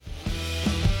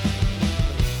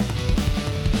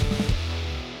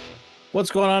What's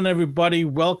going on, everybody?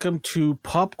 Welcome to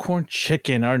Popcorn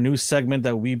Chicken, our new segment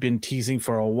that we've been teasing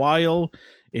for a while.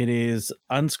 It is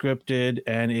unscripted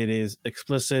and it is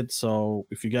explicit. So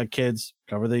if you got kids,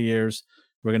 cover their ears.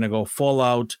 We're going to go full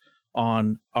out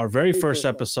on our very first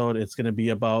episode. It's going to be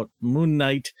about Moon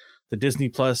Knight, the Disney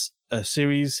Plus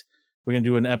series. We're going to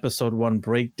do an episode 1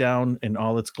 breakdown in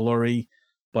all its glory.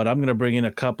 But I'm going to bring in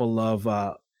a couple of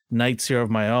knights here of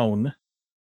my own.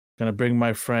 Gonna bring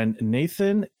my friend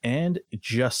Nathan and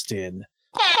Justin.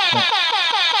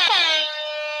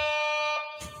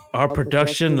 Our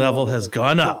production level has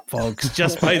gone up, folks,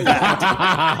 just by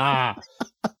that.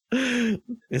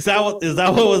 Is that what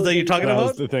was that you're talking about?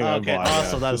 Was the thing I Okay, bought,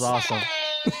 awesome. yeah. That is awesome.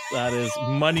 That is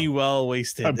money well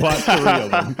wasted. I bought 3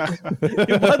 of them.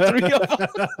 You bought 3 of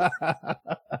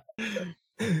them.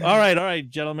 All right,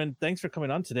 gentlemen. Thanks for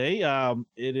coming on today.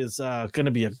 It is going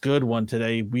to be a good one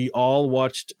today. We all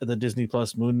watched the Disney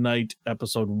Plus Moon Knight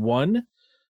episode 1,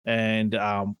 and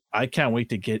I can't wait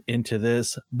to get into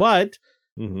this. But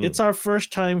it's our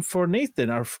first time for Nathan,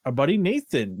 our buddy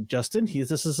Nathan. Justin,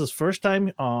 this is his first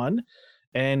time on,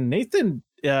 and Nathan,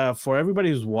 for everybody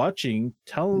who's watching,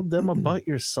 tell them about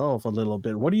yourself a little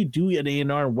bit. What do you do at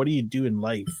A&R? What do you do in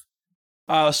life?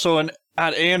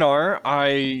 At A&R, I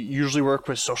usually work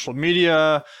with social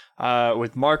media,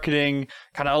 with marketing,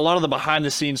 kind of a lot of the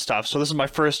behind-the-scenes stuff. So this is my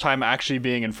first time actually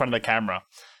being in front of the camera.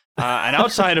 And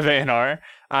outside of A&R,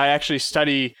 I actually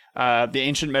study the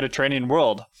ancient Mediterranean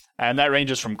world. And that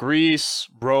ranges from Greece,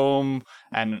 Rome,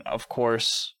 and, of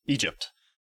course, Egypt.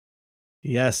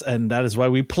 Yes, and that is why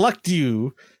we plucked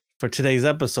you for today's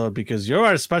episode, because you're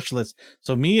our specialist.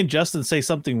 So me and Justin say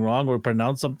something wrong or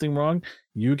pronounce something wrong,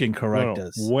 you can correct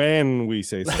us. When we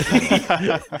say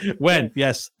something. When,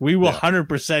 yes, we will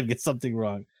 100% get something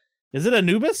wrong. Is it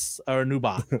Anubis or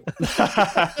Anuba?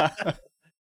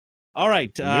 All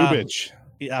right. Nubich.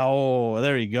 Oh,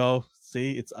 there you go.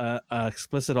 See, it's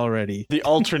explicit already. The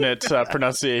alternate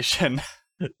pronunciation.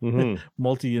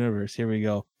 Multi-universe. Here we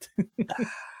go.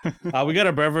 We got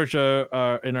a beverage in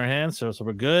our hands, so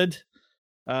we're good.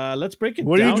 Let's break it down.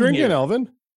 What are you drinking, here. Alvin?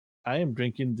 I am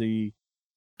drinking the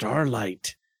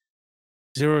Starlight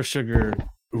zero sugar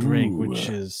drink, which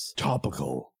is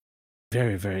topical.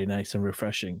 very, very nice and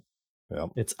refreshing.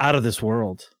 Yep. It's out of this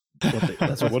world.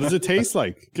 What does it taste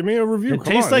like? Give me a review. It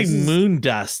tastes like moon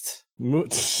dust. Moon,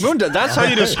 that's how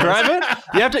you describe it?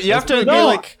 You have to be No.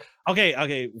 like...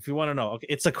 Okay. If you want to know,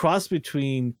 it's a cross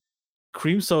between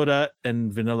cream soda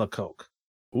and vanilla Coke.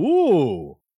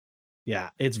 Ooh.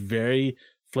 Yeah, it's very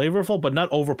flavorful, but not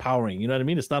overpowering. You know what I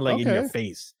mean? It's not like in your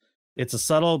face. It's a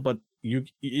subtle, but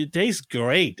it tastes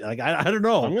great. Like I don't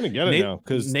know. I'm gonna get it now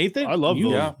because Nathan, I love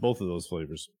both of those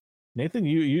flavors. Nathan,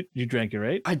 you drank it,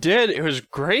 right? I did. It was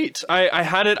great. I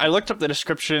had it. I looked up the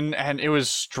description and it was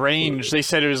strange. They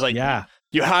said it was like,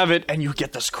 you have it and you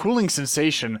get this cooling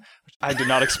sensation, which I did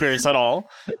not experience at all.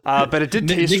 But it did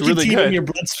taste really good. In your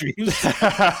bloodstream.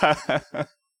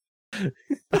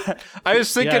 I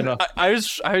was thinking, I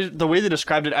was the way they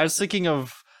described it, I was thinking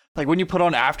of like when you put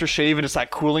on aftershave and it's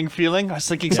that cooling feeling. I was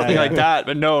thinking something like that,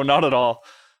 but no, not at all.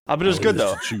 But it was good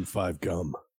though. Chew 5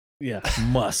 gum. Yeah,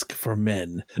 musk for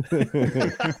men.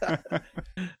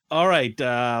 All right,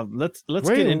 let's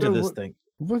get into this thing.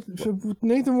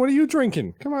 Nathan, what are you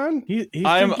drinking? Come on.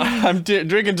 I'm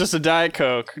drinking just a Diet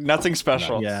Coke, nothing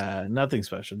special. Yeah, nothing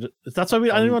special. That's why I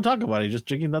didn't want to talk about it. Just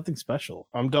drinking nothing special.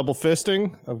 I'm double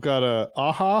fisting. I've got a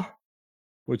Aha,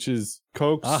 which is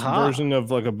Coke's version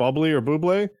of like a bubbly or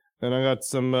buble. And I got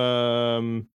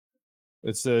some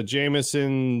it's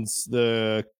Jameson's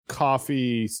the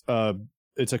coffee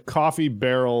it's a coffee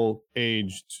barrel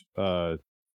aged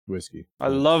whiskey. I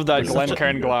love that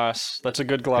Glencairn glass. That's a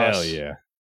good glass. Hell yeah.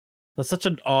 That's such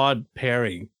an odd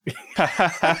pairing.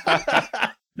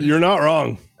 You're not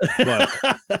wrong. But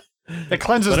it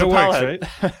cleanses the palate.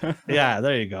 Works, right? Yeah,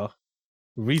 there you go.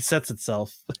 Resets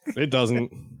itself. It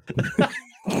doesn't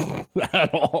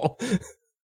at all.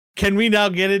 Can we now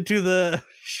get into the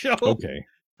show?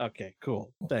 Okay,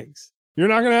 cool. Thanks. You're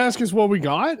not going to ask us what we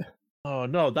got? Oh,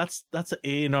 no, that's an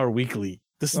A&R Weekly.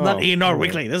 This is not A&R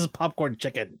Weekly. This is Popcorn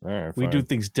Chicken. All right, we do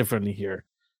things differently here.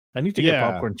 I need to get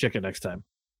Popcorn Chicken next time.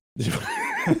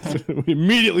 We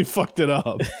immediately fucked it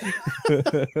up.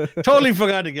 Totally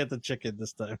forgot to get the chicken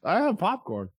this time. I have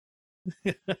popcorn.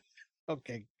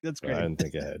 Okay, that's great. I didn't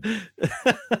think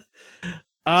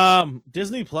ahead.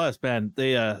 Disney Plus, man,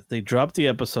 they dropped the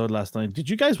episode last night.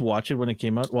 Did you guys watch it when it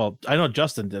came out? Well, I know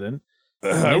Justin didn't.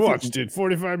 I watched it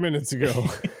 45 minres ago.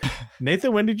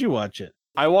 Nathan, when did you watch it?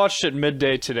 I watched it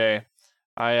midday today.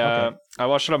 I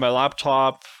watched it on my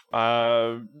laptop,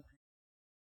 high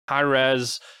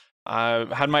res. I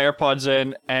had my AirPods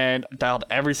in and dialed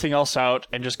everything else out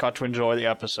and just got to enjoy the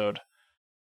episode.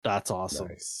 That's awesome.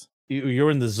 Nice.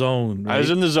 You're in the zone, right? I was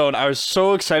in the zone. I was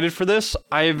so excited for this.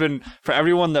 For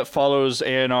everyone that follows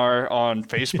ANR on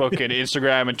Facebook and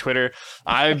Instagram and Twitter,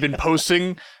 I've been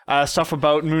posting stuff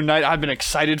about Moon Knight. I've been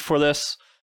excited for this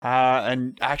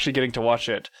and actually getting to watch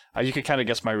it. You could kind of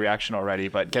guess my reaction already,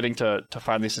 but getting to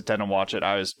finally sit down and watch it,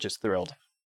 I was just thrilled.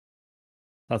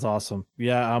 That's awesome.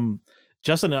 Yeah,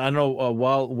 Justin, I know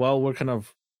while we're kind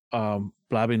of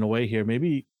blabbing away here,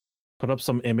 maybe put up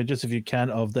some images if you can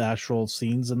of the actual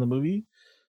scenes in the movie.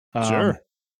 Sure.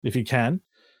 If you can,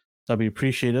 that'd be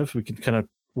appreciative. We can kind of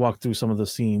walk through some of the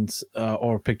scenes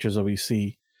or pictures that we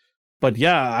see. But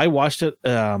yeah, I watched it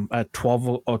at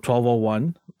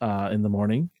 12:01 in the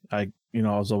morning. I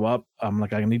was up. I'm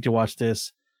like, I need to watch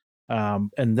this. And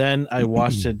then I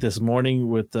watched it this morning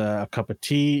with a cup of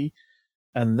tea.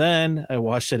 And then I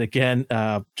watched it again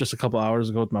just a couple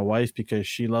hours ago with my wife because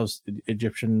she loves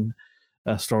Egyptian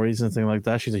stories and things like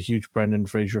that. She's a huge Brendan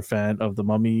Fraser fan of the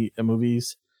Mummy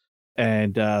movies.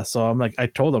 And so I'm like, I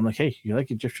told her, I'm like, hey, you like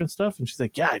Egyptian stuff? And she's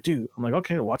like, yeah, I do. I'm like,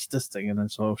 okay, watch this thing. And then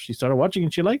so she started watching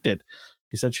and she liked it.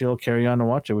 She said she'll carry on and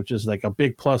watch it, which is like a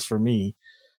big plus for me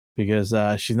because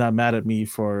she's not mad at me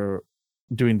for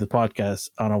doing the podcast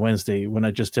on a Wednesday when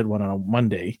I just did one on a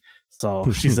Monday.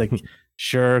 So she's like,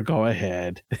 sure, go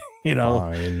ahead.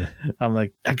 Fine. I'm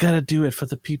like, I gotta do it for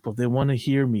the people. They want to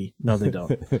hear me. No, they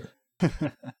don't.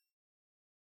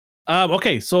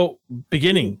 Okay, so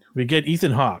beginning, we get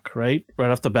Ethan Hawke, right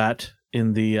off the bat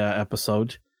in the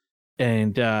episode.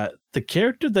 And the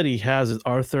character that he has is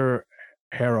Arthur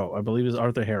Harrow. I believe is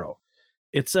Arthur Harrow.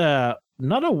 It's not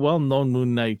a well-known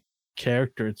Moon Knight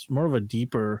character. It's more of a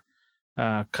deeper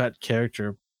cut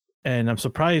character. And I'm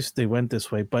surprised they went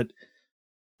this way. But,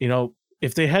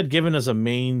 if they had given us a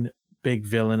main big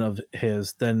villain of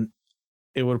his, then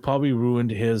it would probably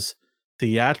ruined his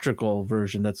theatrical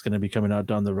version that's going to be coming out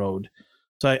down the road.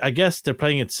 So I guess they're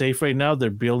playing it safe right now.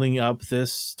 They're building up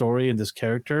this story and this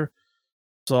character.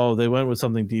 So they went with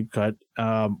something deep cut.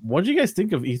 What did you guys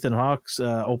think of Ethan Hawke's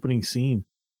opening scene?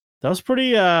 That was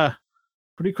pretty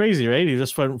crazy, right? He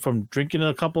just went from drinking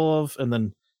a couple of and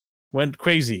then went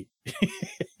crazy.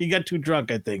 He got too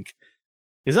drunk, I think.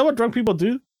 Is that what drunk people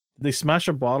do? They smash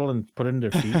a bottle and put it in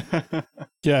their feet?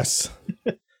 Yes.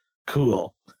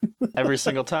 Cool. Every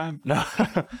single time. No.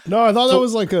 No, I thought that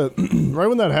was like right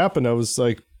when that happened, I was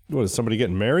like, what, is somebody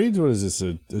getting married? What is this,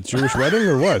 a Jewish wedding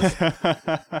or what?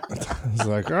 I was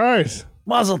like, all right.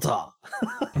 Mazel tov.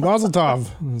 Mazel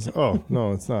tov. Oh,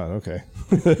 no, it's not. Okay.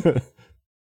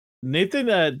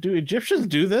 Nathan, do Egyptians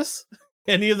do this?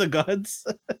 Any of the gods?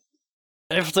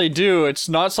 If they do, it's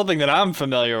not something that I'm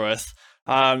familiar with.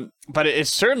 But it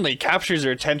certainly captures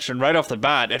your attention right off the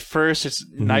bat. At first, it's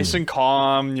nice and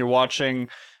calm. You're watching,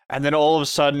 and then all of a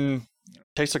sudden,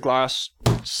 takes a glass,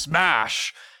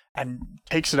 smash, and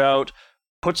takes it out,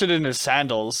 puts it in his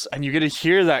sandals, and you get to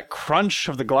hear that crunch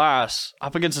of the glass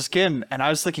up against the skin. And I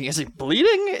was thinking, is he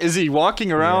bleeding? Is he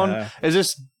walking around? Yeah.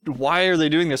 Why are they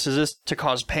doing this? Is this to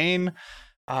cause pain?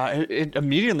 It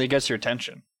immediately gets your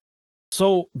attention.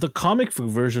 So the comic book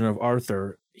version of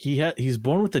Arthur, he's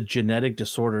born with a genetic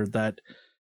disorder that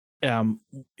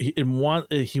he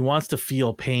wants to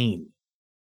feel pain.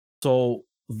 So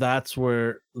that's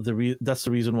where that's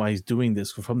the reason why he's doing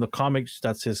this. From the comics,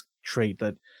 that's his trait,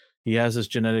 that he has this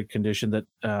genetic condition that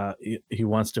he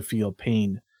wants to feel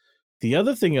pain. The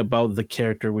other thing about the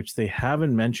character, which they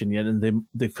haven't mentioned yet, and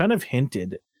they've kind of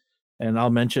hinted, and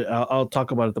I'll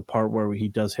talk about it the part where he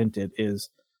does hint it, is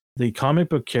the comic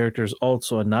book character is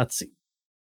also a Nazi.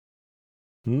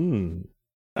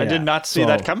 I did not see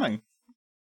that coming.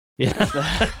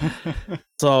 Yeah.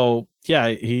 So yeah,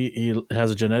 he has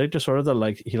a genetic disorder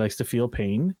that he likes to feel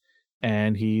pain,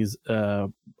 and he's a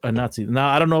Nazi. Now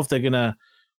I don't know if they're gonna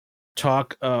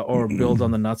talk or build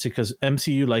on the Nazi, because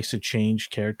MCU likes to change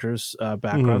characters'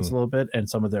 backgrounds a little bit and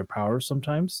some of their powers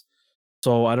sometimes.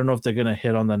 So I don't know if they're gonna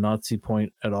hit on the Nazi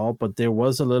point at all, but there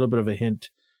was a little bit of a hint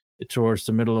towards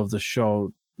the middle of the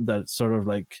show that sort of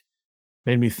like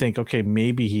made me think, okay,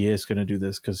 maybe he is going to do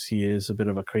this because he is a bit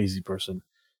of a crazy person.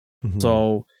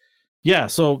 So yeah,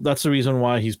 so that's the reason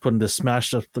why he's putting this,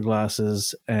 smashed up the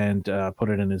glasses and put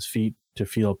it in his feet to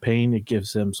feel pain. It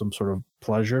gives him some sort of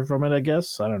pleasure from it, I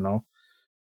guess. I don't know.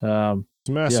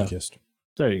 Masochist. Yeah.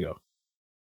 There you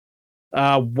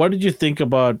go. What did you think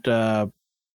about Oscar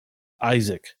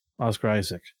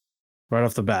Isaac, right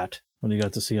off the bat when you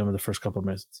got to see him in the first couple of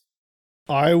minutes?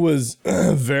 I was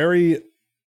very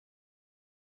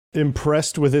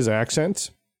impressed with his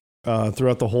accent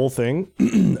throughout the whole thing.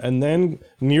 And then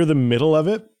near the middle of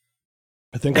it,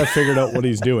 I think I figured out what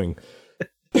he's doing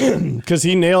because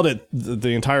he nailed it the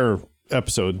entire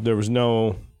episode. There was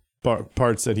no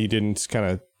parts that he didn't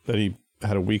that he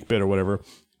had a weak bit or whatever.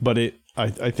 But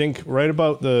I think right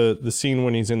about the scene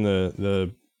when he's in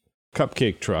the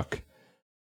cupcake truck,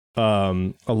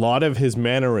 a lot of his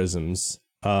mannerisms,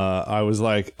 I was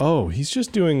like, oh, he's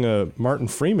just doing a Martin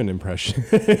Freeman impression,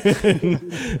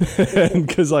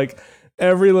 because like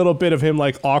every little bit of him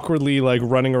like awkwardly like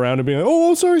running around and being like,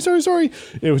 oh, sorry.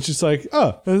 It was just like,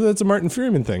 oh, that's a Martin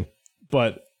Freeman thing.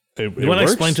 But you want to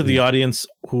explain to the audience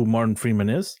who Martin Freeman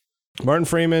is? Martin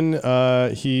Freeman,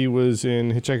 he was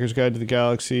in Hitchhiker's Guide to the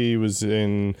Galaxy. He was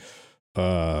in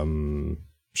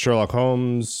Sherlock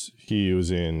Holmes. He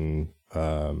was in,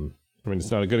 I mean,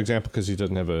 it's not a good example because he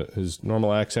doesn't have his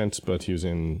normal accent, but he was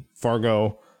in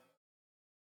Fargo.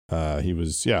 He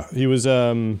was,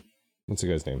 what's the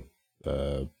guy's name?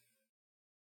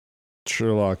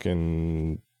 Sherlock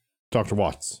and Dr.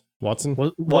 Watson. Watson,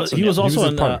 he was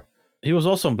also he was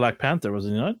also in Black Panther, was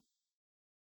he not?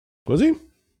 Was he?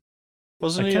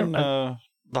 Wasn't he in The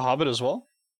Hobbit as well?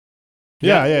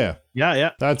 Yeah.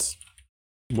 That's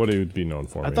what he would be known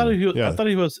for. I thought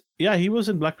he was. Yeah, he was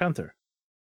in Black Panther.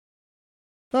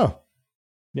 Oh,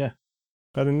 yeah.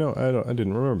 I didn't know. I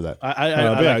didn't remember that.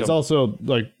 I he's also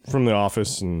like from The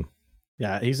Office, and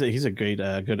yeah, he's a great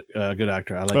good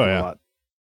actor. I like him a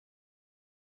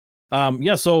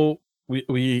lot. So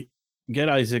we get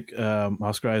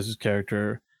Oscar Isaac's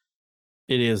character.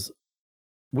 It is,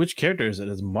 which character is it?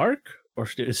 Is Mark or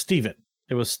is Steven?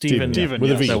 It was Steven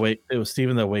with a V. It was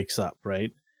Steven that wakes up,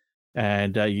 right?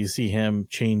 And you see him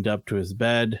chained up to his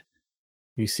bed.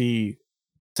 You see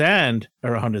sand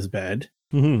around his bed.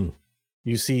 Mm-hmm.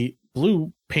 You see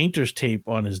blue painter's tape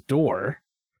on his door.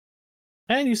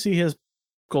 And you see his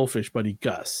goldfish buddy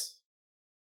Gus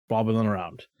bobbling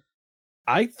around.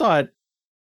 I thought,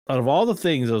 out of all the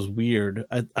things, it was weird.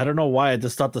 I don't know why. I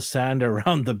just thought the sand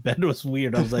around the bed was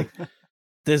weird. I was like,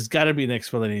 there's got to be an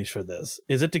explanation for this.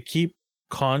 Is it to keep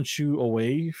Khonshu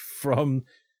away from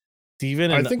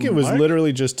Steven? I think it was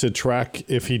literally just to track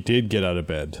if he did get out of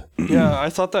bed. Yeah, I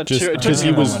thought that too. Because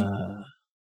he was.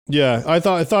 Yeah, I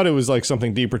thought it was like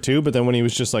something deeper too. But then when he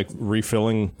was just like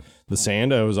refilling the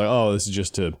sand, I was like, oh, this is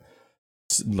just to,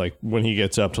 like, when he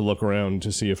gets up to look around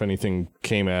to see if anything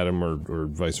came at him or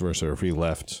vice versa, or if he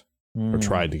left or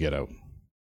tried to get out.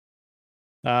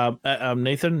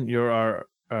 Nathan, you're our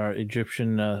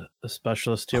Egyptian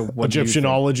specialist here.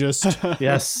 Egyptianologist.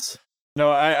 Yes.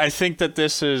 No, I think that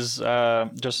this is,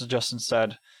 just as Justin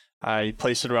said, I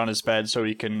place it around his bed so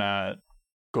he can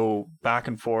go back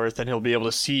and forth, and he'll be able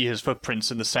to see his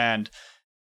footprints in the sand.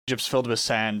 Egypt's filled with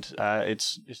sand.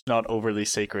 It's not overly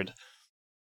sacred.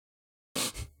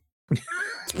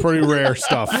 It's pretty rare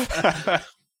stuff.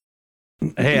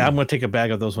 Hey, I'm going to take a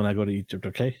bag of those when I go to Egypt,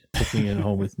 okay? Take me in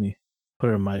home with me. Put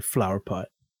it in my flower pot.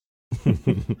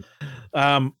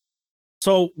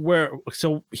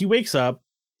 So he wakes up.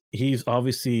 He's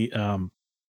obviously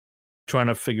trying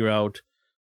to figure out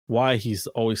why he's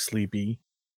always sleepy.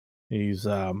 He's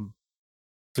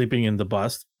sleeping in the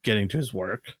bus, getting to his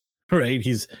work, right?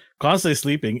 He's constantly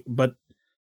sleeping, but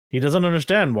he doesn't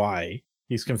understand why.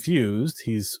 He's confused.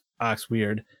 He's acts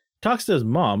weird. Talks to his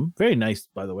mom, very nice,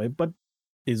 by the way, but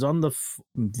is on the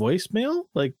voicemail.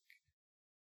 Like,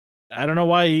 I don't know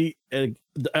why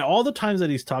all the times that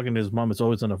he's talking to his mom, it's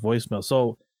always on a voicemail.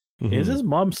 So is his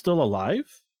mom still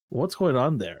alive? What's going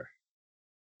on there?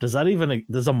 Does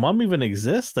a mom even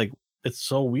exist? Like, it's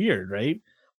so weird, right?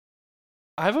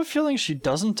 I have a feeling she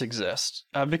doesn't exist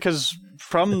because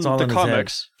from the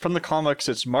comics,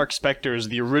 it's Mark Spector is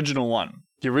the original one,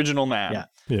 the original man.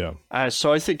 Yeah.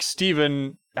 So I think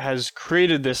Steven has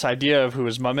created this idea of who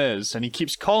his mom is, and he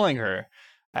keeps calling her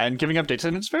and giving updates,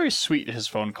 and it's very sweet, his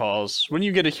phone calls. When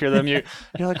you get to hear them, you're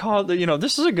like, oh,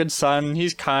 this is a good son.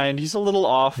 He's kind. He's a little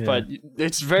off, but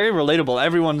it's very relatable.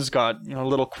 Everyone's got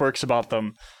little quirks about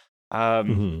them,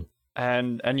 and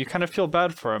you kind of feel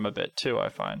bad for him a bit too, I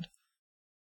find.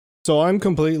 So I'm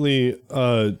completely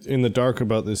in the dark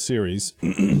about this series.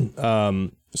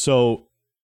 So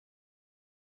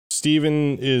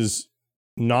Steven is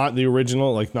not the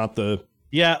original, like not the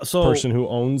person who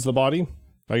owns the body.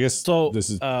 I guess this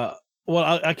is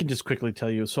well, I can just quickly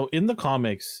tell you. So in the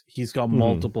comics, he's got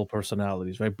multiple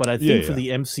personalities, right? But I think for the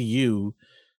MCU,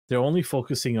 they're only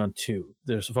focusing on two.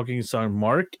 They're focusing on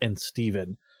Mark and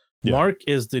Steven. Yeah. Mark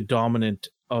is the dominant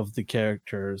of the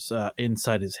characters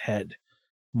inside his head.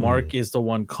 Mark is the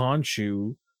one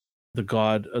Khonshu, the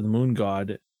god, the moon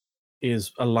god,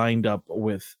 is aligned up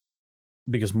with,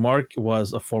 because Mark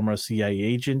was a former CIA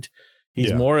agent.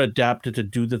 He's more adapted to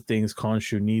do the things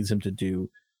Khonshu needs him to do.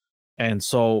 And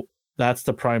so that's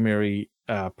the primary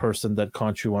person that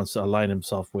Khonshu wants to align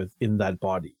himself with in that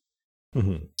body.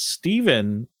 Mm-hmm.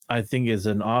 Steven, I think, is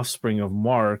an offspring of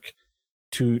Mark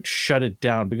to shut it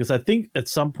down, because I think at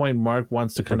some point Mark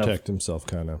wants to kind protect himself,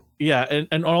 kind of. Yeah,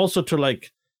 and also to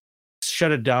like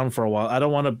shut it down for a while. I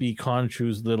don't want to be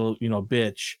Khonshu's little,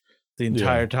 bitch the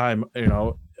entire time,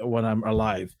 when I'm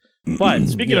alive. But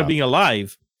speaking of being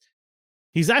alive,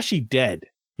 he's actually dead.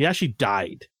 He actually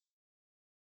died.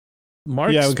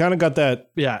 We kind of got that.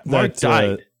 Yeah, Mark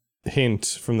died. Hint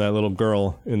from that little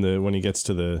girl when he gets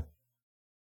to the.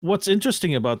 What's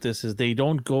interesting about this is they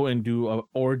don't go and do an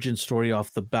origin story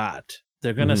off the bat.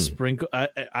 They're gonna sprinkle.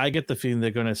 I get the feeling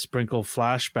they're gonna sprinkle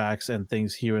flashbacks and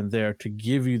things here and there to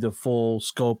give you the full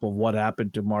scope of what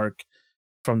happened to Mark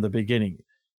from the beginning.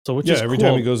 So which is every cool.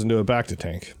 time he goes into a Bacta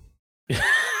tank.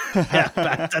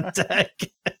 Bacta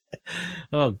tank.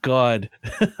 Oh God.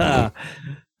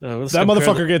 That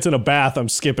motherfucker gets in a bath. I'm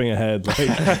skipping ahead.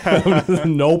 Like,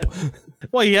 nope.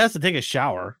 Well, he has to take a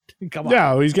shower. Come on.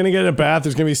 Yeah, he's gonna get in a bath.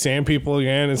 There's gonna be sand people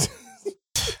again.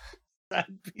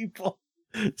 Sand people.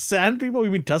 Sand people?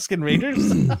 You mean Tusken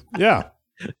Raiders? Yeah.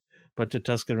 Bunch of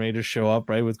Tusken Raiders show up,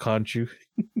 right, with Khonshu.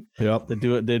 Yep.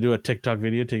 They do a TikTok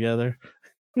video together.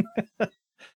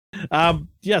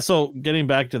 So getting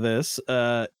back to this,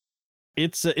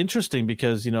 it's interesting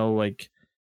because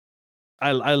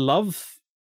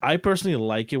I personally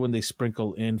like it when they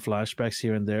sprinkle in flashbacks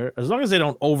here and there, as long as they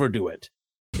don't overdo it.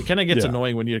 It kind of gets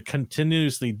annoying when you're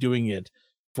continuously doing it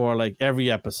for like every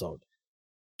episode.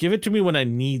 Give it to me when I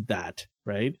need that,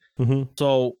 right? Mm-hmm.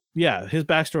 So his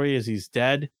backstory is he's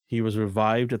dead. He was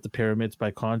revived at the pyramids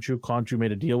by Khonshu. Khonshu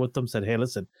made a deal with them, said, "Hey,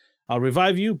 listen, I'll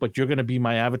revive you, but you're going to be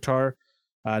my avatar,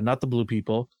 not the blue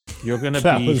people. You're going to be..."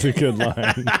 That was a good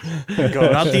line.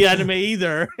 Not the anime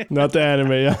either. Not the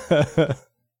anime, yeah.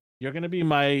 You're going to be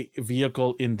my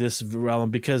vehicle in this realm,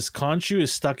 because Khonshu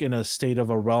is stuck in a state of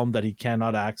a realm that he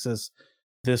cannot access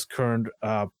this current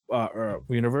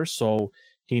universe. So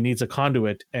he needs a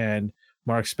conduit, and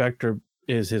Mark Spector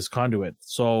is his conduit.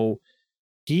 So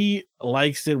he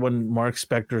likes it when Mark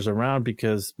Spector's around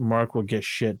because Mark will get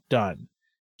shit done.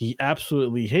 He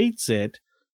absolutely hates it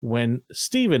when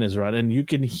Steven is around, and you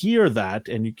can hear that,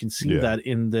 and you can see that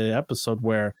in the episode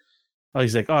where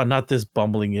he's like, "Oh, not this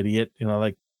bumbling idiot,"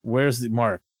 like, where's the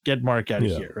Mark? Get Mark out of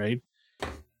here, right?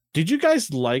 Did you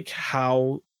guys like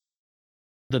how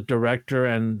the director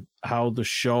and how the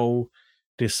show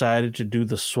decided to do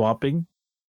the swapping,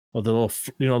 or the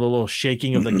little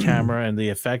shaking of the camera and the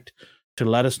effect to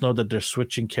let us know that they're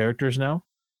switching characters now?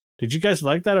 Did you guys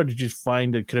like that, or did you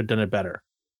find it could have done it better?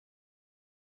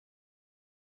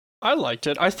 I liked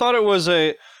it. I thought it was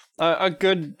a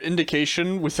good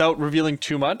indication without revealing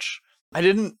too much. I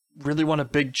didn't really want a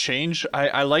big change.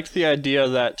 I liked the idea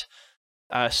that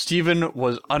Steven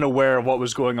was unaware of what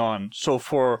was going on. So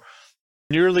for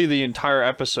nearly the entire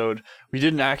episode, we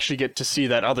didn't actually get to see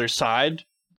that other side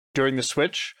during the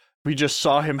switch. We just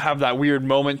saw him have that weird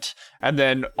moment, and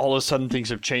then all of a sudden things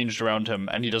have changed around him,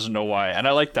 and he doesn't know why. And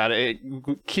I like that. It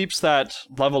keeps that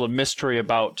level of mystery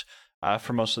about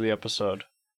for most of the episode.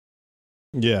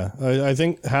 Yeah, I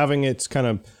think having it kind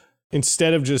of,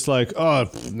 instead of just like,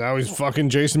 oh, now he's fucking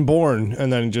Jason Bourne,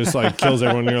 and then just like kills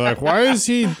everyone, and you're like, why is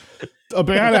he a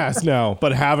badass now?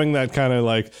 But having that kind of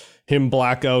like him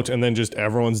black out and then just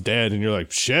everyone's dead, and you're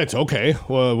like, shit, okay,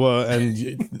 well,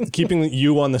 and keeping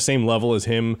you on the same level as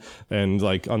him, and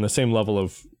like on the same level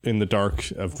of in the dark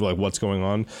of like what's going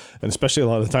on, and especially a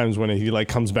lot of times when he like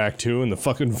comes back to and the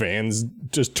fucking van's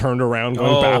just turned around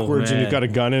going backwards, and he's got a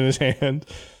gun in his hand.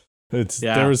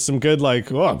 There was some good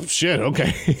like, oh shit,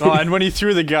 okay. Oh, and when he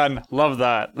threw the gun, love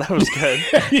that. That was good.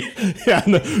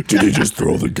 Did he just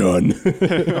throw the gun?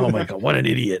 Oh my god, what an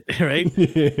idiot, right?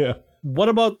 Yeah. What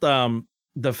about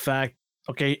the fact?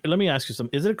 Okay, let me ask you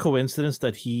something. Is it a coincidence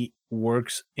that he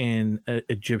works in an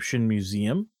Egyptian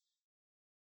museum?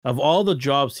 Of all the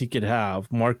jobs he could have,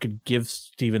 Mark could give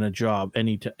Steven a job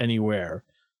anywhere.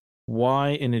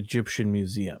 Why an Egyptian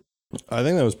museum? I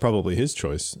think that was probably his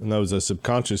choice, and that was a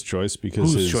subconscious choice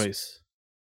because whose choice?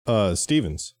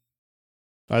 Steven's.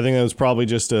 I think that was probably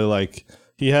just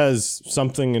he has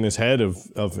something in his head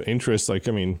of interest. Like,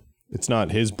 I mean, it's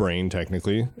not his brain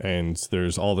technically, and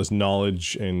there's all this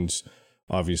knowledge and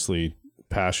obviously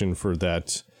passion for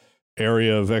that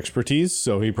area of expertise.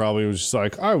 So he probably was just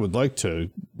like, I would like to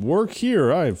work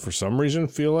here. I, for some reason,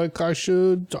 feel like I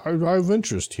have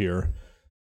interest here,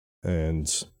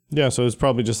 and. Yeah, so it's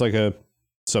probably just like a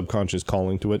subconscious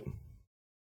calling to it.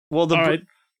 Well, the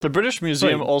British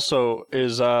Museum also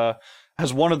is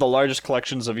has one of the largest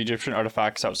collections of Egyptian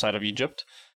artifacts outside of Egypt.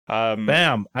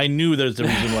 Bam! I knew there's a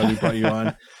reason why we brought you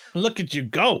on. Look at you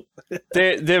go.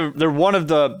 They're one of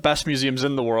the best museums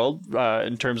in the world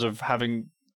in terms of having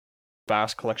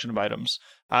vast collection of items.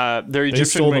 Their They Egyptian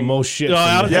stole the wing- most shit. No,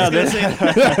 I was from just you. gonna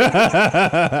say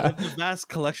that. A vast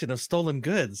collection of stolen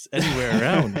goods anywhere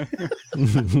around.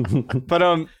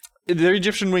 But their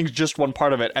Egyptian wing's just one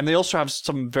part of it, and they also have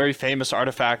some very famous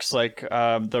artifacts like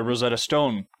the Rosetta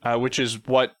Stone, which is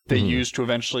what they use to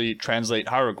eventually translate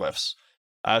hieroglyphs.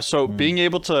 So being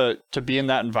able to be in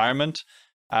that environment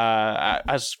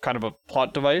as kind of a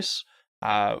plot device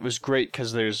was great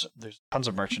because there's tons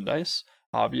of merchandise.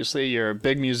 Obviously, you're a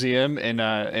big museum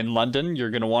in London.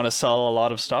 You're going to want to sell a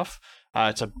lot of stuff.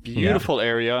 It's a beautiful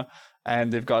area,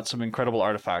 and they've got some incredible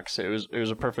artifacts. It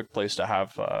was a perfect place to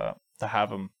have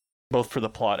them, both for the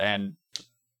plot and.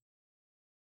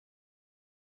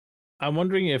 I'm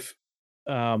wondering if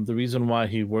the reason why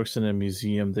he works in a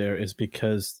museum there is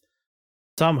because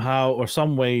somehow or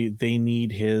some way they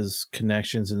need his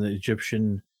connections in the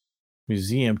Egyptian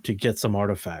museum to get some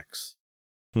artifacts.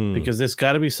 Because there's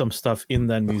got to be some stuff in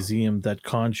that museum that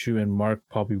Khonshu and Mark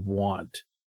probably want,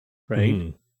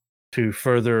 right? To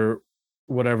further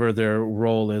whatever their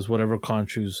role is, whatever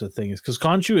Khonshu's thing is. Because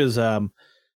Khonshu is an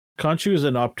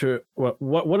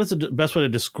what is the best way to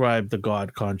describe the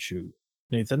god Khonshu,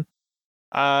 Nathan?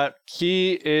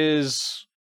 He's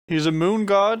a moon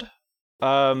god,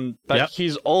 but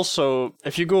he's also,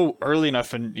 if you go early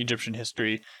enough in Egyptian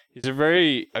history, he's a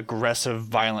very aggressive,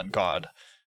 violent god.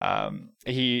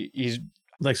 He's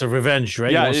like some revenge,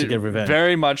 right? Yeah, he wants to get revenge.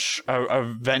 Very much a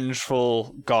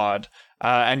vengeful god,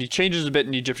 and he changes a bit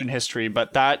in Egyptian history,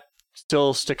 but that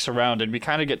still sticks around, and we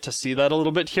kind of get to see that a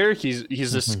little bit here. He's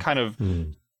this kind of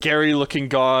scary-looking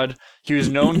god. He was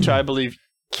known to, I believe,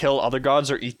 kill other gods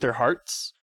or eat their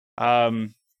hearts. So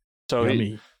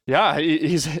he's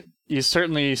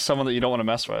certainly someone that you don't want to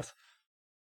mess with.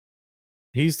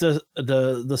 He's the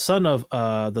son of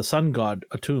the sun god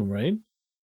Atum, right?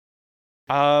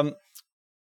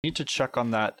 Need to check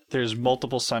on that. There's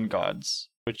multiple sun gods,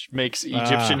 which makes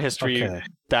Egyptian history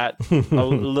that a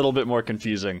little bit more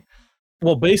confusing.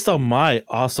 Well, based on my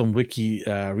awesome wiki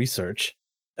research,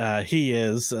 he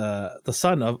is the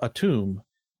son of Atum,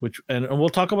 and we'll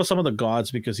talk about some of the gods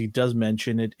because he does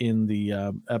mention it in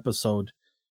the episode.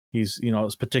 He's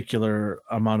his particular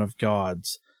amount of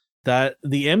gods. That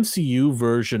the MCU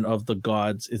version of the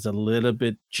gods is a little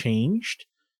bit changed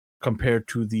compared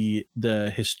to the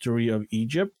history of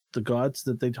Egypt, the gods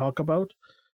that they talk about.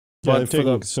 Yeah, they've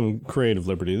taken some creative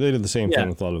liberty. They did the same thing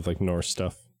with a lot of like Norse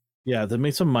stuff. Yeah, they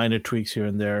made some minor tweaks here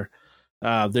and there.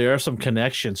 There are some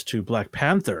connections to Black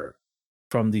Panther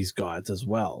from these gods as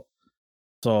well.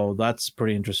 So that's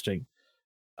pretty interesting.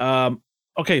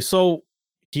 Okay, so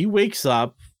he wakes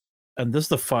up, and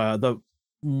this is the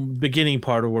beginning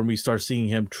part of when we start seeing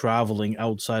him traveling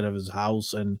outside of his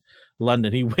house in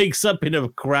London. He wakes up in a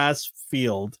grass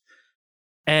field,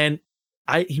 and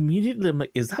I immediately am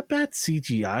like, is that bad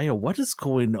CGI or what is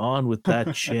going on with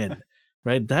that chin?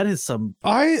 Right, that is some.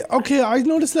 I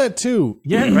noticed that too.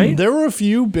 Yeah, right. There were a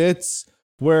few bits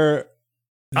where.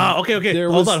 Okay.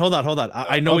 Hold on.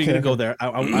 I know you're gonna go there.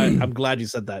 I'm glad you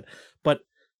said that. But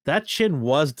that chin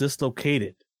was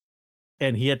dislocated,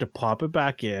 and he had to pop it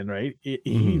back in. Right,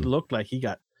 he looked like he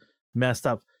got messed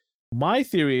up. My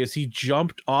theory is he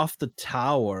jumped off the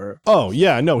tower. Oh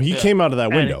yeah, no, he came out of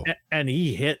that window, and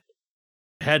he hit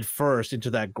head first into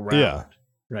that ground. Yeah.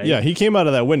 Right? Yeah, he came out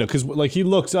of that window because like he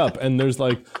looks up and there's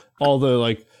like all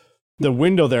the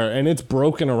window there and it's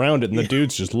broken around it and the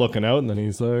dude's just looking out and then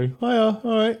he's like, oh yeah,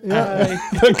 all right, yeah.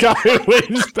 The guy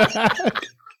waves back.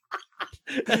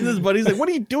 And his buddy's like, what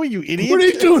are you doing, you idiot? What are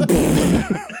you doing?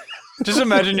 Just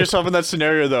imagine yourself in that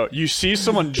scenario though. You see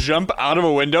someone jump out of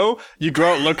a window, you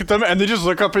go out, look at them, and they just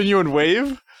look up at you and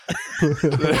wave. All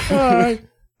right.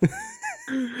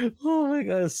 Oh my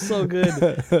god, it's so good.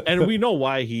 And we know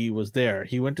why he was there.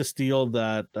 He went to steal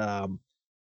that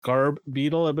scarab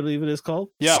beetle, I believe it is called.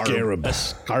 Yeah, Scarab.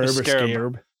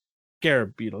 Scarab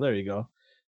beetle. There you go.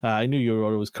 I knew your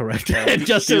order was correct. Yeah,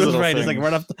 Justin was right. things. It's like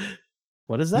right off.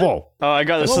 What is that? Whoa. Oh, I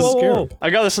got this. Whoa. I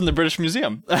got this in the British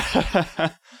Museum.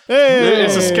 Hey,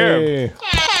 it's a scarab.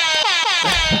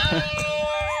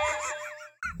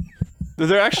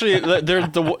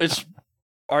 It's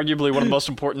arguably one of the most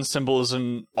important symbols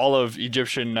in all of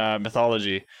Egyptian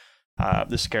mythology.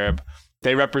 The scarab.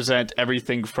 They represent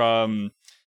everything from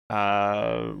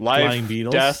life, Flying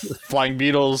beetles. death, flying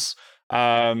beetles,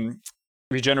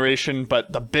 regeneration.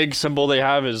 But the big symbol they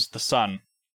have is the sun,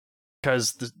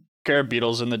 because the scarab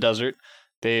beetles in the desert,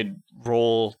 they'd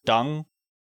roll dung,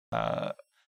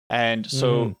 and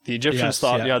so the Egyptians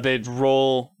thought, they'd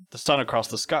roll the sun across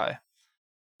the sky.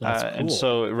 That's cool. And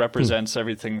so it represents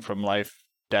everything from life,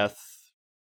 death,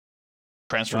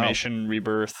 transformation,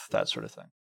 rebirth, that sort of thing.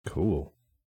 Cool.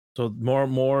 So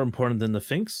more important than the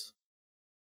Sphinx?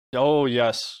 Oh,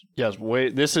 yes.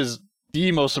 This is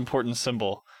the most important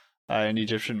symbol in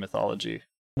Egyptian mythology.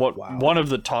 One of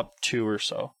the top 2 or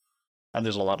so. And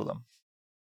there's a lot of them.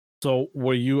 So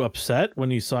were you upset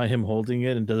when you saw him holding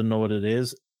it and doesn't know what it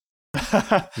is?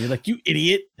 You're like, you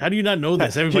idiot. How do you not know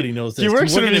this? Everybody knows this. He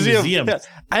works in a museum. Yeah.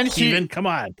 And Steven, come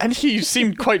on. And he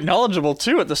seemed quite knowledgeable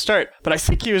too at the start, but I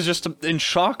think he was just in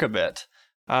shock a bit.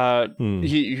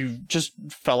 He just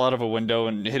fell out of a window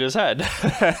and hit his head.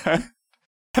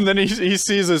 And then he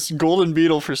sees this golden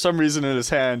beetle for some reason in his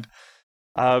hand.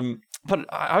 But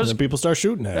and then people start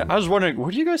shooting at him. I was wondering,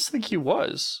 where do you guys think he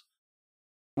was?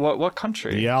 What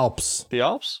country? The Alps. The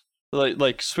Alps?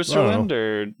 Like Switzerland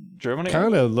or Germany?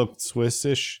 Kind of looked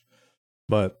Swissish,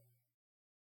 but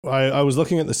I was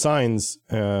looking at the signs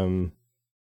to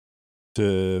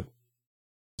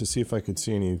see if I could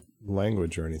see any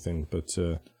language or anything, but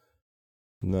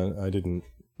I didn't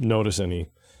notice any.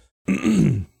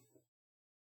 I'm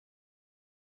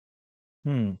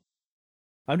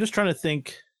just trying to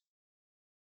think.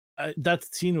 That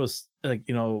scene was like,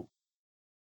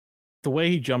 the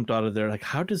way he jumped out of there, like,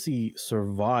 how does he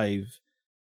survive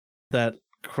that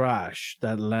crash,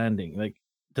 that landing? Like,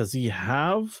 does he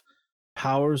have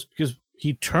powers? Because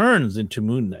he turns into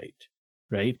Moon Knight,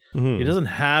 right? Mm-hmm. He doesn't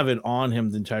have it on him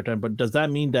the entire time, but does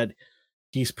that mean that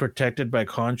he's protected by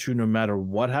Khonshu no matter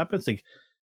what happens? Like,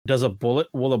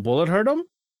 will a bullet hurt him?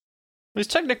 He's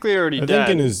technically already dead. I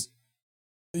think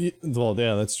well,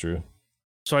 yeah, that's true.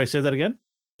 Sorry, say that again?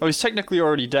 Oh, he's technically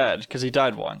already dead because he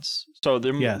died once. So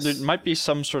there might be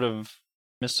some sort of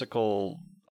mystical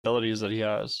abilities that he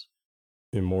has.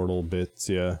 Immortal bits,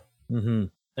 yeah. Mm-hmm.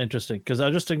 Interesting. Because I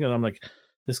was just thinking, I'm like,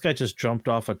 this guy just jumped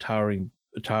off a tower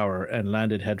and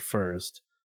landed head first,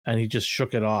 and he just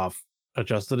shook it off,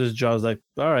 adjusted his jaw. I was like,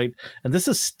 all right. And this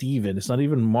is Steven. It's not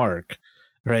even Mark,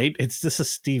 right? This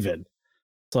is Steven.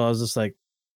 So I was just like,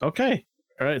 okay,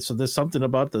 all right. So there's something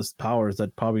about this powers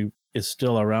that probably is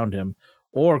still around him.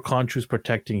 Or Khonshu's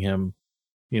protecting him,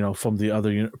 from the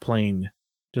other plane,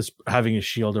 just having a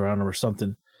shield around him or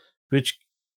something, which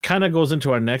kind of goes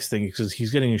into our next thing because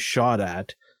he's getting shot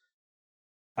at.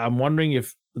 I'm wondering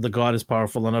if the god is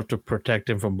powerful enough to protect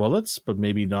him from bullets, but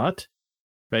maybe not,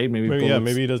 right?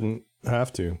 Maybe he doesn't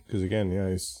have to because again,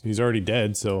 he's already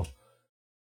dead. So,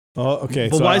 okay.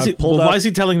 But so why is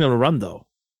he telling them to run though?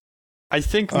 I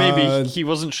think maybe he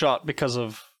wasn't shot because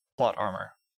of plot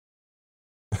armor.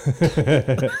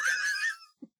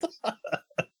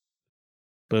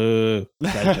 Boo.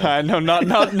 I know, not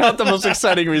the most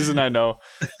exciting reason I know.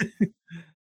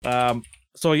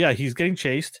 So yeah, he's getting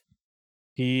chased.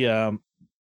 He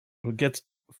gets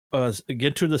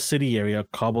get to the city area,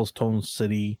 Cobblestone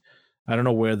City. I don't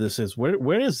know where this is.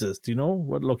 Where is this? Do you know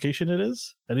what location it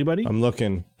is? Anybody? I'm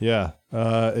looking. Yeah.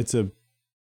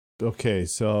 Okay,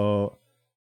 so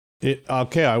it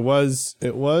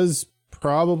was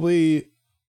probably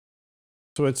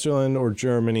Switzerland or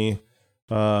Germany,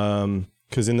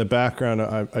 because in the background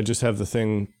I just have the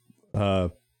thing,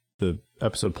 the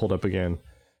episode pulled up again,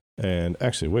 and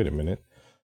actually wait a minute,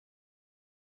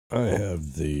 I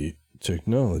have the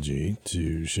technology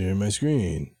to share my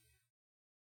screen.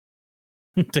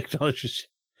 Technology,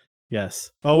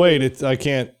 yes. Oh wait, it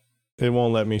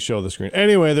won't let me show the screen.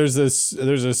 Anyway, there's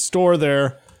a store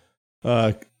there,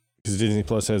 because Disney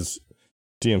Plus has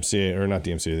DMCA or not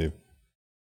DMCA.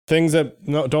 Things that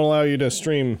don't allow you to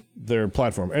stream their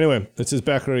platform. Anyway, it says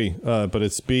Bakery, but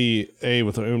it's B-A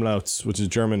with the umlauts, which is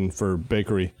German for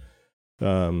bakery.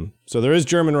 So there is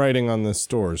German writing on the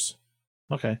stores.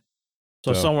 Okay.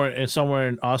 So somewhere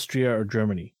in Austria or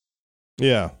Germany.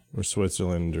 Yeah, or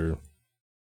Switzerland or.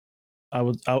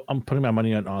 I'm putting my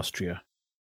money on Austria.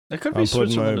 It could be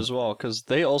Switzerland as well, because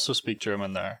they also speak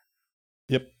German there.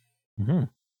 Yep. Mm-hmm.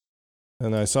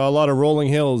 And I saw a lot of rolling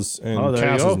hills and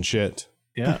castles and shit.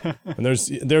 Yeah. And there's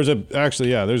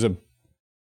a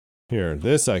here,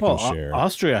 this I can share.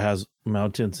 Austria has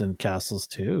mountains and castles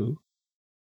too.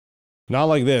 Not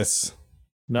like this.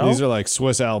 No? These are like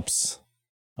Swiss Alps.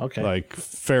 Okay. Like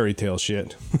fairy tale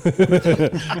shit.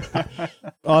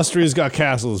 Austria's got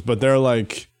castles, but they're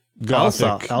like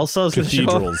Gothic Elsa's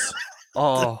cathedrals.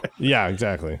 Oh. Yeah,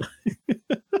 exactly.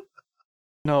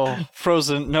 No.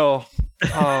 Frozen. No. Oh,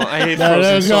 I hate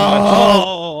Frozen so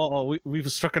much.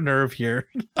 We've struck a nerve here.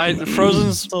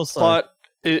 Frozen's plot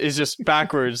is just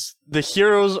backwards. The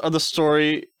heroes of the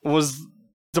story was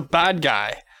the bad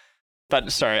guy.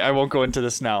 But sorry, I won't go into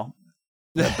this now.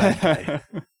 The bad guy.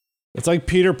 It's like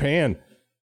Peter Pan.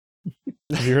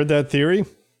 Have you heard that theory?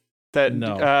 that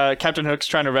No. Captain Hook's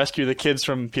trying to rescue the kids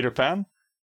from Peter Pan?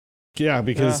 Yeah,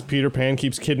 because Peter Pan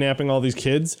keeps kidnapping all these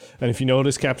kids, and if you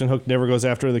notice, Captain Hook never goes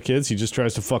after the kids. He just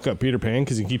tries to fuck up Peter Pan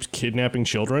because he keeps kidnapping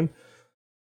children.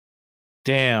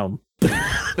 Damn.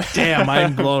 Damn,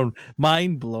 mind blown.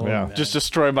 Mind blown. Yeah. Man. Just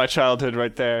destroy my childhood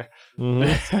right there.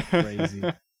 Mhm. crazy.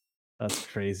 That's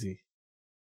crazy.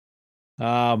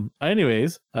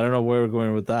 Anyways, I don't know where we're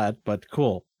going with that, but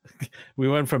cool. We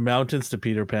went from mountains to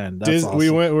Peter Pan. That's awesome. We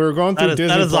were going through Disney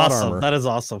that is plot awesome. armor. That is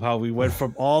awesome how we went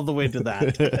from all the way to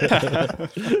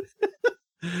that.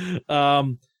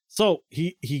 So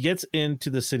he gets into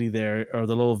the city there, or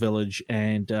the little village,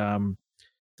 and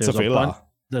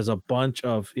there's a bunch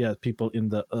of people in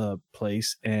the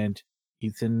place, and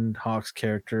Ethan Hawke's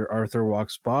character Arthur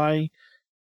walks by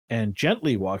and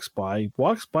gently walks by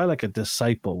like a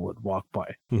disciple would walk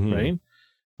by, Mhm. right?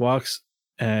 Walks,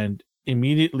 and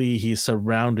immediately he's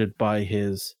surrounded by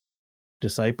his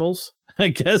disciples, I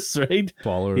guess, right?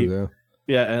 Followers,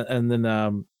 Yeah, and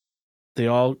then they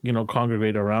all,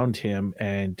 congregate around him,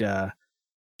 and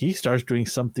he starts doing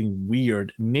something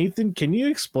weird. Nathan, can you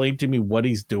explain to me what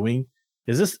he's doing?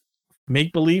 Is this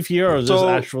make believe here, or is this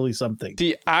actually something?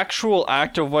 The actual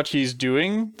act of what he's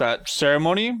doing, that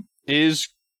ceremony, is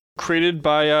created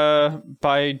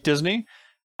by Disney.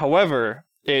 However,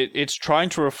 it's trying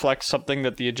to reflect something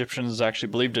that the Egyptians actually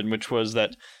believed in, which was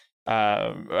that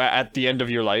at the end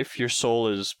of your life, your soul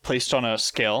is placed on a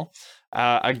scale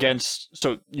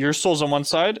so your soul's on one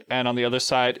side, and on the other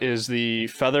side is the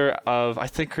feather of, I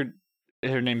think her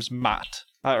name's Maat,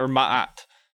 or Ma'at,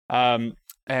 and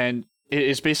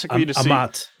it's basically to see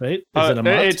Amat, right? Is it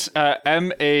Amat? It's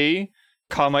M-A,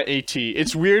 A-T.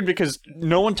 It's weird because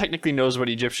no one technically knows what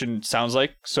Egyptian sounds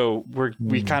like, so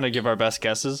we kind of give our best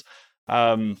guesses.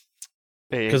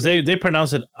 Because they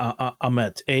pronounce it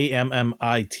Amet,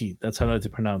 A-M-M-I-T. That's how they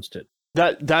pronounced it.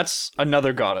 That's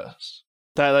another goddess.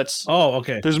 That's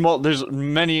okay. There's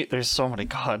so many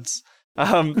gods.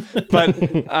 But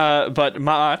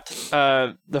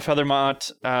Ma'at, the feather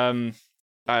Ma'at,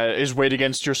 is weighed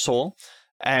against your soul,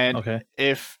 and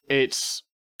if it's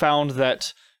found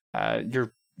that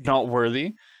you're not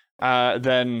worthy,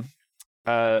 then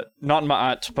not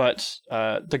Ma'at, but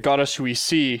the goddess who we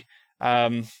see,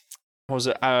 was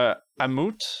it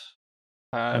Amut?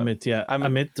 Amit, yeah.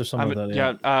 Amit or something like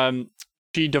that. Yeah.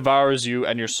 She devours you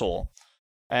and your soul.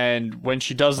 And when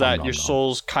she does that, your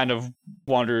soul's kind of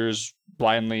wanders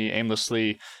blindly,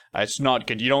 aimlessly. It's not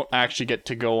good. You don't actually get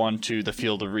to go onto the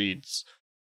field of reeds.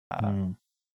 And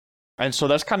so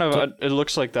that's kind of, it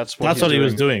looks like that's what he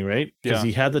was doing, right? Because Yeah.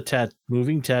 he had the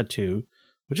moving tattoo,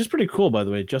 which is pretty cool, by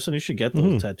the way. Justin, you should get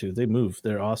those tattoos. They move.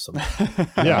 They're awesome.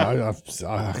 Yeah,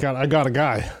 I got a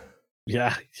guy.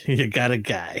 Yeah, you got a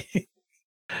guy.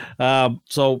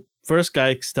 So first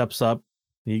guy steps up.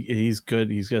 He's good.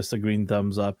 He's got the green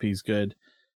thumbs up. He's good.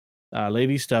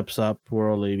 Lady steps up, poor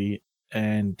old lady,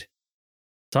 and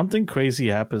something crazy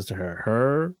happens to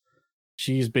her.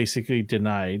 She's basically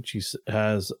denied. She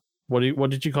has what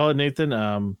did you call it, Nathan?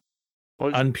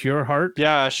 Unpure heart.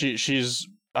 Yeah, she's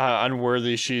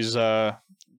unworthy. She's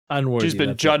unworthy. She's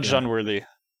been judged unworthy.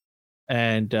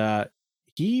 And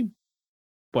he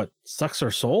sucks her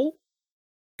soul?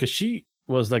 Because she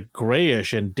was like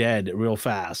grayish and dead real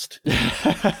fast.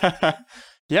 Yeah,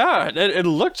 it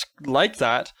looked like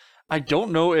that. I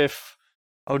don't know if...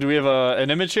 Oh, do we have an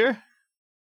image here?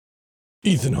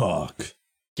 Ethan Hawke.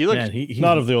 He looked... Man, he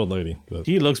not of the old lady. But...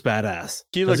 He looks badass.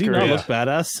 Does he not look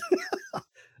badass?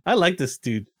 I like this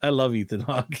dude. I love Ethan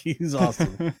Hawke. He's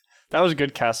awesome. That was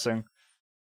good casting.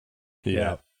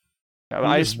 Yeah. He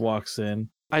just walks in.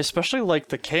 I especially like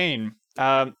the cane.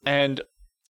 And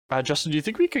Justin, do you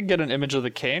think we could get an image of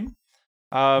the cane?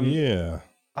 Yeah.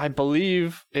 I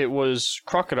believe it was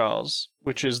crocodiles,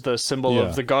 which is the symbol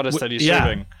of the goddess that he's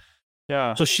serving.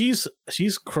 Yeah. So she's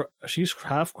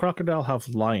half crocodile,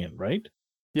 half lion, right?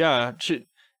 Yeah.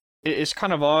 It's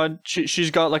kind of odd.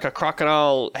 She's got like a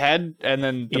crocodile head, and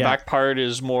then the back part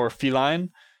is more feline.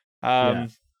 Yeah,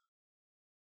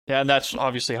 and that's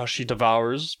obviously how she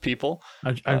devours people.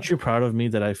 Aren't you proud of me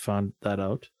that I found that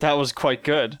out? That was quite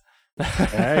good.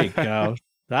 There you go.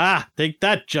 Take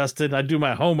that, Justin. I do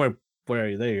my homework. There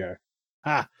you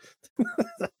are.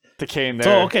 The cane there.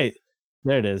 So, okay.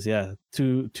 There it is. Yeah.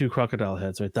 Two crocodile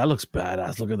heads, right? That looks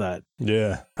badass. Look at that.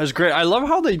 Yeah. That's great. I love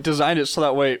how they designed it so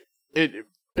that way it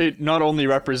not only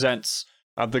represents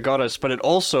the goddess, but it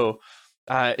also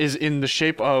is in the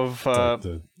shape of of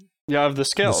the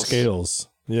scales. The scales.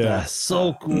 Yeah. That's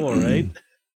so cool, right?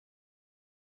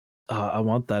 I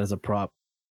want that as a prop.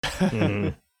 Mm-hmm.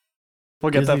 We'll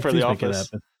get Disney, that for the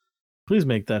office. Please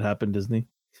make that happen, Disney.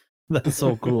 That's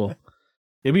so cool.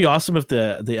 It'd be awesome if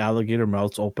the alligator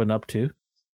mouths open up too.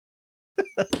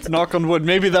 Knock on wood.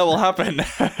 Maybe that will happen.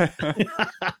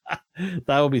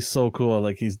 That would be so cool.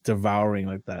 Like he's devouring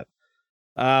like that.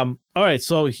 All right.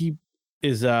 So he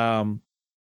is our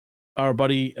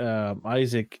buddy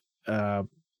Isaac.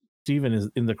 Stephen is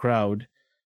in the crowd,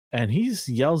 and he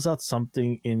yells out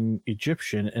something in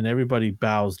Egyptian, and everybody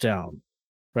bows down.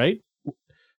 Right?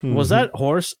 Mm-hmm. Was that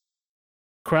horse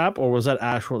crap, or was that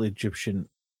actual Egyptian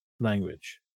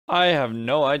language? I have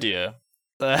no idea.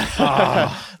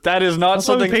 That is not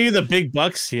something. We pay you the big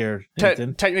bucks here.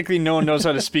 Technically, no one knows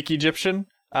how to speak Egyptian,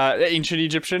 ancient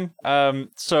Egyptian.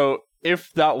 So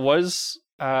if that was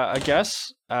a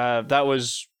guess, that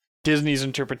was Disney's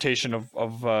interpretation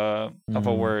of a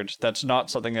word. That's not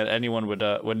something that anyone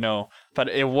would know. But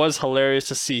it was hilarious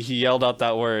to see he yelled out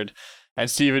that word. And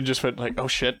Steven just went like, "Oh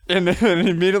shit!" and then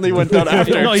immediately went down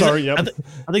after. No, sorry, yep. I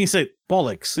think he said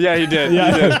bollocks. Yeah, he did.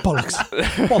 Yeah, he did. bollocks.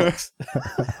 Bollocks.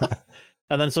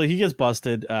 And then so he gets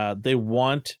busted. They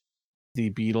want the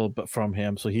beetle from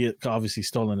him, so he obviously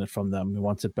stolen it from them. He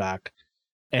wants it back,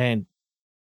 and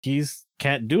he's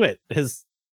can't do it. His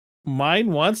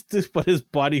mind wants to, but his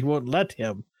body won't let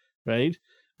him. Right?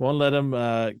 Won't let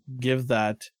him give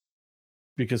that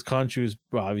because Khonshu's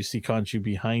obviously Khonshu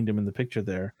behind him in the picture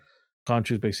there.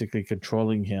 Khonshu's basically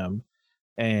controlling him,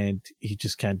 and he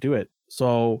just can't do it.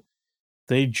 So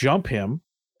they jump him.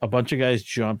 A bunch of guys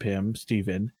jump him,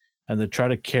 Steven, and they try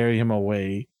to carry him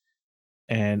away.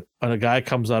 And a guy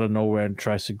comes out of nowhere and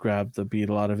tries to grab the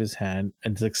beetle out of his hand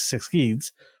and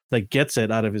succeeds, like gets it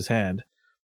out of his hand.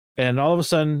 And all of a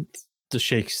sudden, the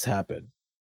shakes happen.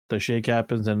 The shake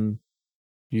happens, and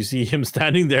you see him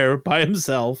standing there by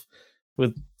himself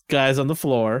with guys on the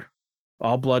floor,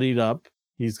 all bloodied up.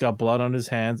 He's got blood on his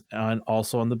hands and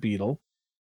also on the beetle.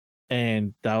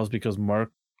 And that was because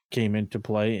Mark came into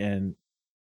play and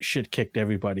shit kicked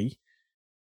everybody.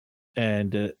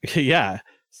 And yeah,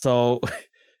 so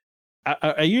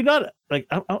are you not like,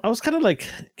 I was kind of like,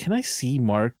 can I see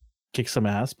Mark kick some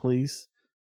ass, please?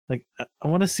 Like, I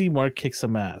want to see Mark kick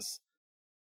some ass.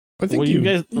 I think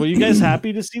were you guys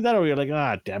happy to see that, or were you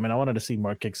like, damn it, I wanted to see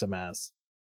Mark kick some ass?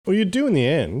 Well, you do in the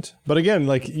end, but again,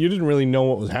 like you didn't really know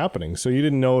what was happening, so you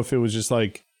didn't know if it was just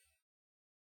like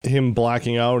him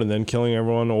blacking out and then killing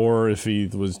everyone, or if he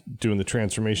was doing the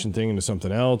transformation thing into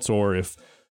something else, or if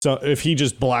he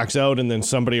just blacks out and then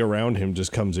somebody around him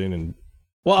just comes in and.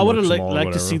 Well, I would have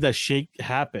liked to see that shake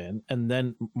happen, and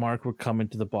then Mark would come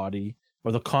into the body,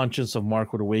 or the conscience of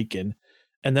Mark would awaken,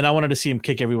 and then I wanted to see him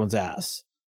kick everyone's ass.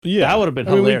 Yeah, that would have been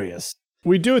hilarious.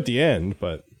 We do at the end,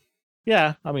 but.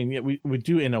 Yeah, I mean, we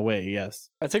do in a way,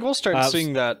 yes. I think we'll start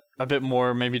seeing that a bit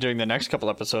more maybe during the next couple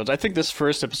episodes. I think this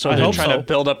first episode, they're trying to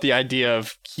build up the idea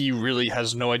of he really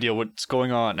has no idea what's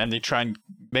going on, and they try and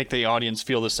make the audience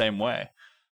feel the same way.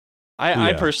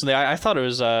 I personally, I thought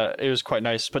it was quite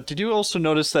nice. But did you also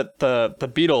notice that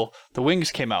the beetle, the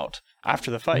wings came out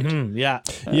after the fight? Mm-hmm, yeah.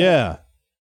 Yeah.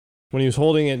 When he was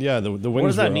holding it, yeah, the wings. What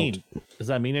does that mean? Does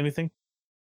that mean anything?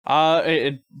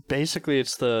 It basically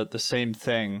it's the same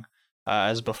thing.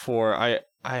 As before, I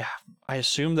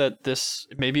assume that this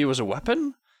maybe it was a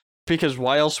weapon, because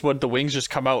why else would the wings just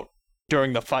come out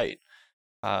during the fight?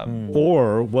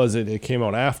 Or was it came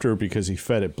out after because he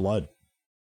fed it blood?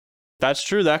 That's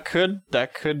true. That could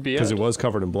be it. Because it was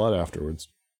covered in blood afterwards.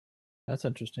 That's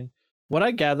interesting. What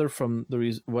I gather from the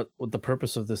reason, what the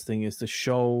purpose of this thing is to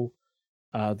show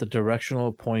the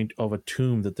directional point of a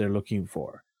tomb that they're looking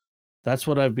for. That's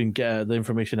what I've been the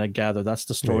information I gather. That's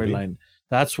the storyline.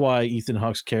 That's why Ethan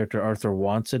Hawke's character Arthur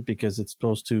wants it, because it's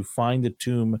supposed to find the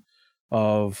tomb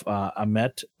of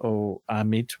Amet or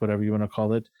Amit, whatever you want to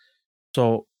call it.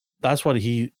 So that's what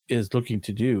he is looking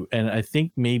to do. And I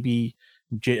think maybe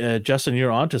Justin,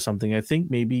 you're onto something. I think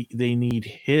maybe they need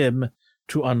him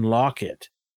to unlock it,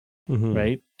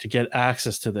 right? To get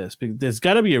access to this. There's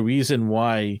got to be a reason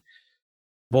why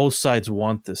both sides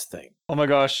want this thing. Oh my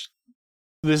gosh.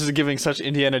 This is giving such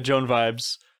Indiana Jones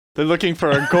vibes. They're looking for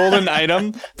a golden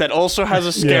item that also has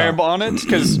a scarab on it,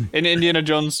 because in Indiana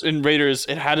Jones, in Raiders,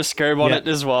 it had a scarab on it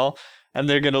as well, and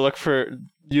they're going to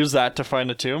use that to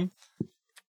find a tomb.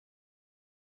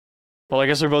 Well, I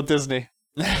guess they're both Disney.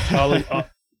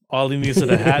 All he needs is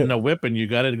a hat and a whip, and you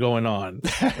got it going on.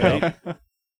 Right?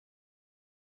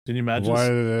 Can you imagine? Why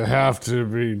did it have to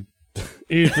be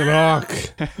Ethan Hawke?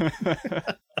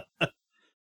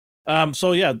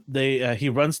 So yeah, he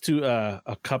runs to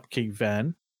a cupcake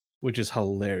van, which is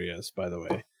hilarious, by the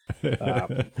way.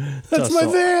 That's my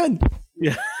van.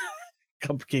 Yeah,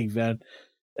 cupcake van,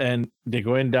 and they're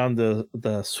going down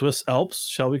the Swiss Alps,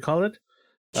 shall we call it?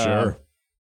 Sure.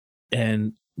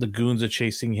 And the goons are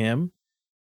chasing him,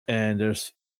 and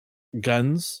there's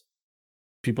guns,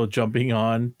 people jumping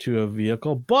on to a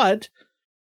vehicle, but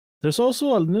there's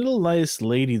also a little nice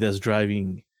lady that's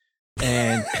driving,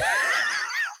 and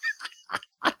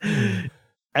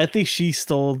I think she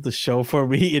stole the show for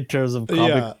me in terms of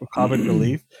comic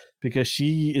relief, because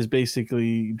she is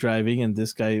basically driving and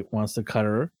this guy wants to cut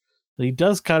her. He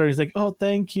does cut her. He's like, "Oh,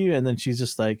 thank you," and then she's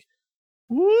just like,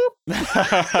 "Whoop."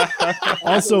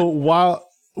 Also,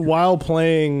 while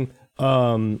playing,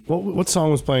 what song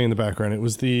was playing in the background? It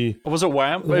was Was it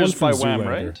Wham? It was by Wham,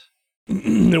 right?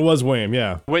 It was Wham.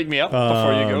 Yeah. Wake me up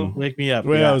before you go. Wake me up.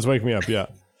 Yeah, it was Wake Me Up. Yeah.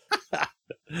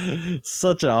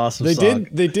 Such an awesome song.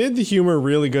 They did the humor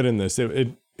really good in this.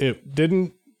 It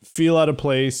didn't feel out of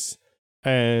place,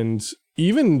 and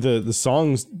even the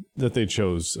songs that they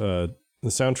chose, the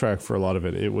soundtrack for a lot of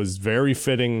it, it was very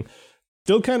fitting.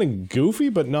 Still kind of goofy,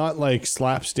 but not like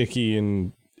slapsticky,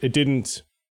 and it didn't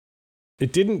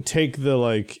take the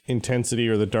like intensity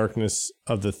or the darkness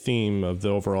of the theme of the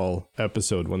overall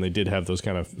episode when they did have those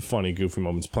kind of funny, goofy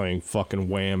moments, playing fucking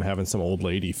Wham, having some old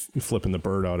lady flipping the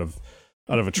bird out of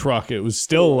a truck. It was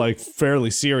still like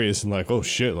fairly serious and like, oh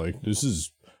shit, like this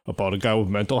is about a guy with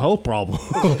mental health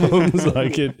problems.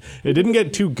 Like it didn't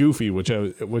get too goofy, which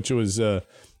was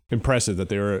impressive that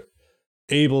they were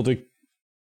able to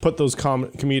put those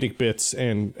comedic bits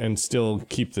and still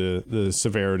keep the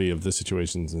severity of the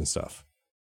situations and stuff.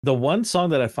 The one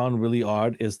song that I found really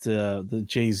odd is the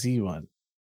Jay-Z one.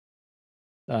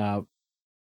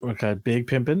 Okay, Big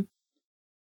Pimpin'.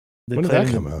 When did that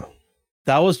come out?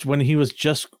 That was when he was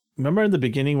just, remember in the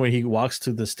beginning where he walks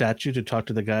to the statue to talk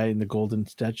to the guy in the golden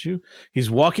statue? He's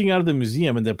walking out of the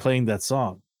museum and they're playing that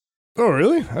song. Oh,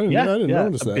 really? I didn't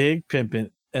notice that. Big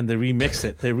Pimpin', and they remix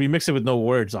it. They remix it with no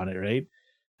words on it, right?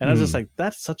 And I was just like,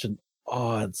 that's such an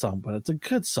odd song, but it's a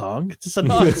good song. It's just an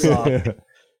odd song.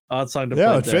 Odd song to play.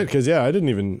 Yeah, it fit because I didn't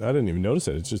even notice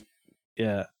it. It just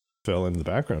fell into the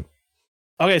background.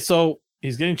 Okay, so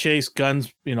he's getting chased,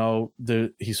 guns,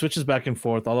 he switches back and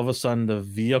forth. All of a sudden the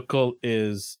vehicle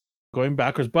is going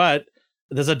backwards, but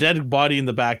there's a dead body in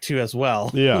the back too as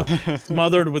well. Yeah.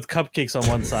 Smothered with cupcakes on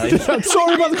one side. I'm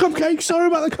sorry about the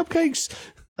cupcakes.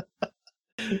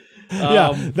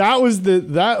 Yeah, that was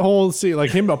that whole scene,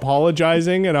 like him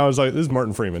apologizing, and I was like, this is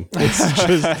Martin Freeman. It's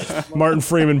just Martin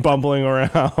Freeman bumbling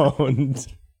around.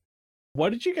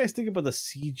 What did you guys think about the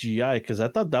CGI? Because I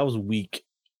thought that was weak.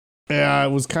 Yeah,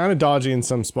 it was kind of dodgy in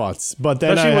some spots, but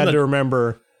then I had to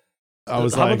remember. I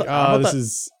was like, this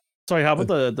is. Sorry, how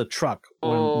about the truck? The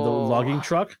logging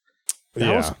truck?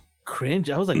 That was cringe.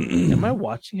 I was like, am I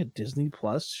watching a Disney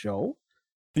Plus show?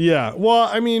 Yeah, well,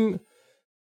 I mean,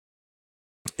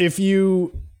 if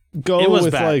you go it was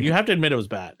with bad. like, you have to admit it was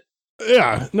bad.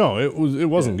 Yeah, no, it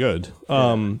wasn't good.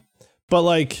 But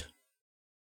like,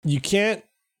 you can't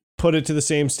put it to the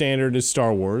same standard as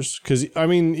Star Wars, because I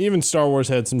mean, even Star Wars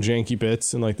had some janky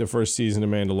bits in like the first season of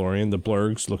Mandalorian. The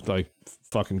blurgs looked like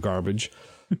fucking garbage.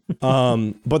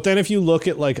 But then if you look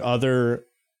at like other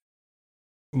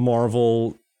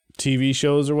Marvel TV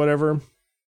shows or whatever,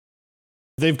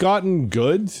 they've gotten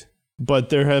good, but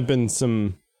there have been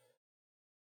some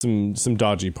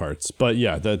dodgy parts. But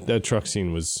yeah, that truck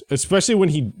scene was, especially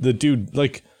when the dude,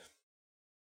 like,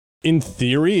 in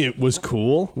theory it was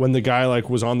cool when the guy like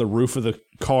was on the roof of the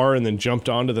car and then jumped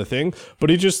onto the thing,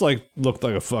 but he just like looked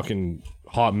like a fucking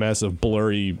hot mess of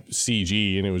blurry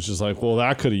CG, and it was just like, well,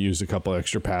 that could have used a couple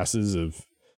extra passes of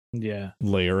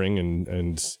layering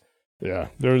and yeah,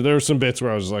 there were some bits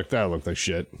where I was like, that looked like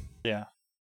shit. Yeah,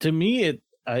 to me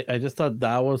I just thought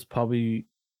that was probably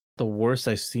the worst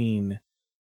I've seen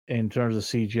in terms of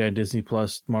CGI Disney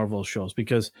Plus Marvel shows,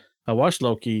 because I watched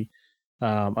Loki,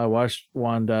 I watched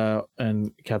Wanda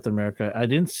and Captain America. I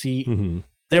didn't see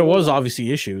there was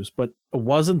obviously issues, but it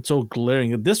wasn't so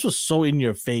glaring. This was so in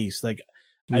your face. Like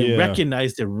I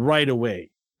recognized it right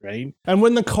away, right? And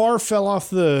when the car fell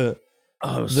off the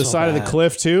side of the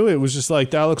cliff too, it was just like,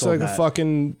 that looks like a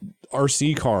fucking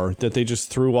RC car that they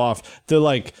just threw off.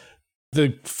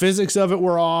 The physics of it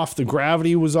were off. The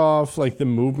gravity was off. Like the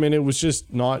movement, it was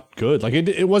just not good. Like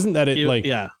it wasn't that it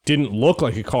didn't look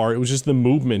like a car. It was just the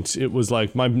movement. It was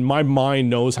like my mind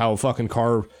knows how a fucking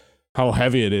car, how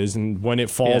heavy it is, and when it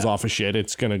falls off of shit,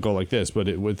 it's gonna go like this.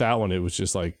 But with that one, it was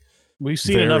just like, we've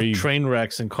seen enough train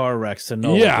wrecks and car wrecks to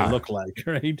know what they look like,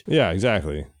 right? Yeah,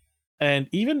 exactly. And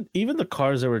even the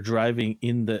cars that were driving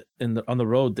on the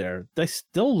road there, they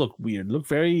still look weird. Look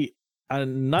very.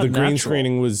 Not the green natural.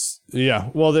 Screening was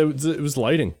well, it was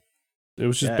lighting. It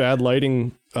was just bad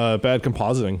lighting, bad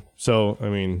compositing. So I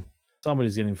mean,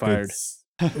 somebody's getting fired.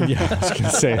 I was gonna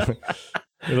say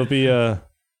it'll be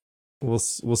We'll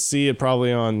see it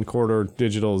probably on Corridor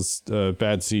Digital's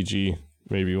bad CG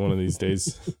maybe one of these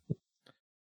days.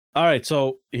 All right,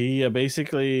 so he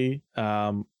basically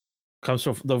comes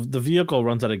from the vehicle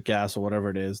runs out of gas or whatever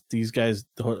it is. These guys,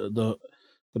 the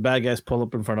bad guys, pull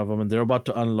up in front of him, and they're about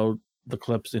to unload the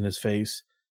clips in his face.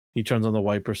 He turns on the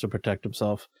wipers to protect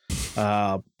himself.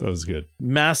 That was good.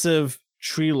 Massive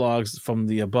tree logs from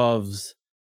the aboves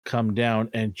come down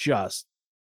and just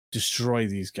destroy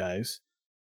these guys.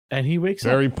 And he wakes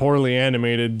Very up. poorly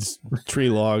animated tree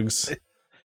logs.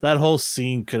 That whole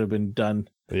scene could have been done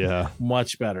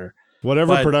much better.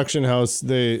 Whatever production house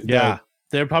they're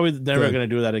probably never going to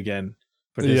do that again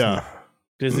for Disney. Yeah.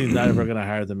 Disney's never going to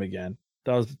hire them again.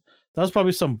 That was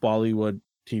probably some Bollywood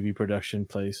TV production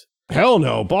place. Hell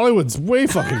no. Bollywood's way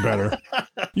fucking better.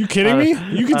 You kidding me?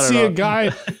 You can see a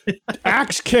guy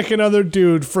axe kick another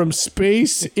dude from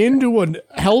space into a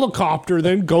helicopter,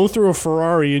 then go through a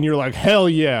Ferrari, and you're like, hell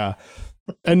yeah.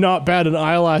 And not bat an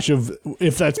eyelash of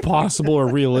if that's possible or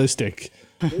realistic.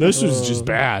 This was just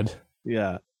bad.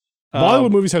 Yeah.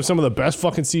 Bollywood movies have some of the best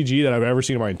fucking CG that I've ever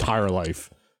seen in my entire life.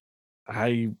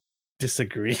 I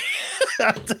disagree.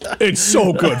 It's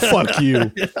so good. Fuck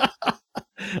you.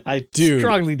 I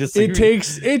strongly disagree.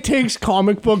 It takes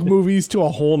comic book movies to a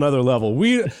whole nother level.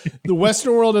 The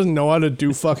Western world doesn't know how to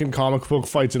do fucking comic book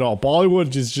fights at all.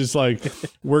 Bollywood is just like,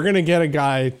 we're gonna get a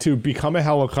guy to become a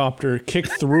helicopter, kick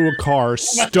through a car,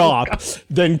 stop,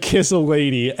 then kiss a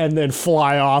lady, and then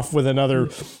fly off with another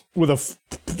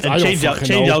change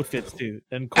outfits too,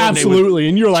 and absolutely.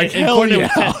 And you're like, hell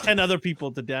yeah, with 10 other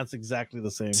people to dance exactly the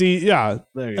same. See, yeah,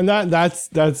 and that's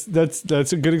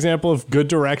a good example of good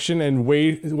direction and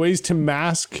ways to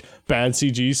mask bad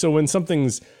CG. So when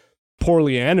something's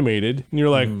poorly animated, and you're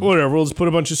like, whatever, we'll just put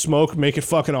a bunch of smoke, make it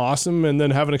fucking awesome, and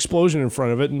then have an explosion in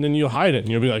front of it, and then you'll hide it, and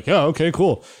you'll be like, oh, okay,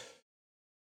 cool.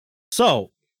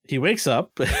 So he wakes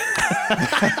up.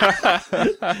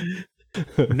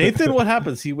 Nathan, what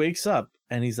happens? He wakes up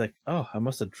and he's like, "Oh, I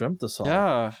must have dreamt this all."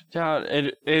 Yeah.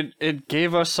 It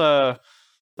gave us a.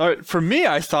 For me,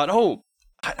 I thought, oh,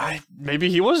 I maybe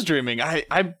he was dreaming.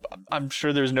 I'm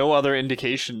sure there's no other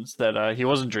indications that he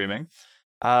wasn't dreaming.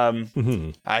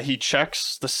 He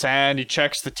checks the sand. He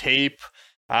checks the tape.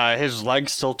 His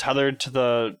leg's still tethered to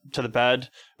the bed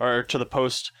or to the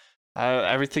post.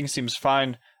 Everything seems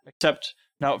fine, except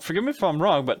now. Forgive me if I'm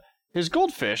wrong, but his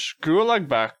goldfish grew a leg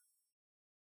back.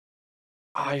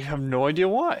 I have no idea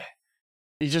why.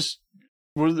 He just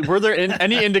were there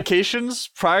any indications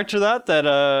prior to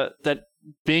that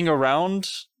being around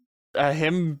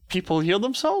him, people heal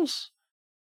themselves?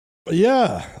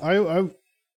 Yeah, I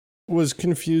was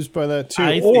confused by that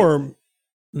too.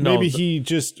 Maybe he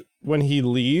just when he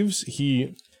leaves,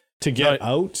 he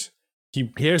destroys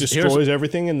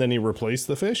everything and then he replaced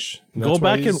the fish. Go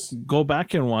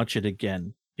back and watch it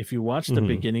again. If you watch the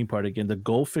beginning part again, the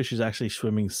goldfish is actually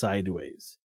swimming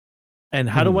sideways. And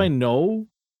how do I know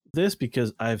this?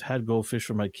 Because I've had goldfish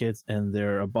for my kids and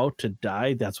they're about to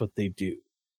die. That's what they do.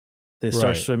 They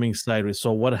start swimming sideways.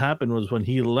 So what happened was when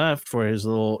he left for his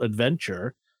little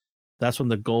adventure, that's when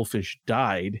the goldfish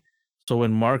died. So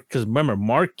when because remember,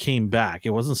 Mark came back.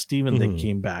 It wasn't Steven that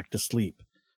came back to sleep.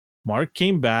 Mark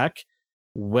came back,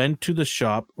 went to the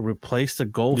shop, replaced the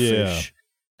goldfish. Yeah.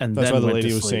 And that's then why the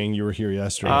lady was saying you were here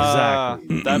yesterday.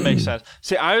 Exactly. That makes sense.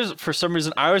 See, for some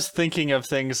reason I was thinking of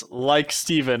things like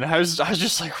Steven. I was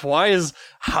just like,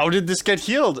 how did this get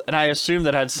healed? And I assumed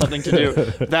that had something to do.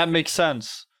 That makes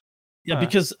sense. Yeah,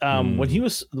 because when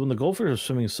the goldfish was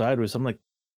swimming sideways, I'm like,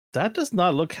 that does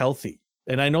not look healthy.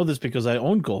 And I know this because I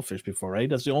owned goldfish before, right?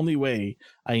 That's the only way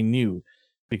I knew,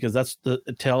 because that's the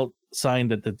sign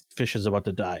that the fish is about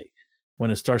to die. When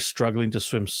it starts struggling to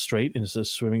swim straight and it's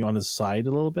just swimming on its side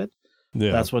a little bit,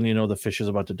 that's when you know the fish is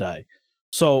about to die.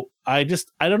 So I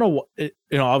don't know what,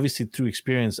 obviously through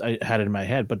experience I had it in my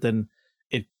head, but then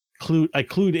I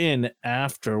clued in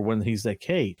after when he's like,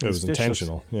 hey, it was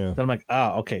intentional. Yeah. Then I'm like,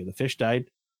 okay, the fish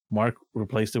died. Mark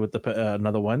replaced it with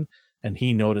another one, and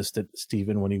he noticed it,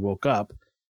 Steven, when he woke up,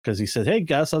 because he said, hey,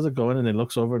 Gus, how's it going? And then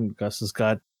looks over and Gus looks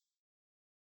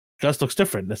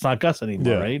different. It's not Gus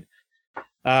anymore,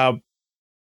 right?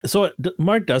 So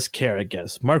Mark does care, I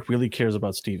guess. Mark really cares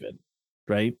about Steven,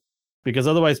 right? Because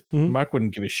otherwise, Mark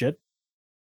wouldn't give a shit.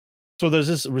 So there's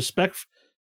this respect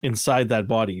inside that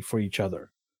body for each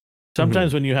other.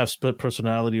 Sometimes when you have split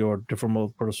personality or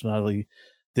different personality,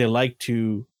 they like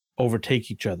to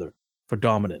overtake each other for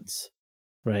dominance,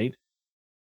 right?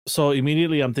 So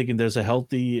immediately I'm thinking there's a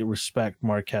healthy respect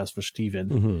Mark has for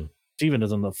Steven. Steven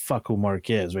doesn't know the fuck who Mark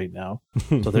is right now.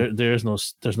 So there's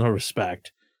no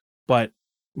respect. But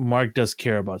Mark does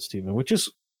care about Steven, which is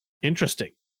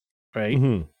interesting,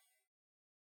 right?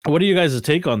 What do you guys'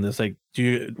 take on this? Like,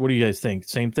 what do you guys think?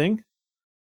 Same thing?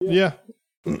 Yeah,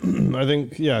 I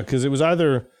think because it was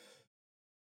either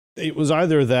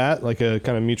that, like a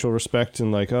kind of mutual respect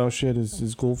and like, oh shit,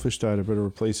 his goldfish died, I better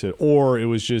replace it, or it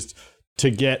was just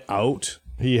to get out,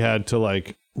 he had to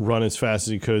like run as fast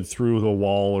as he could through the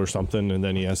wall or something, and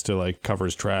then he has to like cover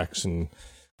his tracks and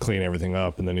clean everything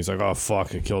up, and then he's like, oh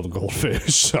fuck, I killed a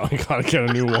goldfish, so I gotta get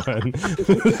a new one.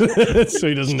 So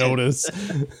he doesn't notice.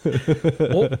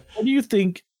 What do you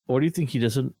think he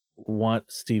doesn't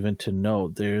want Steven to know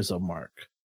there's a mark?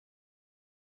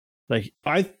 Like,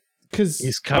 because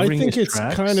he's covering I think his it's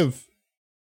tracks? kind of,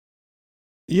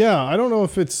 I don't know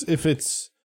if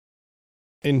it's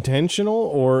intentional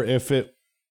or if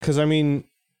because I mean,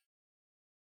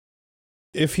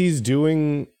 if he's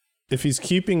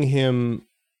keeping him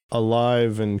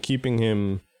alive and keeping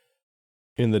him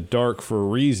in the dark for a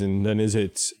reason, then is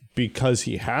it because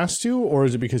he has to, or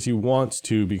is it because he wants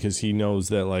to, because he knows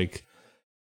that like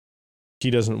he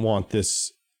doesn't want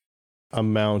this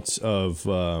amount of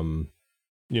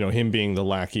him being the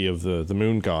lackey of the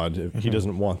moon god, if he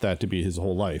doesn't want that to be his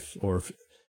whole life, or if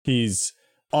he's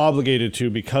obligated to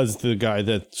because the guy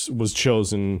that was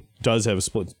chosen does have a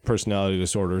split personality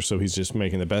disorder, so he's just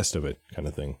making the best of it, kind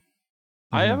of thing.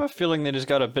 I have a feeling that he's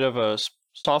got a bit of a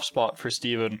soft spot for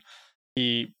Steven.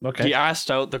 He asked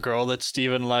out the girl that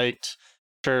Steven liked.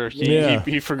 Sure,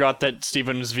 he forgot that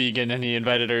Steven was vegan and he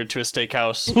invited her to a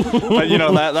steakhouse.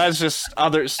 But that's just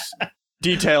other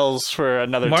details for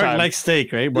another time. Mark likes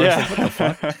steak, right? Mark's like, what the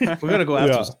fuck? We're gonna go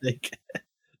have some steak.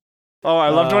 Oh, I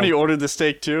loved when he ordered the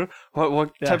steak too.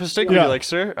 What type of steak would you like,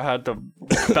 sir? I had the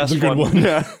best good one.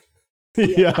 Yeah.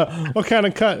 Yeah. What kind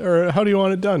of cut, or how do you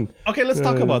want it done? Okay, let's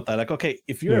talk about that. Like, okay,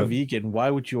 if you're a vegan, why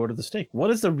would you order the steak? What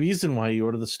is the reason why you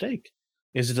order the steak?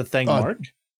 Is it to thank Mark?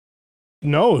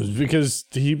 No, it's because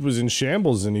he was in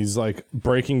shambles and he's like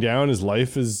breaking down. His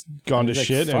life has gone to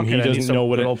shit, and he doesn't know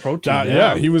what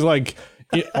it. He was like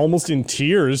almost in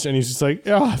tears, and he's just like,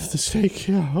 the steak.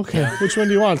 Yeah, okay. Which one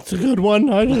do you want? The good one?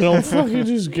 I don't know. Fucking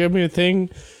just give me a thing.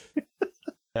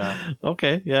 Yeah.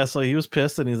 Okay. Yeah. So he was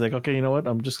pissed, and he's like, "Okay, you know what?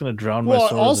 I'm just gonna drown my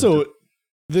sorrows." Well, also,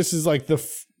 this is like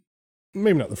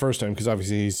maybe not the first time, because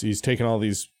obviously he's taken all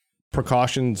these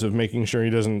precautions of making sure he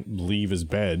doesn't leave his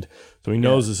bed, so he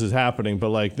knows this is happening. But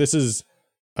like, this is,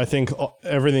 I think,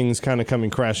 everything's kind of coming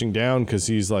crashing down because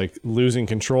he's like losing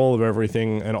control of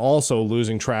everything, and also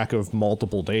losing track of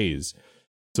multiple days.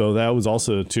 So that was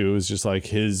also too, is just like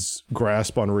his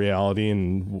grasp on reality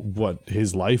and what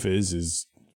his life is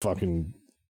fucking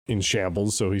in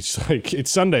shambles. So he's like,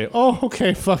 it's Sunday. Oh,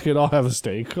 okay, fuck it, I'll have a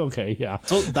steak. Okay, yeah.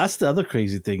 So that's the other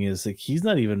crazy thing, is like he's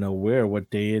not even aware what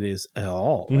day it is at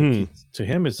all. Like to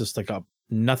him, it's just like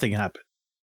nothing happened.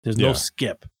 There's no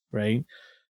skip, right?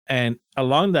 And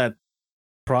along that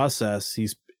process,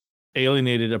 he's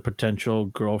alienated a potential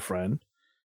girlfriend.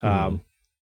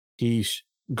 He's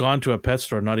gone to a pet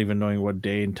store not even knowing what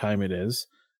day and time it is,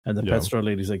 and the pet store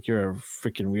lady's like, "You're a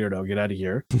freaking weirdo. Get out of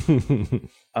here."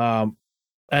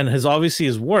 And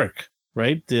his work,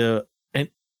 right? And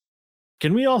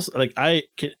can we also like I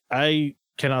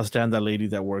cannot stand that lady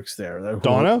that works there.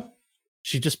 Donna?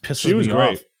 She just pisses me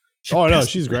off.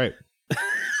 She's great.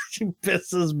 She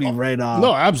pisses me right off.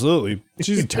 No, absolutely.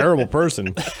 She's a terrible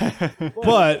person.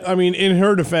 But I mean, in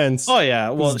her defense,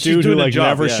 well, this dude who like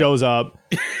never shows up,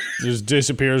 just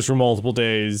disappears for multiple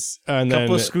days, and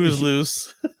couple of screws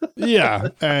loose.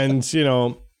 And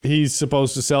he's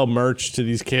supposed to sell merch to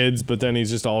these kids, but then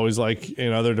he's just always like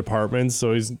in other departments,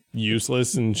 so he's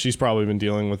useless. And she's probably been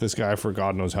dealing with this guy for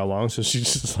God knows how long, so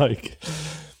she's just like,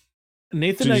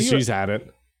 Nathan, she's at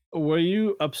it. Were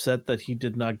you upset that he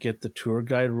did not get the tour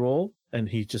guide role and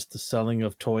he just the selling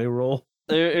of toy role?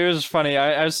 It was funny.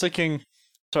 I was thinking,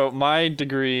 so my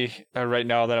degree right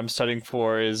now that I'm studying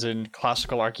for is in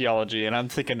classical archaeology, and I'm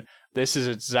thinking this is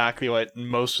exactly what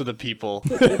most of the people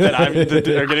that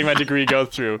are getting my degree go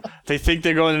through. They think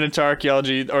they're going into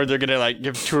archaeology, or they're gonna like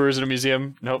give tours in a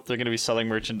museum. Nope, they're gonna be selling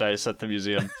merchandise at the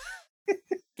museum.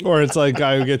 Or it's like a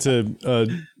guy who gets a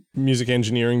music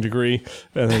engineering degree,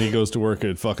 and then he goes to work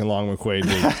at fucking Long McQuaid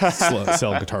to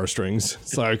sell guitar strings.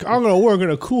 It's like, I'm gonna work in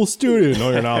a cool studio.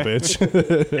 No, you're not,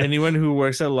 bitch. Anyone who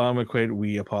works at Long McQuaid,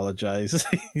 we apologize.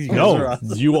 No,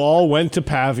 you all went to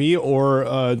Pavi or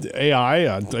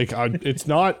AI. It's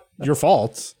not your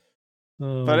fault.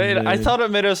 But I thought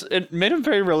it made him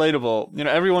very relatable.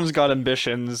 Everyone's got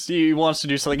ambitions. He wants to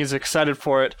do something. He's excited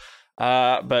for it.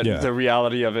 But the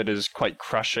reality of it is quite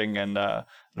crushing, and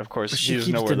of course, she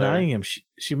keeps denying him.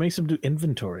 She makes him do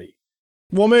inventory.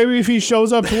 Well, maybe if he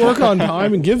shows up to work on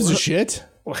time and gives a shit.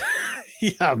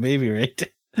 Yeah, maybe,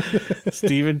 right?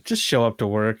 Steven, just show up to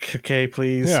work, okay,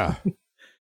 please. Yeah.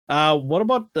 What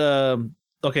about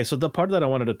okay, so the part that I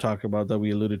wanted to talk about that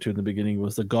we alluded to in the beginning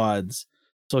was the gods.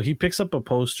 So he picks up a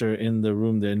poster in the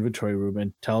room, the inventory room,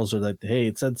 and tells her that, hey,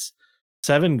 it says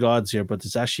 7 gods here, but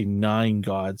there's actually 9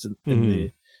 gods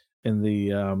in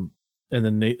the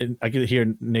I can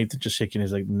hear Nathan just shaking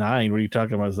his like 9. What are you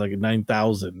talking about? It's like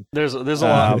 9,000. There's a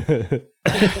lot.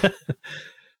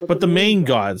 But the main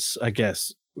gods, I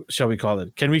guess, shall we call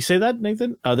it? Can we say that,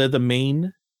 Nathan? They're the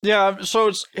main. Yeah, so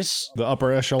it's the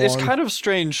upper echelon. It's kind of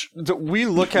strange that we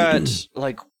look at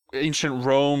like ancient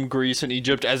Rome, Greece, and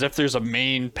Egypt as if there's a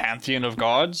main pantheon of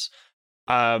gods.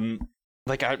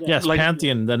 Yes, like,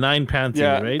 pantheon, the 9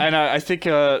 pantheon, right? And I think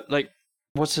like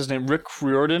what's his name, Rick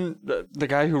Riordan, the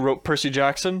guy who wrote Percy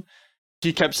Jackson,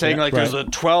 he kept saying there's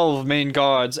 12 main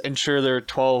gods, and sure there are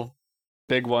 12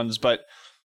 big ones, but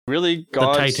really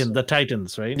gods, the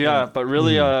Titans, right? Yeah, but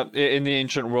really in the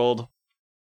ancient world,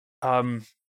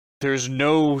 there's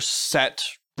no set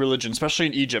religion, especially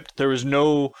in Egypt. There was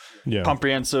no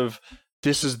comprehensive,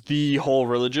 this is the whole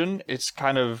religion. It's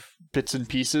kind of bits and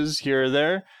pieces here or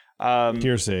there.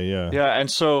 Hearsay, yeah. Yeah, and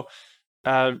so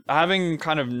having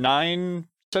kind of 9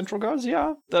 central gods,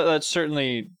 that's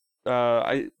certainly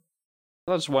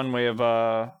that's one way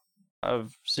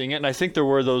of seeing it. And I think there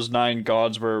were those 9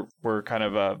 gods were kind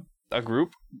of a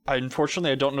group.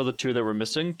 Unfortunately, I don't know the 2 that were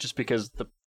missing, just because the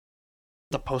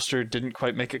poster didn't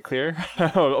quite make it clear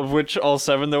of which all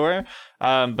 7 there were.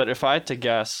 But if I had to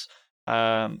guess,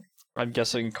 I'm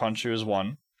guessing Khonshu is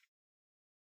 1.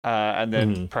 And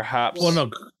then perhaps... Well,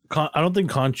 no, I don't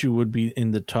think Khonshu would be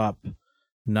in the top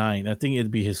 9. I think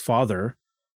it'd be his father,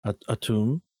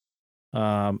 Atum.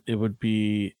 It would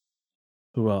be...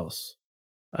 Who else?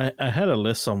 I had a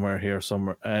list somewhere,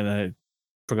 and I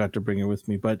forgot to bring it with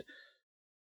me. But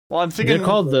well, I'm thinking they're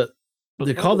called the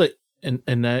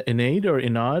Enad or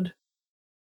Enad.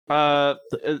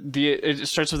 It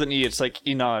starts with an E. It's like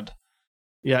Enad.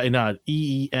 Yeah, Enad.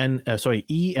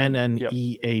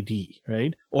 Ennead,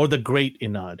 right? Or the Great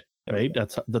Enad, right?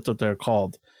 That's what they're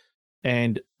called.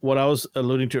 And what I was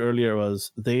alluding to earlier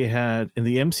was they had in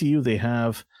the MCU they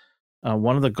have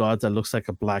one of the gods that looks like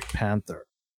a Black Panther.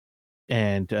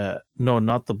 And no,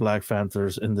 not the Black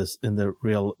Panthers in the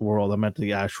real world. I meant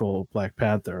the actual Black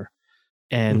Panther.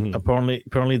 And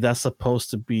apparently that's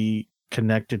supposed to be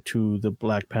connected to the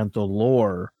Black Panther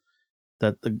lore.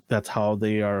 That's how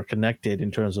they are connected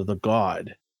in terms of the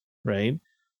god, right?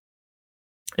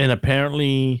 And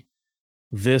apparently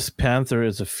this panther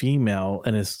is a female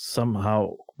and is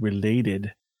somehow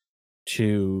related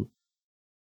to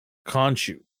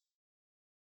Khonshu.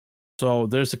 So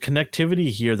there's a connectivity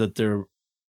here that they're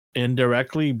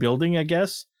indirectly building, I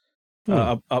guess,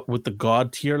 up with the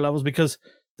god tier levels, because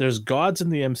there's gods in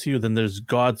the MCU, then there's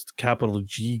gods, capital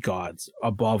G gods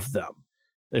above them.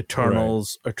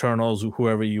 Eternals,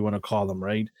 whoever you want to call them,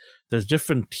 right? There's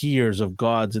different tiers of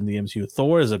gods in the MCU.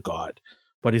 Thor is a god,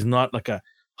 but he's not like a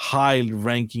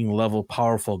high-ranking level,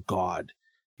 powerful god.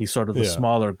 He's sort of the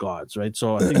smaller gods, right?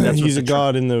 So I think that's he's a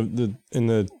god in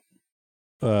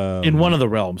one of the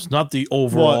realms, not the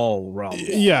overall realm.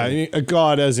 Yeah, a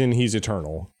god as in he's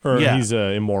eternal, or he's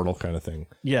immortal kind of thing.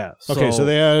 Yeah. Okay, so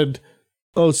they had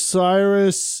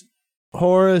Osiris,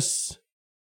 Horus,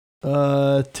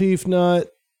 Tefnut,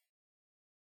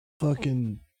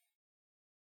 fucking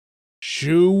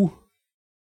Shu.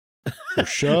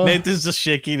 Nathan's just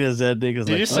shaking his head. Did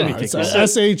you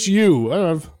say SHU? I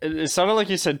don't know. It sounded like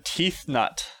you said teeth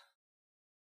nut.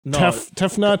 No.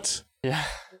 Tefnut. Yeah.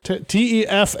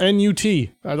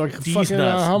 TEFNUT. I like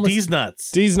fucking These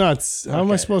nuts. These nuts. How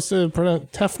am I supposed to pronounce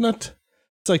Tefnut?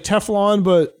 It's like Teflon,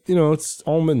 but it's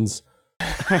almonds.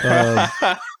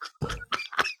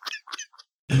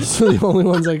 Those are the only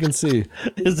ones I can see.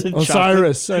 Is it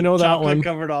Osiris? I know that one.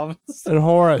 Covered almonds. And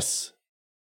Horus.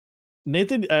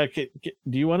 Nathan,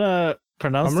 do you want to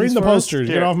pronounce? I'm reading the posters.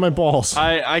 Get off my balls.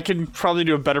 I can probably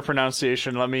do a better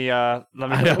pronunciation. Let me. I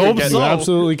hope so. You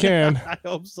absolutely can. I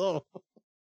hope so.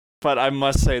 But I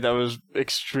must say that was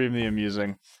extremely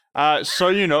amusing.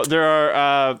 So there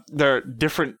are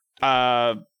different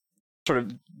sort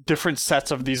of different sets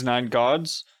of these 9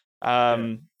 gods.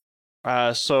 So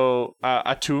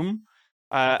Atum.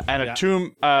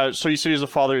 Atum, so you said he's a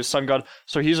father, he's a sun god.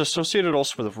 So he's associated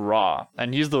also with Ra,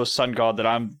 and he's the sun god that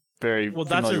I'm very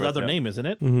that's his other name, isn't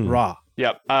it? Mm-hmm. Ra.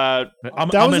 Yep. That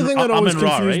was the thing that always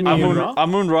confused me.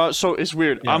 Amun Ra. So it's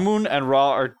weird. Yeah. Amun and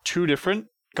Ra are 2 different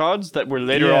gods that were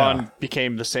later on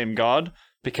became the same god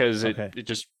because it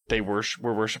just they were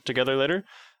worshipped together later.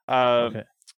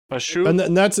 Shu, and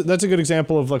that's a good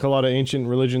example of like a lot of ancient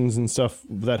religions and stuff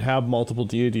that have multiple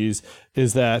deities.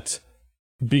 Is that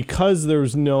because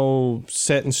there's no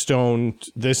set in stone,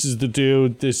 this is the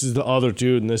dude, this is the other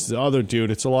dude, and this is the other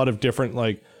dude. It's a lot of different,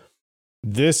 like,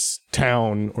 this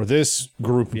town or this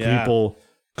group of people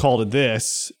called it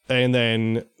this, and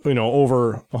then, you know,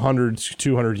 over 100,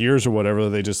 200 years or whatever,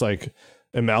 they just, like,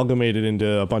 amalgamated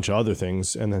into a bunch of other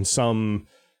things, and then some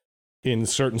in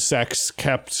certain sects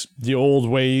kept the old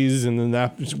ways, and then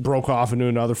that broke off into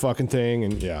another fucking thing,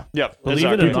 and Yep.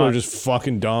 people are just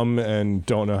fucking dumb and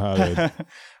don't know how to.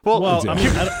 well, I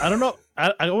mean, I don't know.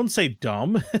 I won't say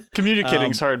dumb.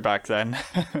 Communicating's hard back then.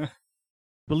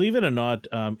 Believe it or not,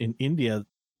 in India,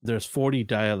 there's 40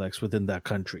 dialects within that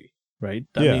country, right?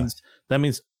 That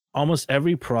means almost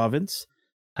every province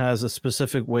has a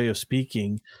specific way of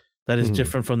speaking that is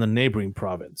different from the neighboring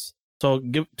province. So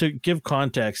to give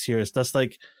context here, that's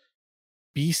like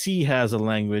BC has a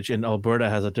language and Alberta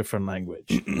has a different language.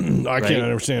 I can't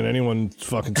understand anyone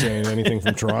fucking saying anything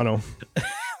from Toronto.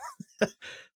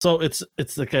 So it's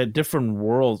like a different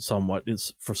world somewhat.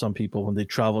 It's for some people when they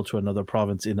travel to another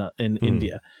province in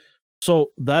India.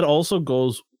 So that also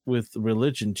goes with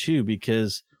religion too,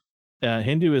 because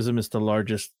Hinduism is the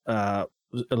largest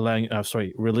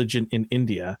religion in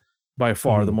India by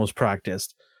far, the most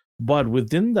practiced. But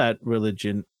within that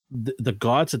religion, the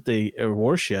gods that they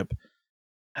worship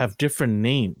have different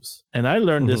names. And I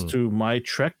learned this through my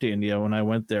trek to India when I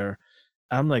went there.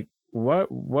 I'm like,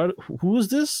 who is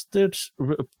this that's,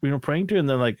 praying to? And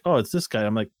they're like, oh, it's this guy.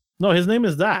 I'm like, no, his name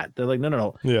is that. They're like,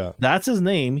 no. Yeah. That's his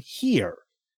name here.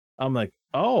 I'm like,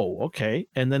 oh, okay.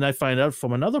 And then I find out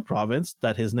from another province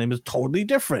that his name is totally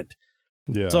different.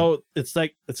 Yeah. So it's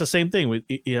like, it's the same thing with,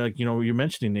 you're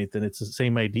mentioning, Nathan, it's the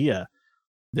same idea.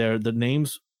 The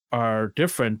names are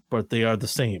different, but they are the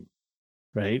same,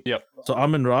 right? Yep. So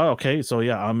Amin Ra, okay, so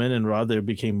yeah, Amin and Ra, they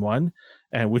became one,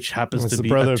 and which happens to the be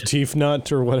brother of Teeth Nut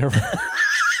or whatever.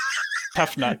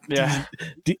 Tough Nut, yeah.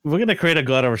 We're gonna create a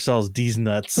god ourselves, D's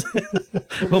Nuts.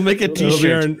 We'll make a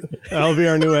T-shirt. That'll be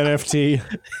our new NFT.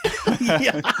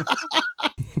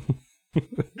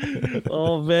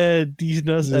 Oh man, D's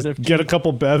Nuts NFT. Get a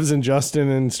couple Bevs and Justin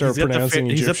and start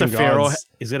pronouncing Egyptian gods.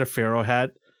 He's got a pharaoh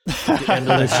hat. And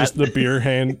it's just the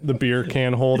beer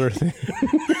can holder thing.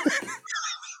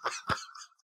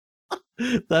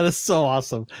 That is so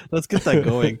awesome. Let's get that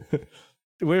going.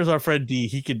 Where's our friend D?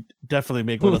 He could definitely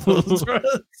make one of those for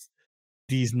us.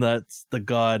 D's Nuts, the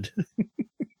god.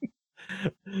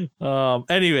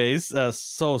 Anyways,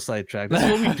 so sidetracked.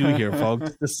 That's what we do here,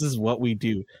 folks. This is what we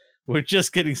do. We're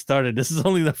just getting started. This is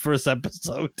only the first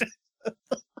episode.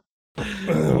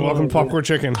 Welcome to Popcorn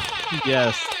Chicken.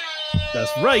 Yes.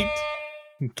 That's right.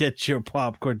 Get your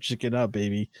popcorn chicken up,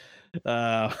 baby.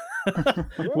 Where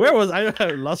was I? I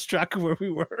lost track of where we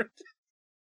were.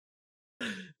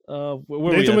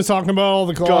 Nathan was talking about all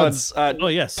the gods. Oh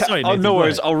yes. Sorry, Nathan, no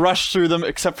worries. I'll rush through them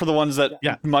except for the ones that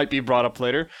might be brought up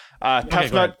later.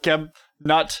 Tefnut, Geb,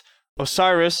 Nut,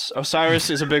 Osiris. Osiris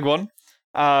is a big one.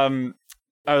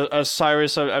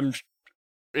 Osiris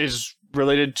is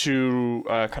related to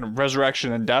kind of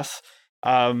resurrection and death.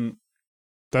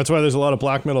 That's why there's a lot of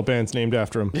black metal bands named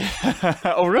after him.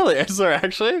 Oh, really? Is there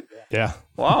actually? Yeah.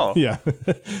 Wow. Yeah.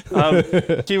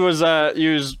 He was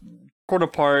torn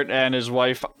apart, and his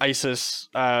wife Isis,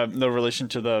 no relation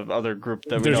to the other group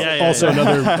that we know. There's also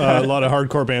another lot of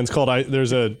hardcore bands called.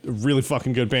 There's a really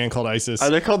fucking good band called Isis. Are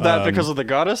they called that because of the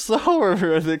goddess though, or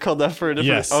are they called that for a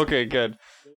different? Yes. Okay, good.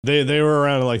 They were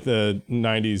around like the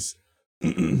 90s.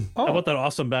 How about that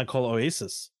awesome band called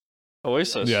Oasis?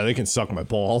 Oasis. Yeah, they can suck my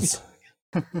balls.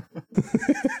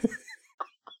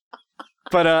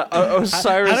 But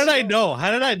Osiris. How did I know?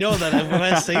 How did I know that when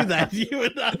I say that you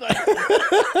would not?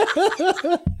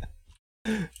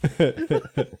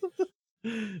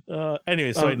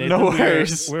 Anyway, sorry, Nathan. No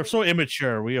worries. We're so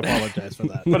immature. We apologize for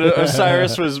that. But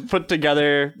Osiris was put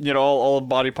together. You know, all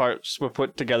body parts were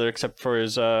put together except for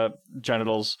his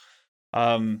genitals.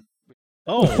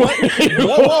 Oh, what?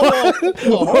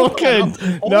 Whoa. Okay.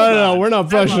 No, we're not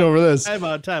brushing over this. Time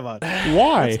out.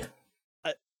 Why?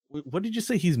 What did you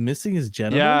say? He's missing his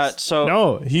genitals? Yeah, so...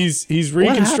 No, he's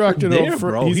reconstructed.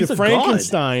 He's a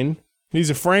Frankenstein. God. He's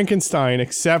a Frankenstein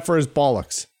except for his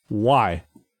bollocks. Why?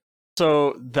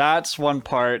 So that's one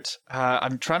part.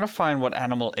 I'm trying to find what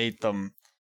animal ate them.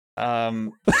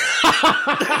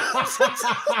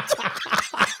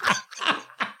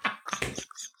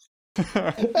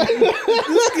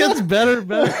 This gets better.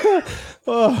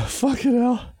 Oh, fucking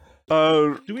hell.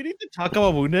 Do we need to talk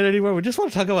about Wounded anymore? We just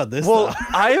want to talk about this. Well, now.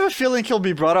 I have a feeling he'll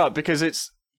be brought up because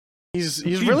he's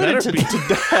related to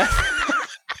death.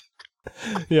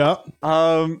 Yeah.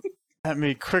 Let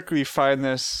me quickly find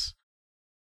this.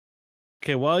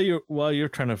 Okay, while you're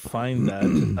trying to find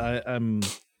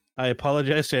that, I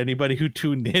apologize to anybody who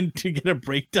tuned in to get a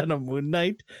breakdown of Moon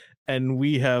Knight, and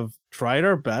we have tried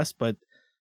our best, but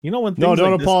when things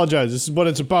don't apologize. This is what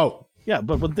it's about. Yeah,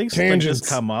 but when things like this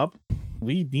come up,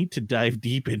 we need to dive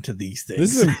deep into these things.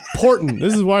 This is important.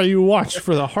 This is why you watch,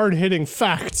 for the hard-hitting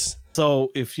facts.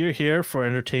 So if you're here for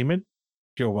entertainment,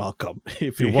 you're welcome.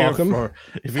 If you're welcome.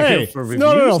 Here for reviews,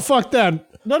 no, fuck that.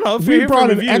 No. We brought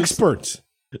an expert.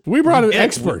 We brought an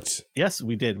expert. Yes,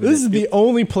 we did. This is the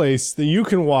only place that you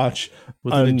can watch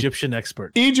with an Egyptian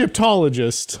expert,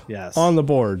 Egyptologist. Yes, on the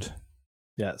board.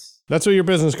 Yes, that's what your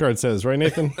business card says, right,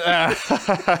 Nathan?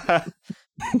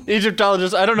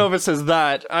 Egyptologist. I don't know if it says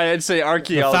that. I'd say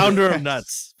archaeologist. The founder of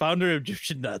nuts. Founder of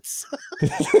Egyptian nuts.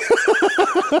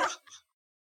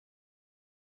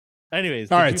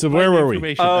 Anyways, all right. So where were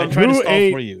we? I tried to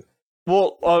stall for you.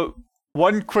 Well,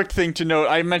 one quick thing to note.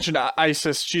 I mentioned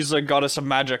Isis. She's a goddess of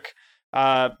magic.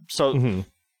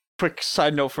 Quick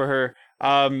side note for her.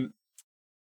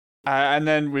 And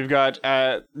then we've got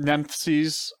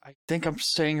Nephthys. I think I'm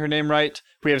saying her name right.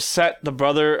 We have Set, the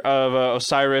brother of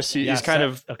Osiris. He's kind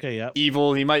of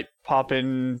evil. He might pop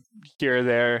in here or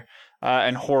there.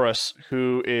 And Horus,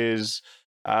 who is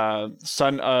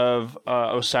son of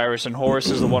Osiris. And Horus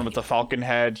is the one with the falcon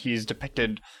head. He's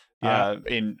depicted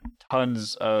in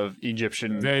tons of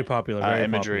Egyptian very popular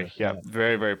imagery. Popular. Yeah,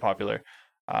 very, very popular.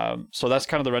 So that's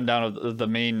kind of the rundown of the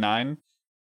main 9.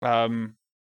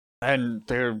 And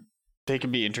they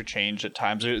can be interchanged at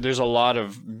times. There's a lot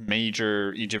of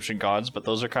major Egyptian gods, but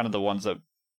those are kind of the ones that are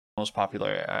most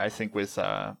popular, I think, with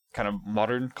kind of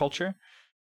modern culture.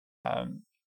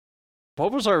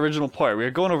 What was our original point? We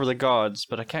were going over the gods,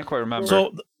 but I can't quite remember.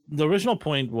 So the original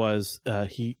point was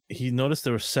he noticed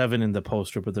there were 7 in the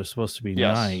poster, but there's supposed to be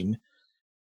 9.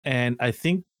 And I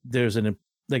think there's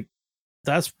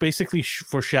that's basically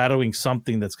foreshadowing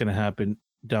something that's going to happen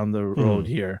down the road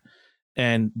here.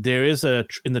 And there is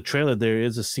in the trailer, there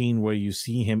is a scene where you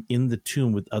see him in the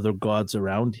tomb with other gods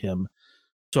around him.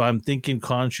 So I'm thinking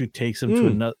Khonshu takes him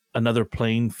to another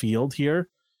playing field here,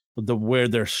 where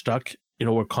they're stuck,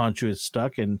 where Khonshu is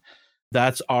stuck. And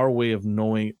that's our way of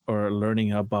knowing or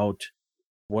learning about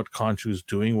what Khonshu is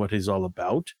doing, what he's all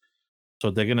about. So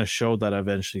they're going to show that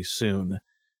eventually soon.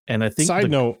 And I think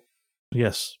side note.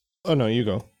 Yes. Oh, no, you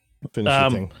go. Finish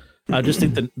your thing. I just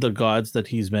think that the gods that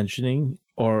he's mentioning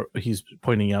or he's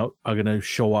pointing out are going to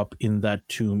show up in that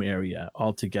tomb area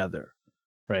altogether,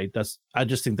 right? I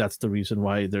just think that's the reason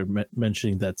why they're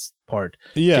mentioning that part.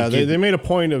 Yeah, they made a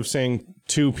point of saying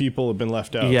 2 people have been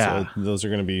left out. Yeah. So those are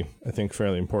going to be, I think,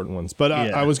 fairly important ones. But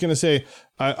I was going to say,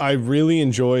 I really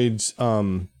enjoyed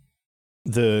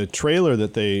the trailer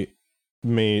that they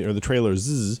made, or the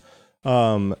trailers,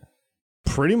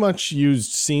 pretty much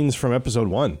used scenes from episode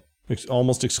 1.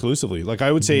 Almost exclusively. Like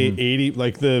I would say 80,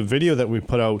 like the video that we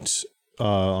put out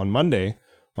on Monday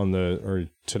or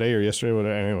today or yesterday,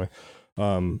 whatever.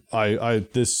 Anyway,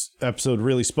 this episode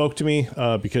really spoke to me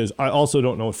because I also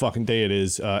don't know what fucking day it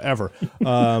is ever.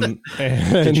 And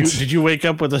did you wake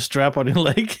up with a strap on your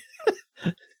leg?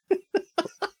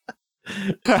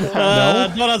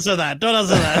 No, don't answer that. Don't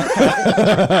answer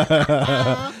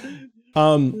that.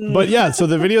 But yeah, so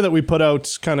the video that we put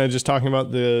out, kind of just talking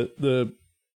about the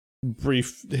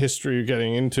brief history of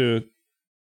getting into,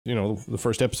 the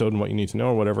first episode and what you need to know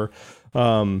or whatever.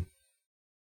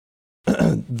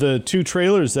 The 2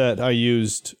 trailers that I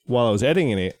used while I was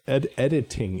editing it,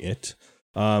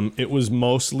 it was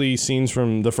mostly scenes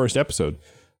from the first episode.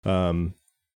 And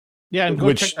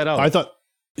go check that out. I thought,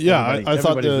 I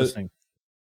thought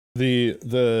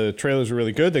the trailers were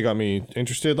really good. They got me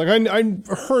interested. Like I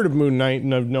heard of Moon Knight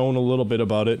and I've known a little bit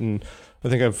about it, and I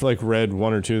think I've read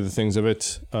 1 or 2 of the things of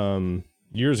it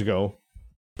years ago,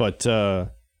 but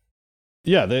they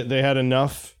had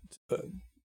enough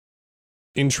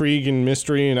intrigue and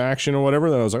mystery and action or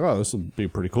whatever that I was like, oh, this will be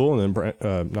pretty cool. And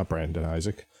then not Brandon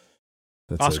Isaac,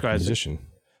 that's Oscar Isaac. Musician.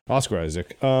 Oscar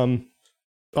Isaac.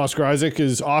 Oscar Isaac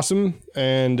is awesome,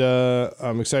 and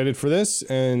I'm excited for this.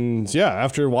 And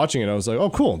after watching it, I was like, oh,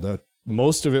 cool.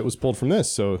 Most of it was pulled from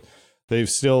this, so they've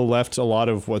still left a lot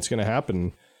of what's going to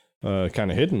happen kind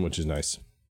of hidden, which is nice.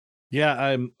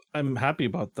 Yeah, I'm happy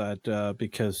about that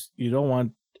because you don't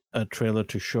want a trailer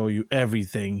to show you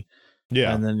everything,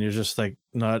 and then you're just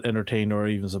not entertained or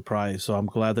even surprised. So I'm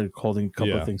glad they're holding a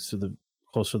couple of things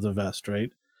close to the vest, right?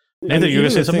 Nathan, you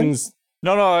gonna say something?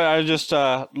 No, I was just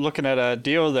looking at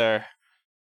Dio there.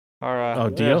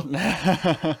 Dio,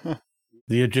 the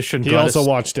Egyptian. He also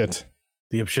watched it.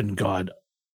 The Egyptian god.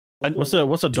 What's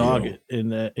a dog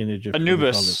in Egypt?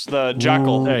 Anubis, the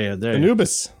jackal. There.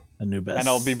 Anubis. And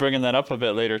I'll be bringing that up a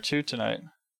bit later too tonight.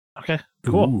 Okay,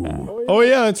 cool. Ooh. Oh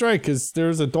yeah, that's right. Because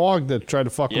there's a dog that tried to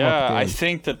fuck him up. Yeah, I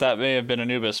think that may have been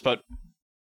Anubis, but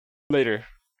later.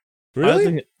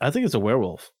 Really? I think it's a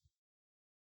werewolf.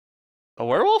 A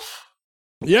werewolf?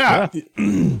 Yeah.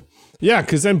 Yeah,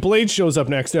 because then Blade shows up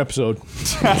next episode.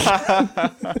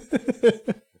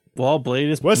 Well, Blade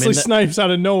is Wesley Snipes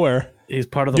out of nowhere. He's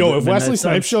part of the. Yo, if Wesley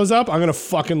Snipes shows up, I'm gonna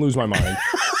fucking lose my mind.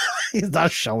 He's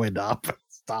not showing up.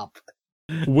 Stop.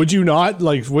 Would you not?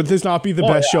 Like, would this not be the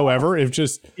best show ever? If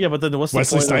just but then what's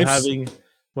Wesley the point Snipes? of having?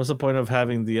 What's the point of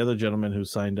having the other gentleman who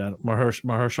signed on,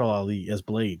 Mahershala Ali, as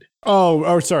Blade?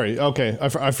 Oh, sorry. Okay,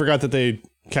 I forgot that they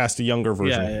cast a younger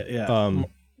version. Yeah. All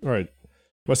right,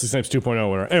 Wesley Snipes 2.0.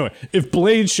 Whatever. Anyway, if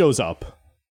Blade shows up,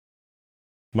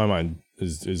 my mind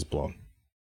is blown.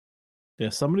 Yeah,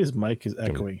 somebody's mic is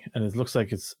echoing, and it looks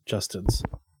like it's Justin's.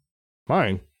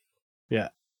 Mine. Yeah,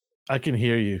 I can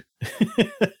hear you.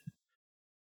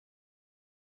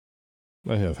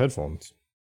 I have headphones.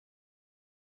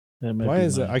 That Why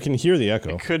is it? I can hear the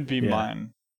echo. It could be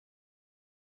mine.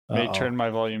 May turn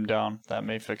my volume down. That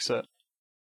may fix it.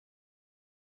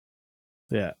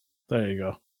 Yeah, there you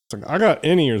go. It's like, I got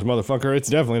in-ears, motherfucker. It's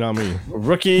definitely not me.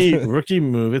 Rookie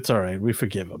move. It's all right. We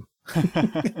forgive him.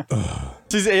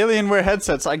 These Alienware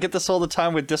headsets. I get this all the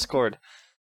time with Discord.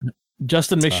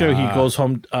 Justin, make sure he goes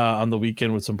home on the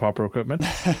weekend with some proper equipment.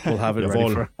 We'll have it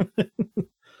ready for him.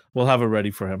 We'll have it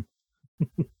ready for him.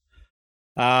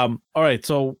 All right.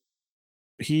 So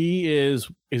is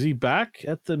he back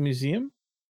at the museum?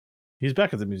 He's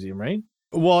back at the museum, right?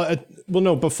 Well,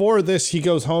 no. Before this, he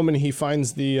goes home and he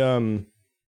finds the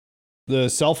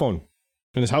cell phone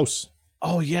in his house.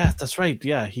 Oh yeah, that's right.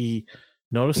 Yeah, he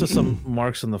notices some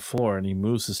marks on the floor and he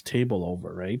moves his table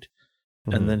over, right?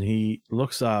 Mm-hmm. And then he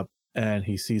looks up and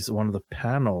he sees one of the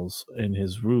panels in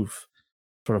his roof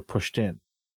sort of pushed in,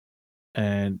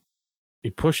 and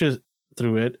he pushes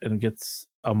through it and gets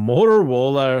a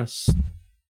Motorola.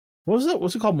 What was it?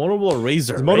 What's it called? Motorola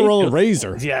Razr. It's Motorola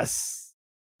Razr. Yes.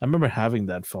 I remember having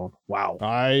that phone. Wow.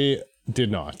 I did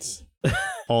not.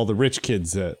 All the rich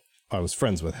kids that I was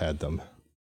friends with had them.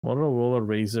 Motorola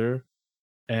Razr.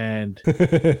 And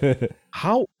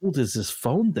how old is this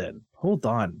phone then? Hold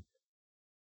on.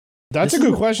 That's a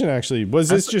good question, actually. Was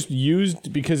this just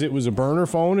used because it was a burner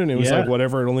phone and it was like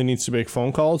whatever, it only needs to make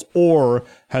phone calls? Or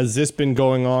has this been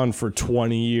going on for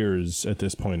 20 years at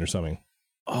this point or something?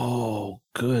 Oh,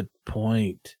 good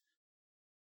point.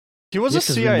 He was a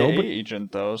CIA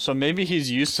agent, though, so maybe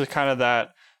he's used to kind of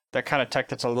that kind of tech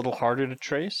that's a little harder to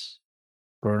trace.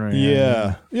 Burner.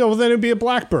 Yeah. Yeah, well, then it'd be a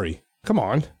BlackBerry. Come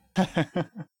on.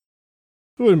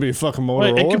 It wouldn't be a fucking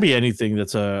Motorola. Well, it could be anything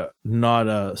that's not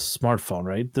a smartphone,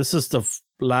 right? This is the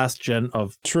last gen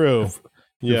of... True.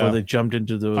 Before they jumped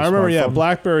into the I remember,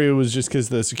 BlackBerry was just because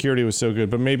the security was so good,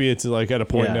 but maybe it's like at a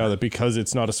point now that because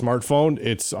it's not a smartphone,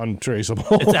 it's untraceable.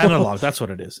 It's analog. That's what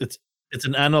it is. It's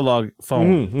an analog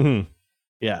phone. Mm-hmm, mm-hmm.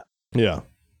 Yeah. Yeah.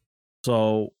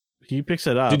 So he picks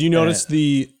it up. Did you notice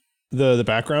the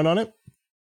background on it?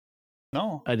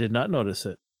 No. I did not notice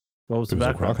it. What was the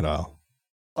background? A crocodile.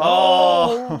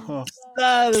 Oh,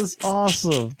 that is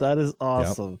awesome. That is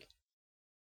awesome. Yep.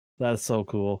 That's so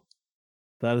cool.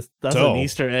 That's an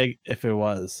Easter egg if it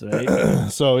was, right?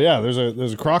 So yeah, there's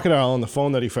a crocodile on the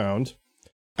phone that he found.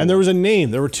 And there was a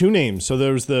name. There were two names. So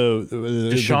there was the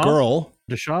girl.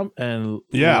 Deschamps and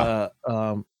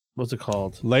what's it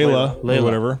called? Layla. Or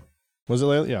whatever. Was it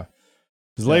Layla? Yeah. It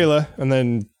was Layla and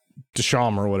then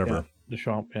Deschamps or whatever. Yeah.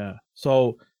 Deschamps, yeah.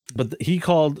 So, but he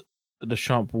called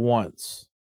Deschamps once.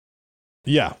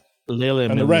 Yeah. Layla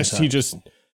and the rest he just...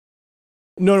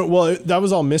 No, well, that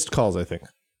was all missed calls, I think.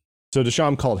 So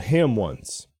Deschamps called him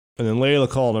once. And then Layla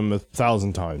called him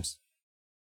 1,000 times.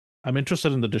 I'm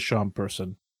interested in the Deschamps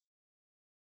person.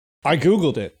 I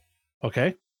Googled it.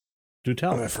 Okay. Do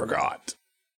tell. I forgot.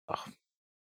 Oh.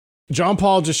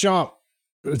 Jean-Paul Deschamps.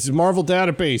 It's a Marvel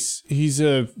database. He's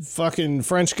a fucking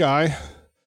French guy.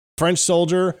 French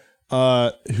soldier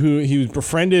who he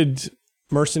befriended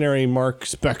mercenary Mark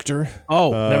Spector.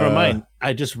 Oh, never mind.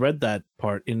 I just read that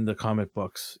part in the comic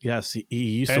books. Yes, he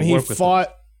used to work with him. And he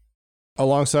fought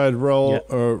alongside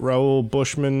Raoul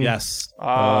Bushman. Yes.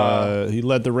 He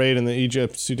led the raid in the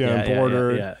Egypt-Sudan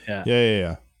border.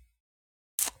 Yeah.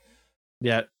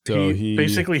 Yeah, so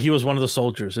he was one of the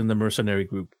soldiers in the mercenary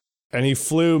group. And he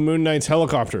flew Moon Knight's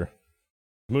helicopter.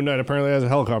 Moon Knight apparently has a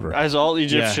helicopter. As all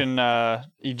Egyptian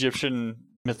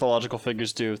mythological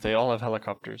figures do. They all have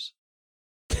helicopters.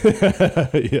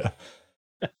 Yeah.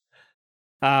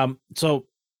 So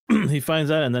he finds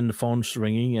that, and then the phone's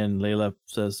ringing, and Layla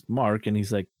says Mark, and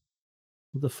he's like,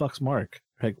 "Who the fuck's Mark?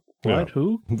 Like, what? Yeah.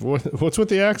 Who? What's with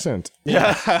the accent?"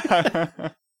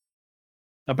 Yeah.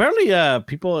 Apparently,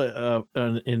 people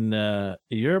in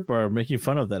Europe are making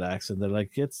fun of that accent. They're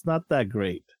like, it's not that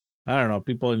great. I don't know.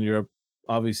 People in Europe,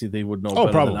 obviously, they would know. Oh,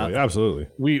 better probably, than absolutely.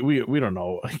 We don't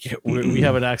know. We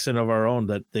have an accent of our own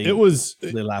that they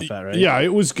laugh at, right? Yeah,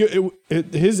 it was good.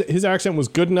 His accent was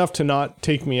good enough to not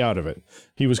take me out of it.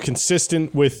 He was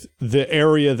consistent with the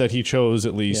area that he chose,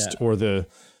 at least, or the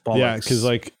because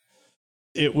like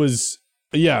it was.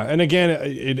 Yeah, and again,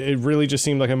 it really just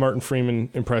seemed like a Martin Freeman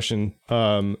impression,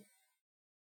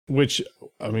 which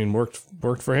I mean worked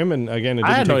for him, and again, it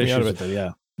didn't take me out of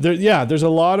it. There's a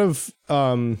lot of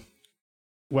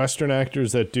Western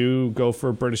actors that do go for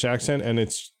a British accent, and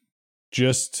it's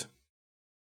just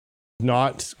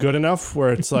not good enough.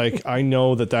 Where it's like, I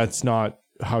know that that's not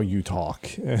how you talk.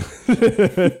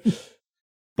 But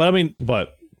I mean,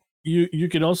 you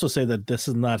can also say that this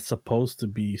is not supposed to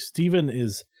be. Steven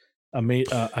is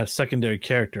a secondary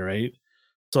character, right?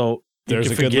 So there's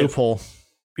a good loophole.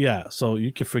 Yeah, so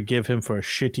you can forgive him for a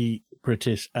shitty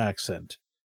British accent.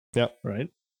 Yep. Right?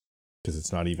 Because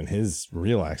it's not even his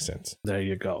real accent. There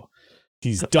you go.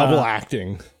 He's double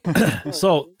acting.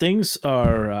 So things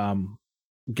are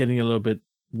getting a little bit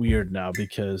weird now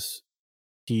because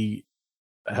he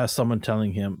has someone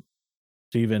telling him,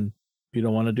 Steven, you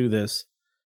don't want to do this,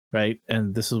 right?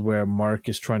 And this is where Mark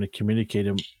is trying to communicate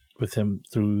with him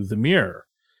through the mirror.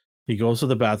 He goes to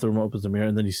the bathroom, opens the mirror,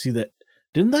 and then you see that.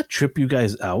 Didn't that trip you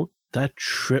guys out? That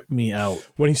tripped me out.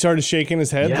 When he started shaking his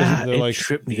head, they're like,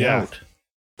 tripped me out.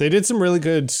 They did some really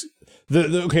good.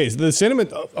 The cinema,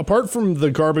 apart from the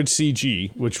garbage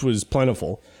CG, which was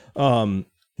plentiful, the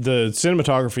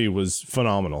cinematography was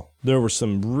phenomenal. There were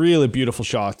some really beautiful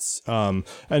shots, and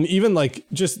even like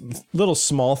just little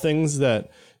small things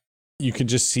that you could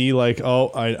just see, like,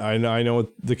 oh, I know what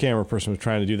the camera person was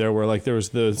trying to do there, where like there was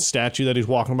the statue that he's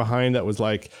walking behind that was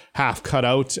like half cut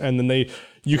out, and then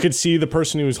you could see the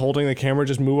person who was holding the camera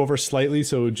just move over slightly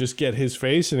so it would just get his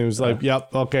face, and it was like, yep,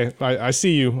 okay, I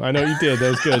see you. I know you did. That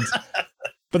was good.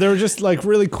 But there were just like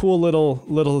really cool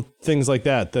little things like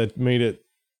that made it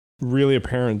really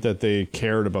apparent that they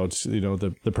cared about,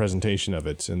 the presentation of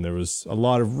it, and there was a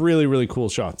lot of really, really cool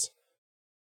shots.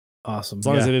 Awesome. As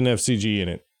long as they didn't have CG in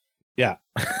it. Yeah.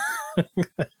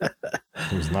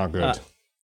 It was not good.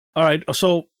 All right.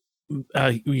 So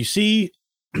you see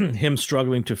him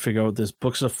struggling to figure out this.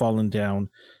 Books have fallen down.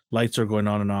 Lights are going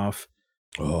on and off.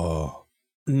 Oh.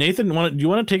 Nathan, do you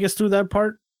want to take us through that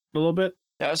part a little bit?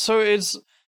 Yeah, so it's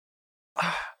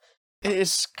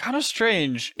kind of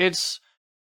strange. It's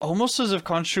almost as if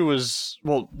Khonshu was...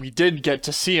 Well, we did get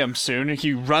to see him soon.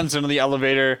 He runs into the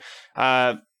elevator,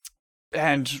 and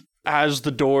as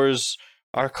the doors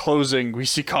are closing, we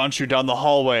see Khonshu down the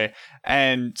hallway,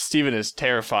 and Steven is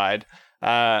terrified.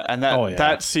 And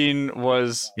that scene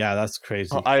was... Yeah, that's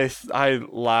crazy. I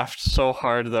laughed so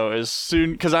hard, though, as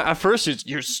soon... Because at first,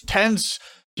 you're tense,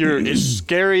 it's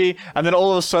scary, and then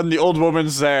all of a sudden, the old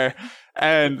woman's there,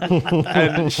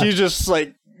 and she's just,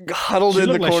 like, huddled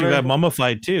in the corner. Like she got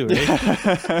mummified, too,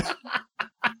 right?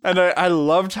 And I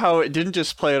loved how it didn't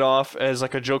just play it off as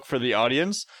like a joke for the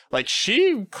audience. Like,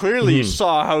 she clearly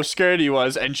saw how scared he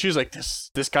was, and she's like,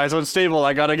 this guy's unstable,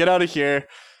 I gotta get out of here.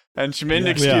 And she made an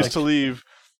excuse to leave.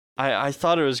 I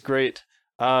thought it was great.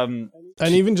 And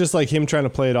even just like him trying to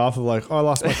play it off of like, oh, I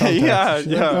lost my contact.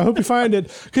 Yeah. I hope you find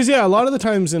it. Because a lot of the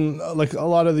times in like a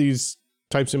lot of these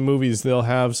types of movies, they'll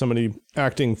have somebody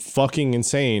acting fucking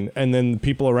insane, and then the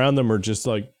people around them are just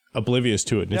like oblivious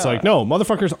to it. And it's like, no,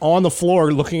 motherfucker's on the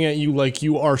floor looking at you like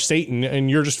you are Satan, and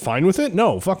you're just fine with it?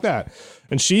 No, fuck that.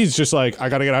 And she's just like, I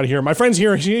gotta get out of here. My friend's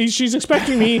here. She's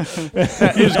expecting me.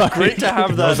 It's great to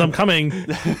have that. I'm coming.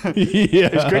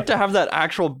 It's great to have that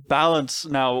actual balance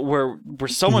now where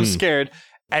someone's scared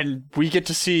and we get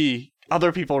to see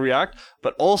other people react.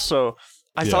 But also,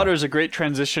 I thought it was a great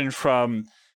transition from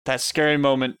that scary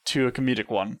moment to a comedic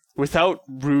one without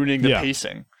ruining the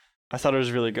pacing. I thought it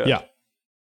was really good.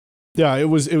 Yeah, it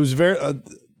was very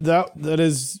that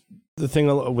is the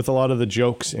thing with a lot of the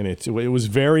jokes in it. It was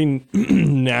very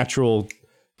natural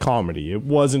comedy. It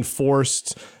wasn't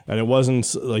forced, and it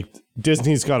wasn't like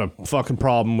Disney's got a fucking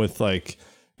problem with like,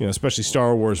 especially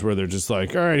Star Wars, where they're just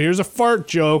like, all right, here's a fart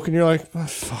joke, and you're like, oh,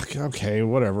 fuck, okay,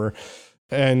 whatever.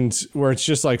 And where it's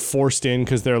just like forced in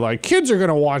because they're like, kids are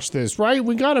gonna watch this, right?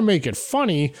 We got to make it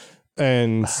funny,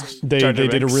 and they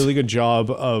did a really good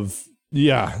job of.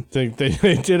 Yeah, they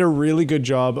did a really good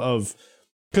job of,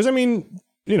 because I mean,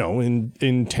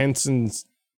 in tense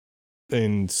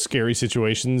and scary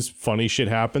situations, funny shit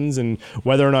happens, and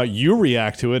whether or not you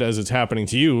react to it as it's happening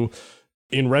to you,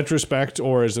 in retrospect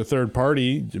or as a third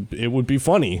party, it would be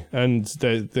funny, and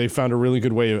they found a really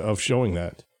good way of showing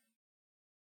that.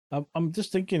 I'm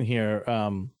just thinking here.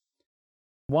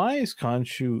 Why is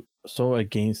Khonshu so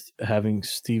against having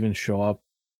Steven show up?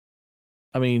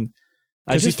 I mean,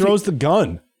 because he throws the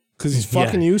gun. Because he's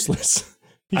fucking useless.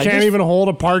 He can't even hold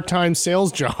a part-time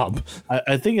sales job.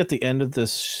 I think at the end of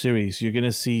this series, you're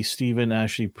gonna see Steven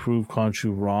actually prove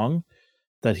Khonshu wrong,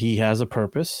 that he has a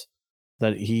purpose,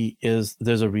 that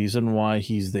there's a reason why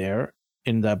he's there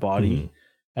in that body,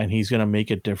 and he's gonna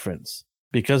make a difference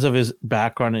because of his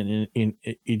background in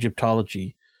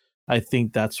Egyptology. I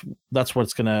think that's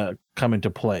what's gonna come into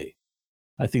play.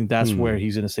 I think that's where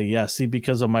he's gonna say, yeah, see,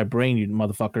 because of my brain, you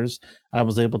motherfuckers, I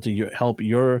was able to help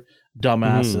your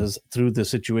dumbasses through the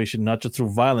situation, not just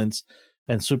through violence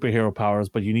and superhero powers,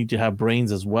 but you need to have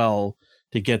brains as well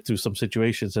to get through some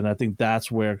situations. And I think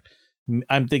that's where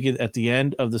I'm thinking at the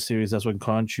end of the series, that's when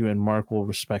Khonshu and Mark will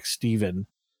respect Steven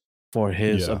for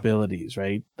his abilities,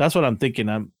 right? That's what I'm thinking.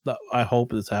 I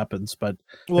hope this happens, but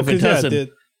if it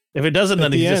doesn't,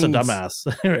 then he's just a dumbass,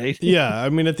 right? Yeah, I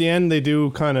mean, at the end, they do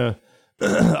kind of.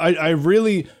 I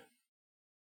really,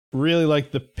 really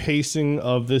like the pacing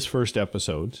of this first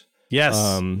episode. Yes,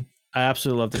 I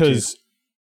absolutely love it because,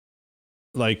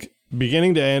 like,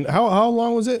 beginning to end. How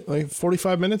long was it? Like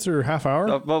 45 minutes or half hour?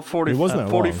 About 40. It wasn't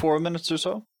 44 minutes or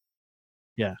so.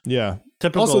 Yeah, yeah.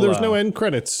 Typical. Also, there's no end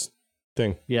credits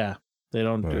thing. Yeah, they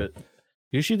don't do it.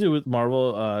 Usually do with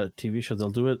Marvel TV shows.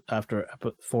 They'll do it after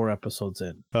 4 episodes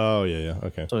in. Oh yeah,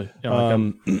 okay. So,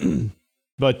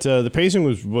 but the pacing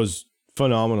was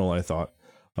phenomenal, I thought.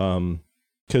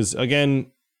 Because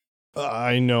again,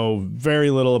 I know very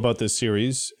little about this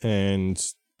series, and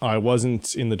I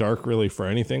wasn't in the dark really for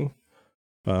anything.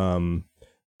 And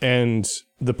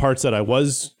the parts that I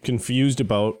was confused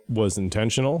about was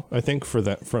intentional, I think,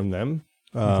 from them.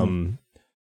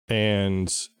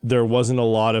 And there wasn't a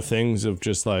lot of things of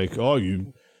just like,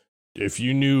 if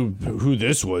you knew who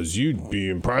this was, you'd be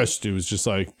impressed. It was just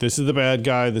like, this is the bad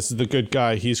guy, this is the good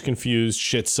guy, he's confused,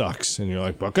 shit sucks. And you're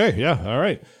like, okay, yeah, all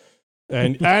right.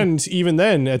 And even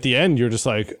then, at the end, you're just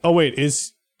like, oh wait,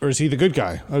 is he the good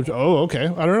guy? Oh, okay,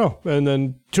 I don't know. And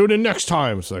then tune in next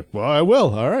time. It's like, well, I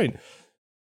will. All right.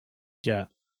 Yeah,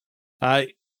 I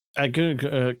could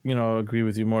agree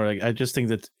with you more. Like, I just think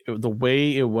that the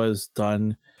way it was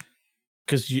done,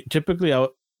 because typically,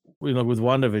 with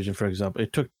WandaVision, for example,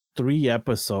 it took 3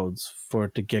 episodes for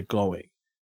it to get going.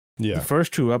 Yeah, the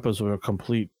first 2 episodes were a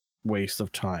complete waste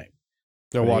of time.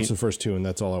 I watched the first 2, and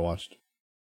that's all I watched.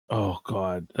 Oh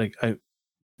God,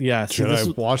 Should I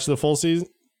watch the full season?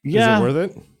 Yeah, is it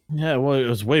worth it? Yeah, well, it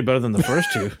was way better than the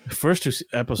first 2. The first 2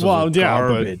 episodes were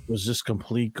garbage. It was just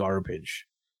complete garbage.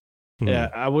 Yeah,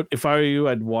 I would, if I were you,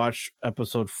 I'd watch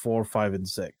episode 4, 5, and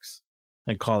 6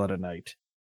 and call it a night.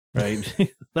 Right?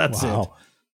 That's it.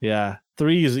 Yeah.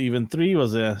 3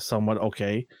 was somewhat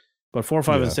okay, but 4,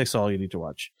 5, and 6 are all you need to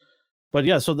watch. But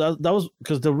yeah, so that was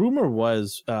because the rumor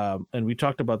was, and we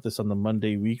talked about this on the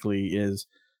Monday Weekly, is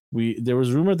there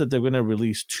was rumor that they're going to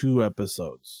release 2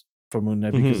 episodes for Moon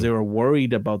Knight because they were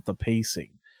worried about the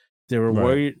pacing. They were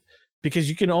worried because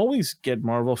you can always get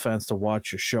Marvel fans to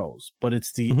watch your shows, but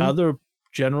it's the other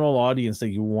general audience that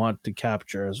you want to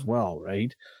capture as well,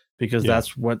 right? Because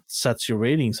that's what sets your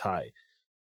ratings high.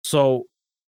 So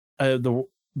the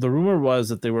rumor was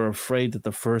that they were afraid that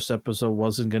the first episode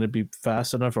wasn't going to be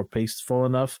fast enough or paceful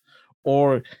enough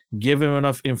or give him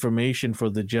enough information for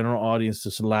the general audience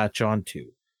to latch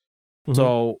onto.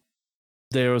 So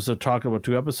there was a talk about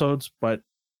 2 episodes, but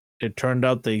it turned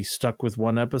out they stuck with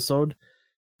 1 episode.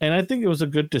 And I think it was a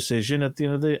good decision at the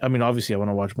end of the day. I mean, obviously, I want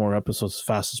to watch more episodes as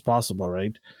fast as possible,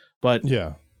 right? But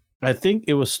yeah, I think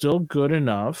it was still good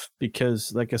enough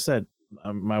because, like I said,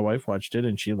 my wife watched it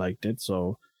and she liked it.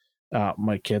 So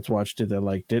my kids watched it, they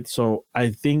liked it. So I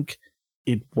think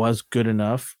it was good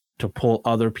enough to pull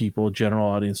other people, general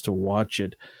audience, to watch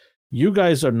it. You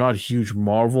guys are not huge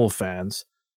Marvel fans,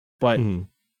 but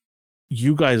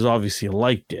you guys obviously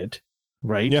liked it,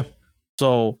 right? Yeah.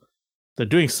 So they're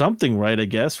doing something right, I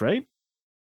guess, right?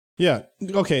 Yeah.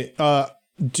 Okay.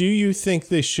 Do you think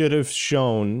they should have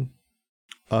shown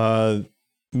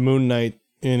Moon Knight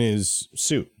in his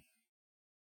suit?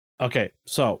 Okay,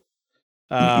 so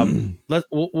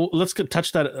let's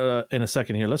touch that in a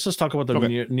second here. Let's just talk about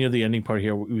the near the ending part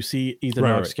here. We see Ethan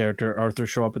Hawke's character Arthur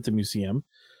show up at the museum.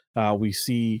 We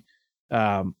see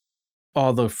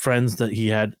all the friends that he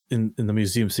had in the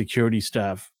museum security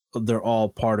staff. They're all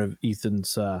part of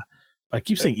Ethan's. I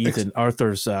keep saying Ethan,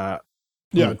 Arthur's.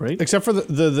 Yeah, right. Except for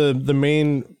the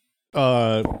main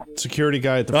security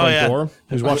guy at the front door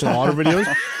who's watching a lot of videos.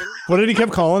 What did he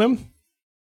kept calling him?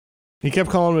 He kept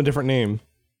calling him a different name.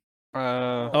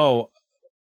 I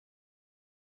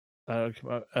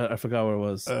forgot what it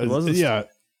was. Yeah.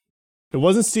 It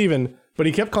wasn't Steven, but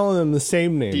he kept calling him the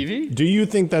same name. Stevie? Do you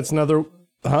think that's another?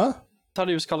 Huh? I thought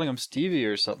he was calling him Stevie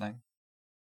or something.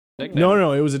 Nickname.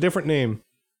 No, it was a different name.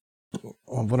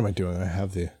 Oh, what am I doing? I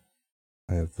have the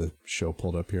show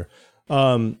pulled up here.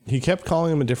 He kept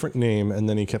calling him a different name, and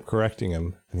then he kept correcting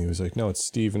him, and he was like, "No, it's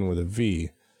Steven with a V."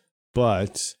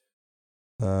 But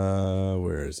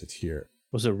where is it here?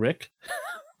 Was it Rick?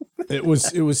 It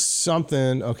was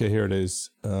something. Okay, here it is.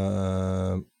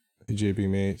 JB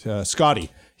mate, Scotty.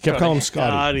 He kept calling him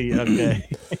Scotty. Okay.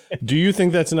 Do you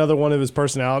think that's another one of his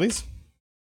personalities?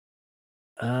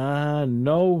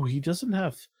 No, he doesn't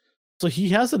have. So he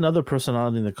has another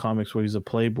personality in the comics where he's a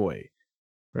playboy,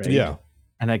 right? Yeah.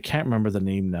 And I can't remember the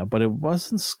name now, but it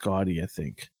wasn't Scotty, I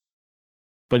think.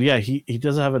 But yeah, he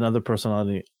does have another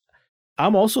personality.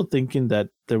 I'm also thinking that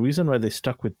the reason why they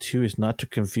stuck with 2 is not to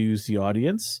confuse the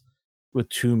audience with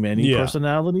too many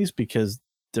personalities, because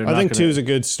I think 2 is a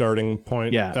good starting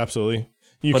point. Yeah, absolutely.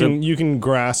 You can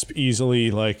grasp easily,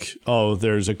 like, oh,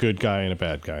 there's a good guy and a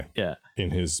bad guy. Yeah,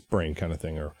 in his brain, kind of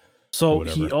thing, or so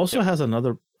he also has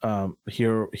another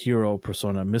hero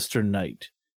persona, Mr.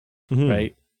 Knight,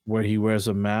 right, where he wears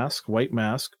a mask, white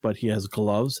mask, but he has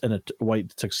gloves and a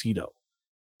white tuxedo.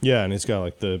 Yeah, and it's got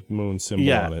like the moon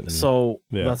symbol on it. And, so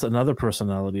that's another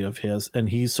personality of his, and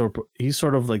he's sort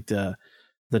of like the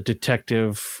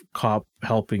detective cop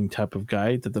helping type of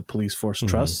guy that the police force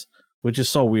trusts, which is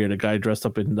so weird. A guy dressed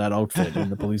up in that outfit,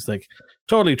 and the police like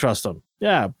totally trust him.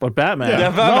 Yeah, but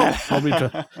Batman, no,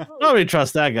 nobody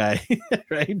trusts that guy,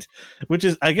 right? Which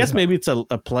is, I guess, maybe it's a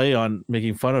play on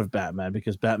making fun of Batman,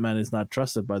 because Batman is not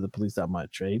trusted by the police that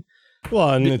much, right?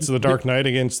 Well, and it's the Dark Knight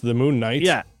against the Moon Knight.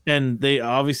 Yeah, and they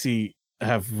obviously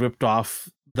have ripped off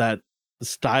that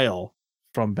style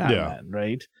from Batman,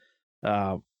 right?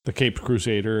 The Caped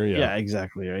Crusader. Yeah,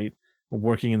 exactly, right?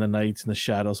 Working in the nights and the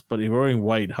shadows, but if you're wearing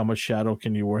white, how much shadow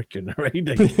can you work in, right?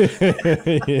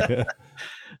 Yeah.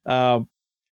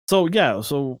 So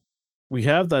we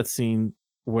have that scene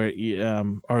where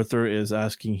Arthur is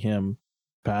asking him,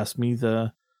 pass me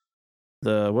the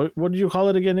what did you call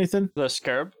it again, Nathan? The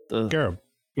scarab. Scarab.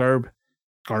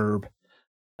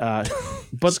 But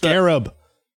scarab.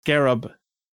 Scarab.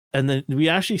 And then we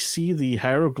actually see the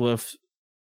hieroglyph.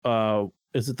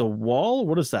 Is it the wall?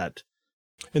 What is that?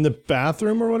 In the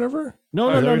bathroom or whatever? No.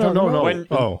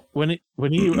 When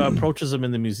he approaches him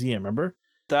in the museum, remember?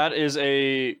 That is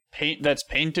a paint that's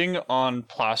painting on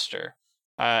plaster,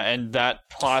 and that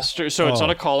plaster. So it's on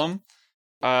a column.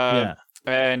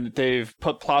 And they've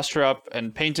put plaster up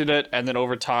and painted it, and then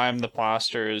over time the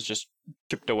plaster is just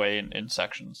chipped away in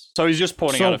sections. So he's just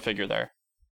pointing out a figure there.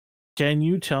 Can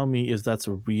you tell me if that's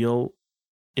a real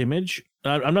image?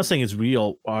 I'm not saying it's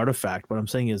real artifact. What I'm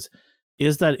saying is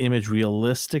that image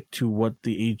realistic to what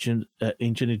the ancient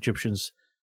Egyptians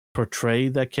portray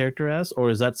that character as,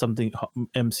 or is that something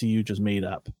MCU just made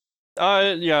up?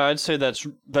 Yeah, I'd say that's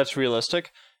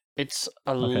realistic. It's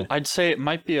I'd say it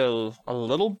might be a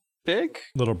little big,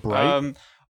 little bright.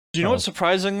 Do you know what?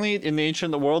 Surprisingly, in the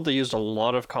ancient world, they used a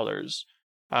lot of colors.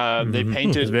 They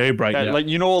painted it's very bright, like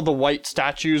all the white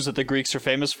statues that the Greeks are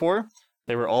famous for.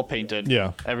 They were all painted.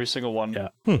 Yeah, every single one. Yeah,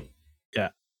 yeah.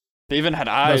 They even had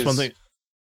eyes. That's one thing.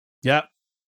 Yeah,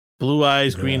 blue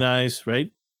eyes, green eyes, right?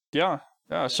 Yeah.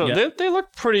 So they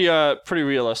look pretty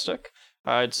realistic,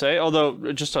 I'd say.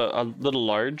 Although just a little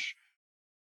large.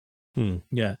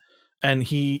 Yeah, and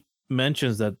he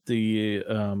mentions that the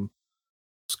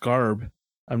scarab.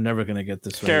 I'm never gonna get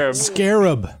this right.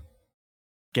 Scarab.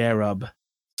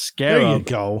 There you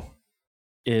go.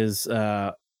 Is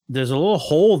there's a little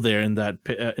hole there in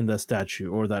that statue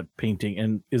or that painting,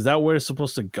 and is that where it's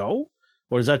supposed to go,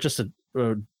 or is that just a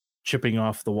chipping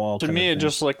off the wall? To me, it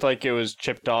just looked like it was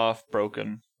chipped off,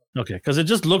 broken. Okay, because it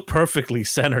just looked perfectly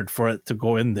centered for it to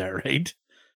go in there, right?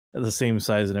 The same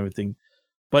size and everything.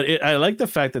 But I like the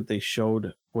fact that they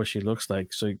showed what she looks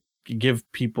like, so you give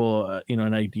people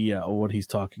an idea of what he's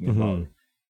talking about.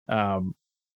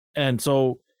 And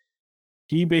so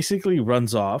he basically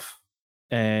runs off,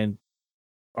 and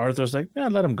Arthur's like, "Yeah,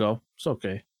 let him go. It's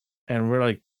okay." And we're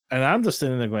like, and I'm just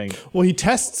sitting there going, "Well, he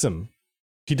tests him.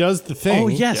 He does the thing." Oh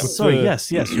yes, sorry, yes,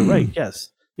 you're right. Yes,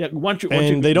 yeah.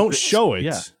 And they don't show it.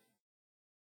 Yeah.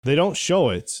 They don't show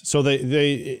it. So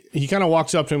he kind of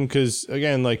walks up to him because,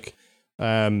 again, like,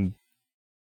 what's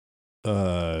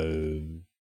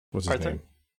his name?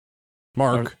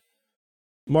 Mark.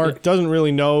 Mark doesn't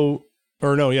really know,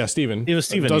 or no, yeah, Steven. It was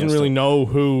Steven. Doesn't really know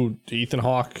who Ethan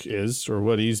Hawke is or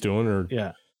what he's doing or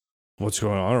what's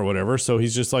going on or whatever. So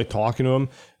he's just like talking to him.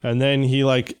 And then he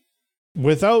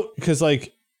because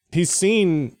like he's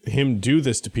seen him do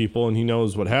this to people and he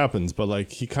knows what happens, but like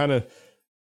he kind of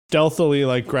stealthily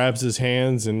like grabs his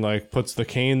hands and like puts the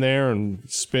cane there and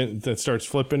starts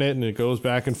flipping it, and it goes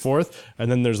back and forth, and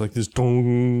then there's like this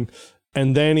dong,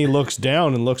 and then he looks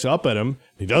down and looks up at him.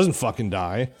 He doesn't fucking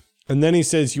die, and then he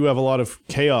says, "You have a lot of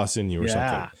chaos in you," or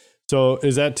something. So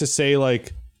is that to say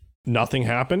like nothing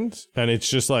happened, and it's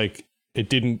just like it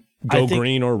didn't go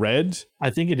green or red? I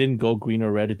think it didn't go green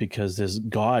or red because there's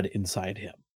God inside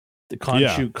him. The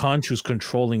Khonshu's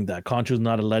controlling that. Khonshu's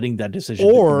not letting that decision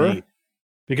be made.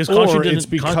 Because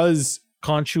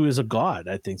Khonshu is a god,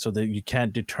 I think, so that you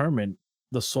can't determine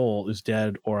the soul is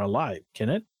dead or alive, can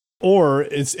it? Or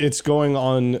it's going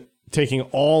on taking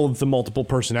all of the multiple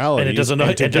personalities, and it doesn't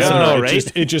know,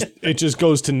 right? It just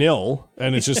goes to nil,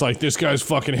 and it's just like, this guy's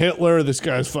fucking Hitler, this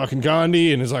guy's fucking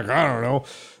Gandhi, and it's like, I don't know,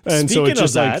 and so it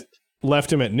just like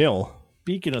left him at nil.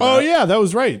 Speaking of that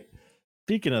was right.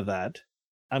 Speaking of that,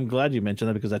 I'm glad you mentioned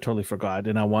that because I totally forgot,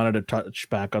 and I wanted to touch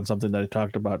back on something that I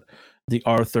talked about, the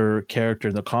Arthur character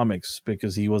in the comics,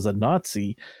 because he was a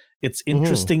Nazi. It's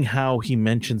interesting how he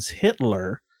mentions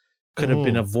Hitler could have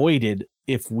been avoided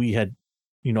if we had,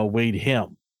 weighed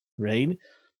him, right?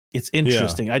 It's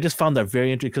interesting. I just found that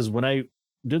very interesting because when I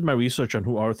did my research on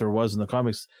who Arthur was in the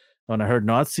comics, when I heard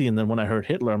Nazi and then when I heard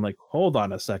Hitler, I'm like, hold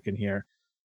on a second here.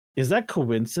 Is that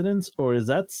coincidence, or is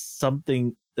that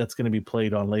something that's going to be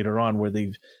played on later on where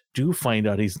they do find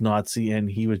out he's Nazi and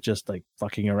he was just like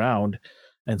fucking around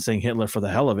and saying Hitler for the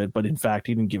hell of it, but in fact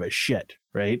he didn't give a shit,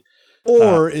 right?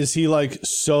 Or is he like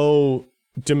so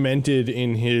demented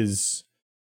in his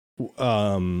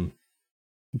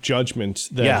judgment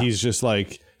that he's just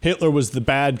like, Hitler was the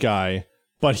bad guy,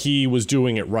 but he was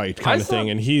doing it right kind of thing,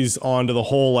 and he's on to the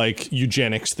whole like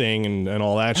eugenics thing and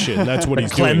all that shit, and that's what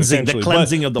he's doing, the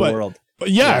cleansing of the world.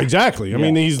 Yeah, exactly. I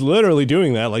mean, he's literally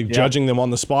doing that, like judging them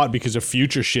on the spot because of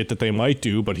future shit that they might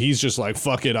do, but he's just like,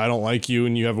 fuck it, I don't like you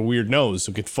and you have a weird nose,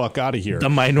 so get the fuck out of here. The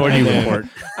Minority Report.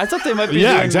 I thought they might be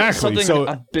doing something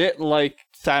a bit like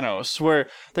Thanos, where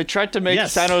they tried to make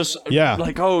Thanos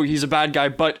like, oh, he's a bad guy,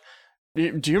 but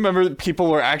do you remember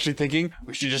people were actually thinking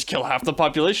we should just kill half the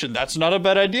population? That's not a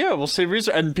bad idea. We'll save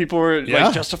resources, and people were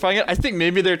like justifying it. I think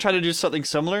maybe they're trying to do something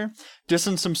similar,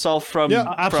 distance himself from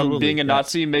being a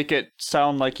Nazi, make it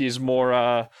sound like he's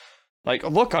more like,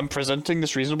 look, I'm presenting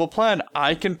this reasonable plan.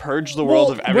 I can purge the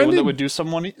world of everyone that would do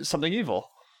something evil.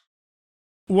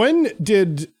 When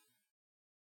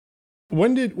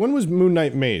was Moon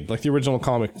Knight made? Like the original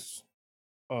comics?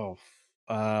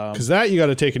 Because that you got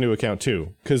to take into account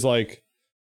too. Because like,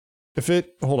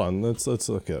 hold on, let's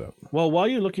look it up. Well, while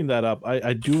you're looking that up,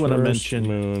 I do want to mention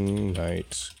Moon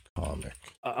Knight comic.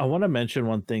 I want to mention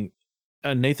one thing.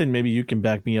 Nathan, maybe you can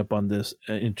back me up on this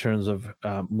in terms of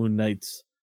Moon Knight's.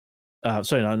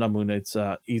 Sorry, not Moon Knight's.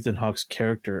 Ethan Hawke's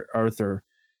character Arthur,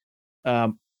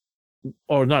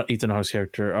 or not Ethan Hawke's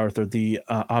character Arthur, the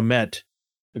Ammit,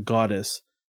 the goddess.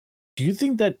 Do you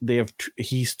think that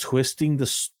he's twisting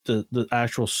the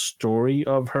actual story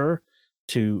of her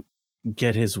to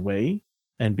get his way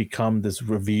and become this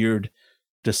revered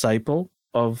disciple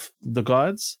of the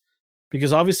gods?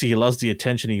 Because obviously he loves the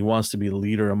attention. He wants to be a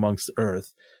leader amongst the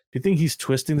earth. Do you think he's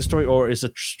twisting the story, or is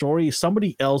the story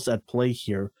somebody else at play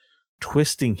here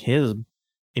twisting him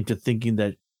into thinking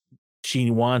that she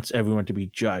wants everyone to be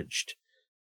judged?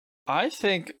 I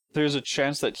think there's a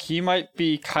chance that he might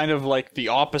be kind of like the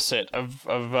opposite of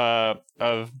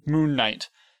Moon Knight.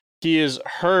 He is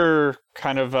her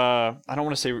kind of I don't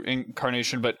want to say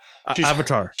incarnation, but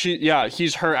avatar.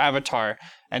 He's her avatar,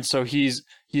 and so he's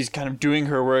kind of doing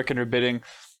her work and her bidding.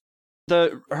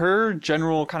 Her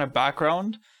general kind of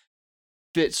background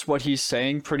fits what he's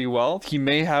saying pretty well. He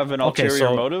may have an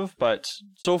ulterior motive, but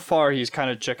so far he's kind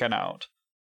of chicken out.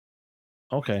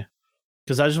 Okay.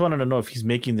 Because I just wanted to know if he's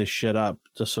making this shit up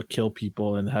just to kill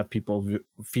people and have people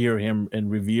fear him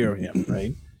and revere him,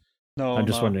 right? No, I'm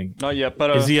just wondering. Not yet,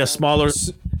 but is he a smaller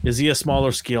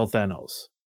scale Thanos?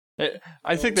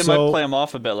 I think they might play him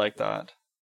off a bit like that.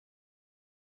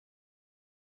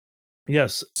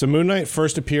 Yes. So Moon Knight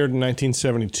first appeared in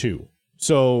 1972.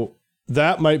 So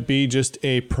that might be just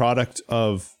a product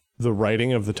of the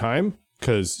writing of the time,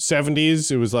 because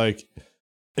 70s, it was like,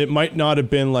 it might not have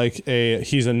been like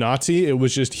he's a Nazi. It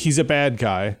was just, he's a bad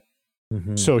guy.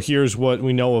 Mm-hmm. So here's what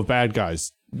we know of bad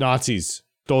guys. Nazis.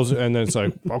 Those, and then it's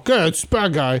like, okay, it's a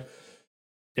bad guy.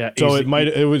 Yeah. So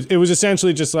it was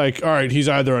essentially just like, all right, he's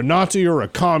either a Nazi or a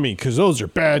commie, because those are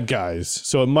bad guys.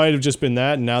 So it might have just been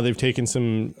that, and now they've taken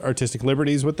some artistic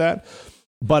liberties with that.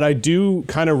 But I do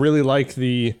kind of really like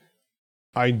the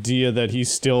idea that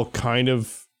he's still kind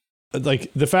of,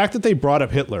 like, the fact that they brought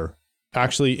up Hitler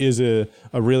actually is a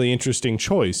really interesting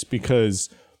choice, because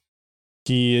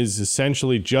he is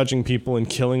essentially judging people and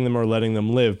killing them or letting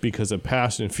them live because of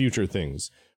past and future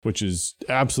things, which is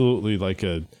absolutely like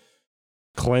a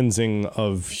cleansing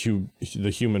of the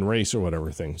human race or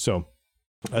whatever thing. So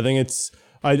I think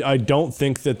I don't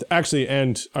think that actually,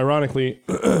 and ironically,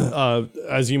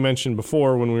 as you mentioned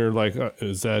before when we were like,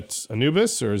 is that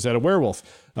Anubis or is that a werewolf?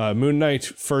 Moon Knight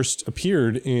first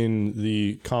appeared in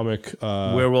the comic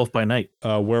Werewolf by Night.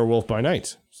 Werewolf by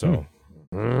Night. So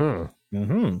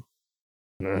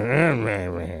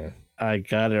I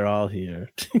got it all here.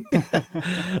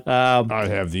 I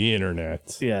have the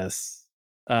internet. Yes.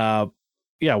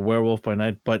 Yeah, Werewolf by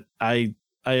Night, but I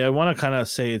want to kind of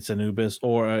say it's Anubis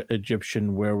or an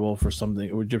Egyptian werewolf or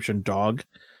something, or Egyptian dog.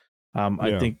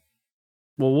 I think.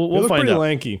 Well, we'll find pretty out.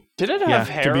 Lanky. Did it have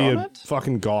hair to be on a it?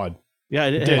 fucking god. Yeah,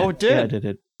 it did. did. Oh, it did? Yeah, it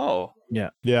did. Oh. Yeah.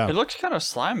 Yeah. It looked kind of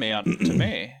slimy to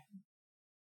me.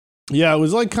 Yeah, it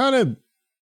was like kind of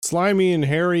slimy and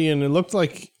hairy, and it looked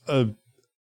like a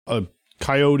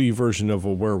coyote version of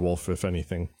a werewolf, if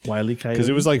anything. Wile E. Coyote. Because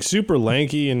it was like super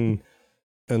lanky and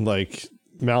like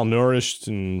malnourished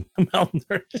and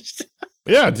malnourished.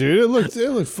 Yeah, dude, it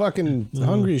looked fucking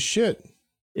hungry as shit.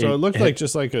 So it looked like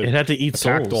just like it had to eat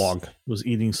souls. dog. It was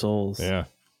eating souls. Yeah.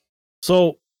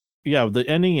 So yeah, the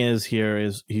ending is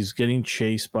he's getting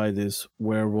chased by this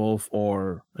werewolf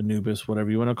or Anubis,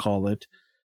 whatever you want to call it,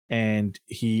 and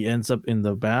he ends up in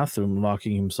the bathroom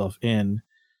locking himself in.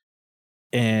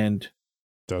 And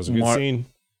that was a good scene.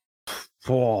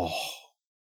 Oh,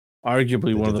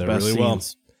 arguably one of the best really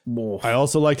scenes. Well. I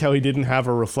also liked how he didn't have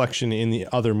a reflection in the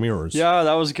other mirrors. Yeah,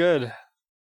 that was good.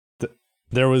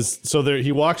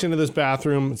 He walks into this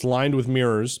bathroom. It's lined with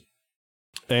mirrors,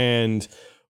 and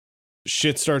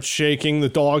shit starts shaking. The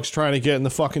dog's trying to get in the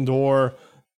fucking door,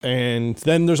 and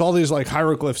then there's all these like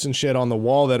hieroglyphs and shit on the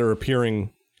wall that are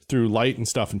appearing through light and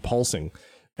stuff and pulsing.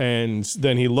 And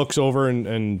then he looks over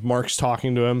and Mark's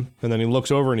talking to him, and then he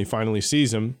looks over and he finally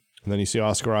sees him, and then you see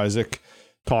Oscar Isaac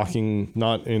talking,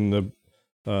 not in the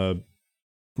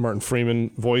Martin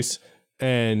Freeman voice.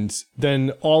 And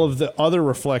then all of the other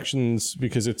reflections,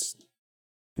 because it's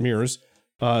mirrors,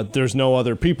 there's no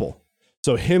other people.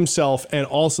 So himself and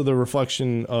also the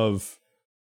reflection of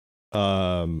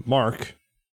Mark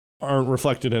aren't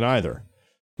reflected in either,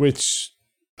 which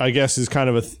I guess is kind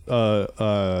of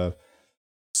a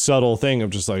subtle thing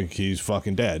of just like, he's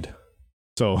fucking dead.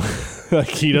 So like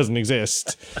he doesn't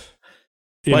exist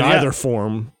in either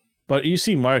form. But you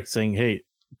see Mark saying, hey,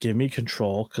 give me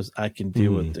control because I can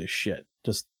deal with this shit.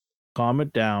 Just calm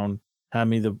it down. Hand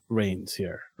me the reins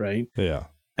here, right? Yeah.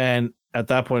 And at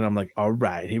that point, I'm like, all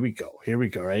right, here we go,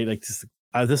 right? Like this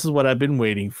is what I've been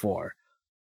waiting for.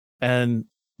 And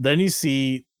then you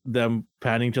see them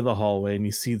panning to the hallway, and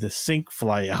you see the sink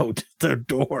fly out their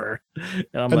door.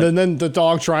 And then the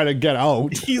dog trying to get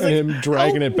out, he's and like, him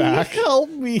dragging it back.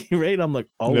 Help me, right? I'm like,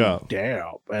 oh,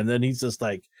 damn. And then he's just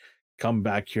like, come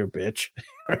back here, bitch.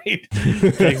 Right?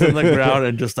 Takes on the ground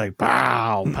and just like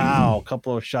pow, pow, a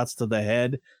couple of shots to the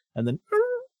head, and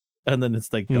then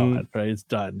it's like gone, right? It's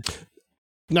done.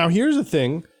 Now here's the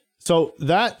thing. So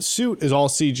that suit is all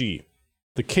CG.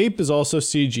 The cape is also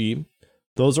CG.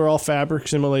 Those are all fabric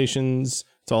simulations.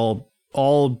 It's all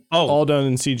done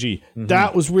in CG. Mm-hmm.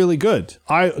 That was really good.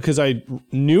 Because I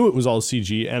knew it was all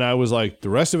CG, and I was like, the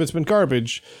rest of it's been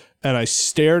garbage. And I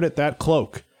stared at that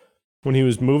cloak when he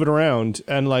was moving around,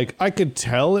 and like I could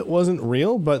tell it wasn't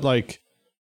real, but like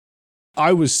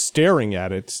I was staring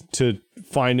at it to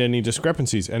find any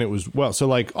discrepancies, and it was so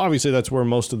like obviously that's where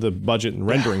most of the budget and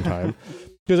rendering time,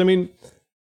 because I mean,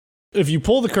 if you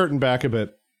pull the curtain back a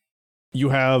bit, you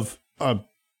have an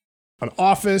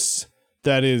office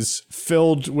that is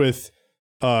filled with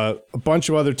a bunch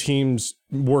of other teams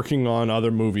working on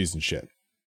other movies and shit,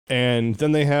 and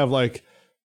then they have like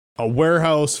a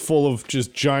warehouse full of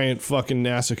just giant fucking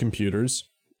NASA computers.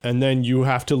 And then you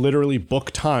have to literally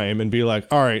book time and be like,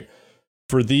 all right,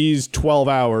 for these 12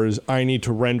 hours, I need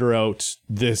to render out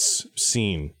this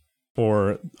scene.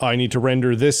 Or I need to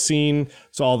render this scene.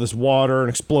 So all this water and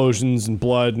explosions and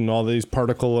blood and all these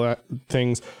particle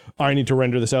things, I need to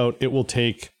render this out. It will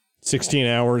take 16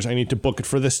 hours. I need to book it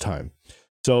for this time.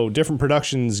 So different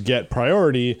productions get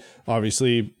priority,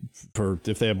 obviously, for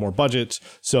if they have more budget.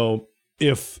 So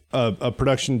if a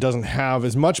production doesn't have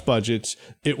as much budget,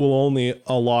 it will only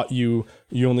allot you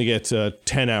only get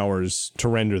 10 hours to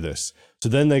render this. So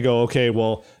then they go, okay,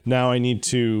 well, now I need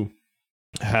to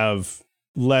have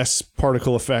less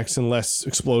particle effects and less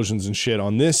explosions and shit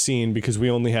on this scene because we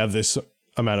only have this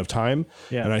amount of time.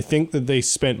 Yeah. And I think that they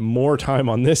spent more time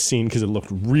on this scene because it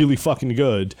looked really fucking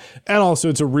good. And also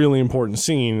it's a really important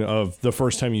scene of the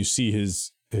first time you see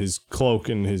his his cloak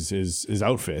and his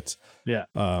outfit. Yeah.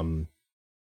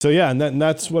 So yeah, and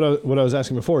that's what I was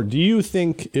asking before. Do you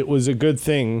think it was a good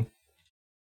thing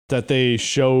that they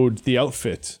showed the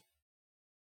outfit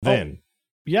then?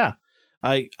 Yeah.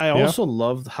 I also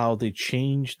loved how they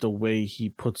changed the way he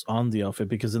puts on the outfit,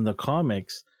 because in the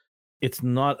comics, it's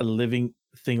not a living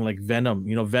thing like Venom.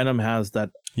 You know, Venom has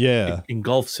that it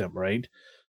engulfs him, right?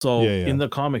 So in the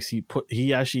comics,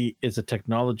 he actually is a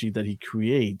technology that he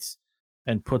creates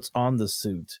and puts on the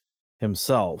suit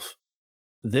himself.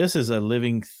 This is a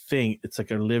living thing. It's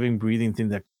like a living, breathing thing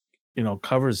that, you know,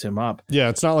 covers him up. Yeah,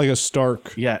 it's not like a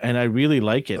Stark. Yeah, and I really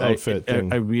like it. Outfit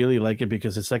I really like it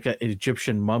because it's like an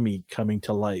Egyptian mummy coming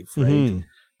to life, right? Mm-hmm.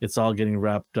 It's all getting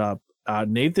wrapped up.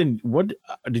 Nathan, what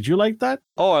did you like that?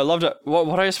 Oh, I loved it.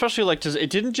 What I especially liked is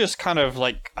it didn't just kind of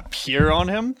like appear on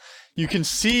him. You can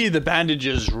see the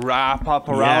bandages wrap up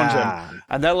around him,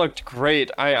 and that looked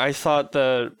great. I thought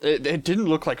it didn't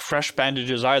look like fresh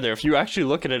bandages either. If you actually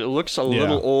look at it, it looks a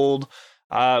little old,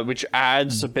 which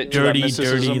adds a bit to that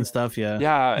mysticism. Dirty and stuff.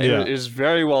 It is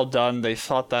very well done. They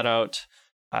thought that out,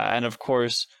 and of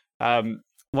course, one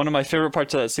of my favorite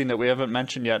parts of that scene that we haven't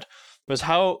mentioned yet was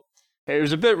how it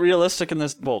was a bit realistic in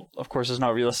this. Well, of course, it's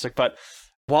not realistic, but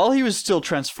while he was still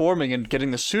transforming and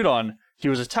getting the suit on, he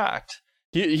was attacked.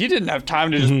 He didn't have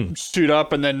time to just suit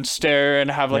up and then stare and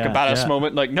have like a badass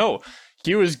moment. Like, no,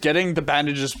 he was getting the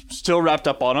bandages still wrapped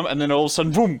up on him, and then all of a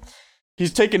sudden, boom,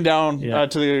 he's taken down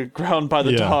to the ground by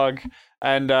the dog.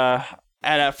 And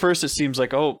at first it seems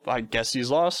like, oh, I guess he's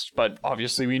lost, but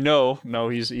obviously we know, no,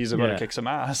 he's about to kick some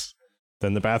ass.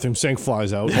 Then the bathroom sink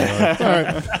flies out. All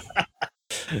right.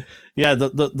 Yeah,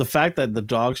 the fact that the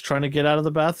dog's trying to get out of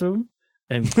the bathroom.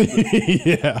 And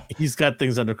he's got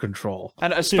things under control.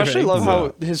 And I especially love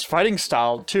how his fighting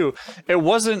style, too. It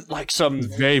wasn't like some...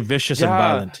 very vicious and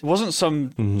violent. It wasn't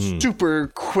some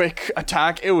super quick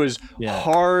attack. It was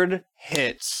hard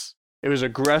hits. It was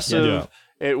aggressive.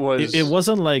 It was... It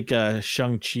wasn't like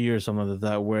Shang-Chi or something like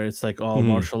that, where it's like all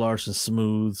martial arts and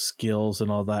smooth skills and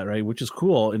all that, right? Which is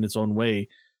cool in its own way.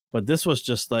 But this was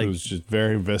just like... It was just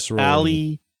very visceral.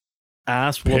 Alley...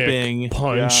 ass whooping,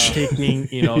 punch, taking,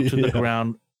 to the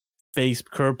ground, face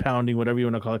curb pounding, whatever you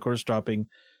want to call it, course dropping.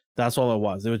 That's all it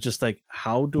was. It was just like,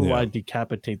 how do I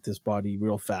decapitate this body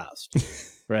real fast,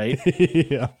 right?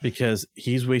 Because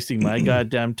he's wasting my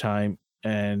goddamn time,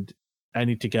 and I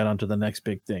need to get on to the next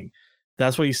big thing.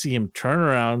 That's why you see him turn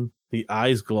around, the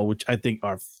eyes glow, which I think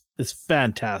is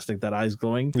fantastic. That eyes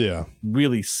glowing,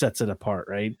 really sets it apart,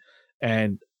 right?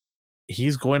 And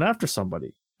he's going after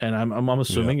somebody. And I'm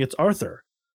assuming it's Arthur,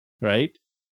 right?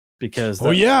 Because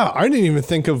I didn't even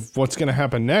think of what's going to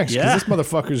happen next. Because this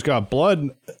motherfucker's got blood.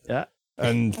 Yeah.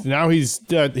 And now he's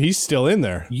dead. He's still in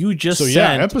there. You just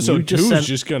episode 2 is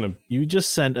just gonna. You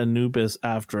just sent Anubis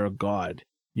after a god.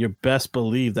 You best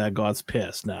believe that god's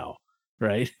pissed now,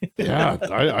 right? Yeah,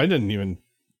 I didn't even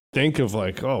think of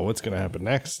like, oh, what's gonna happen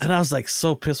next? And I was like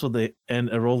so pissed when they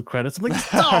rolled credits. I'm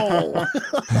like, no.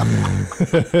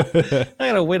 I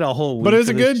gotta wait a whole week. But it was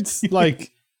a good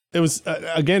it was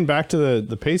again back to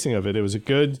the pacing of it. It was a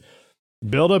good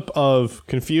buildup of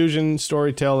confusion,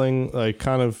 storytelling, like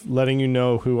kind of letting you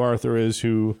know who Arthur is,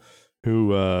 who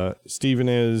Stephen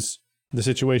is, the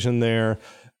situation there,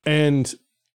 and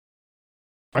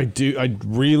I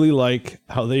really like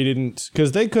how they didn't,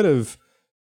 because they could have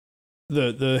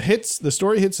the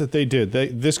story hits that they did.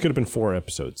 This could have been 4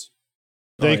 episodes.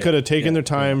 They could have taken their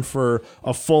time for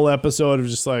a full episode of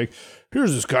just like,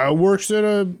 here's this guy who works at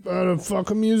a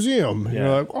fucking museum. Yeah. You're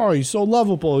like, oh, he's so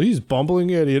lovable. He's a bumbling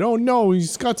idiot. Oh no,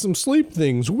 he's got some sleep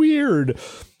things. Weird.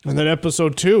 And then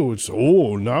episode 2, it's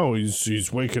now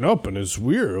he's waking up and it's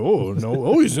weird. Oh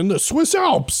no, he's in the Swiss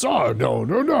Alps. Oh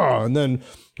no. And then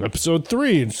episode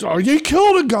 3, it's you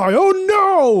killed a guy. Oh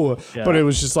no. Yeah. But it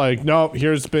was just like, no,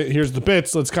 here's the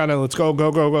bits. Let's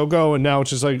go. And now it's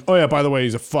just like, oh yeah, by the way,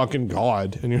 he's a fucking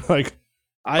god. And you're like,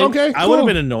 I would have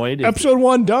been annoyed. Episode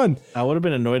 1 done. I would have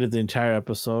been annoyed if the entire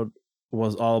episode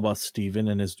was all about Stephen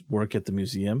and his work at the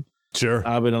museum. Sure.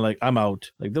 I've been like, I'm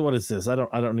out. Like, what is this? I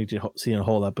don't need to see a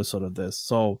whole episode of this.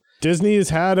 So Disney has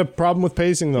had a problem with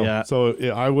pacing though. Yeah. So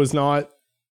I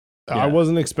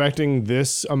wasn't expecting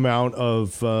this amount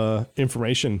of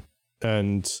information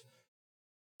and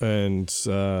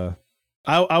I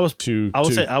was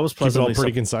pleasantly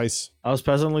pretty concise. I was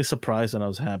pleasantly surprised, and I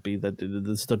was happy that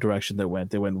this is the direction they went.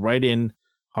 They went right in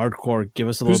hardcore. Give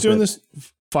us a little. Who's doing this?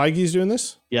 Feige's doing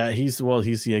this? Yeah, he's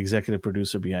the executive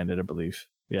producer behind it, I believe.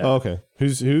 Yeah. Oh, okay.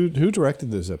 Who directed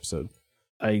this episode?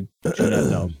 I do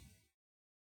not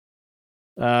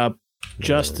know.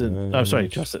 Justin. I'm sorry,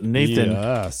 Justin. Nathan.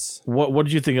 Yes. What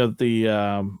did you think of the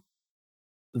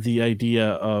the idea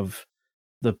of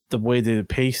the way they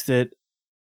paced it.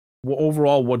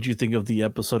 Overall, what do you think of the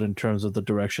episode in terms of the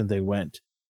direction they went?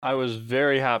 I was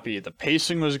very happy. The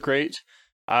pacing was great.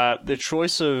 The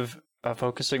choice of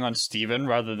focusing on Steven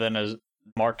rather than as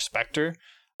Mark Spector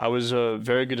was a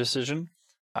very good decision.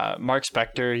 Mark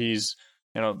Spector, he's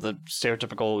the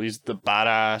stereotypical, he's the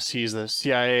badass, he's the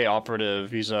CIA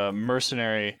operative, he's a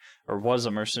mercenary, or was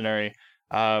a mercenary,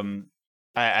 and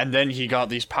then he got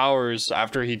these powers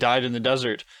after he died in the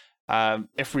desert.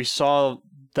 If we saw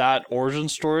that origin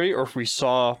story, or if we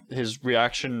saw his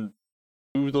reaction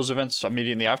to those events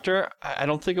immediately after, I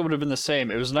don't think it would have been the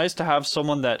same. It was nice to have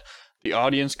someone that the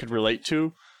audience could relate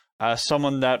to,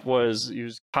 someone that he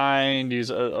was kind, he was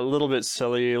a little bit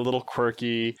silly, a little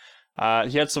quirky.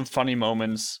 He had some funny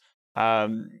moments,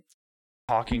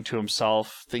 talking to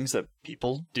himself, things that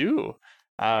people do.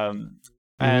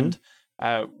 And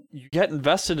you get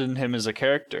invested in him as a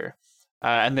character.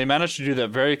 And they managed to do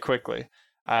that very quickly,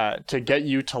 to get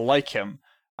you to like him,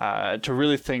 to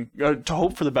really think, to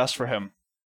hope for the best for him.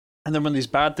 And then when these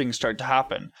bad things start to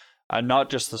happen, not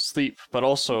just the sleep, but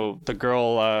also the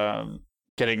girl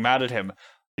getting mad at him,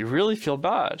 you really feel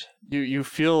bad. You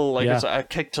feel like it's a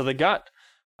kick to the gut.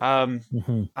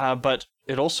 But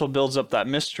it also builds up that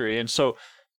mystery. And so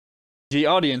the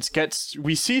audience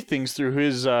we see things through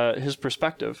his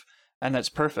perspective. And that's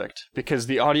perfect, because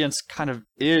the audience kind of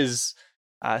is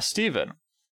Steven.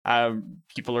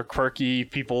 People are quirky,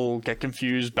 people get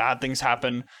confused, bad things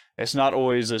happen. It's not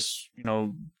always this,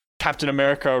 Captain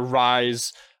America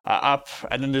rise up,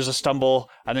 and then there's a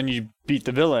stumble, and then you beat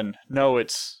the villain. No,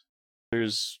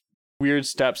 there's weird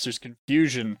steps, there's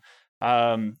confusion.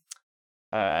 There's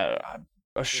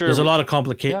a lot of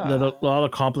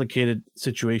complicated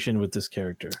situation with this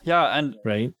character. Yeah,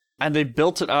 and they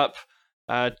built it up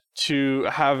to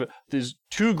have these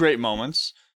two great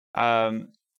moments. The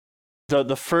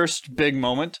first big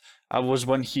moment was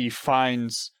when he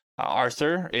finds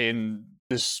Arthur in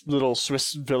this little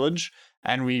Swiss village,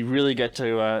 and we really get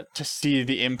to see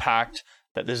the impact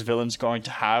that this villain's going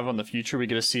to have on the future. We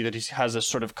get to see that he has this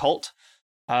sort of cult.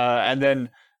 And then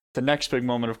the next big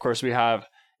moment, of course, we have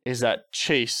is that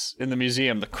chase in the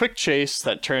museum, the quick chase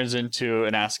that turns into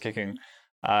an ass kicking.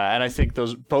 And I think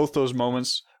both those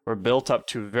moments were built up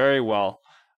to very well.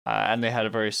 And they had a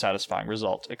very satisfying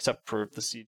result, except for the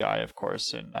CGI, of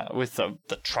course, and with the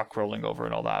truck rolling over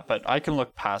and all that. But I can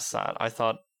look past that. I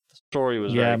thought the story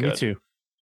was very good. Yeah, me too.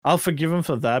 I'll forgive him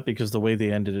for that, because the way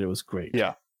they ended it was great.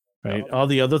 Yeah. Right? All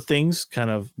the other things,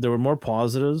 there were more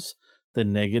positives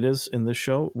than negatives in the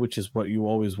show, which is what you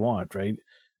always want, right?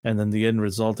 And then the end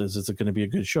result is it going to be a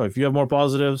good show. If you have more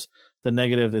positives than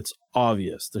negative, it's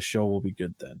obvious the show will be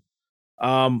good then.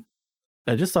 I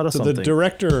just thought of something. The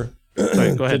director...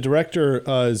 Sorry, go ahead. The director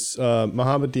is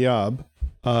Mohamed Diab,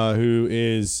 who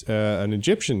is an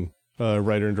Egyptian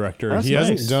writer and director. He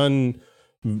hasn't done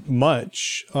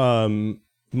much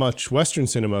Western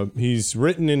cinema. He's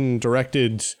written and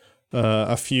directed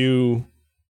a few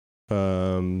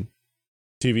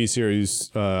TV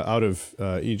series out of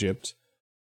Egypt.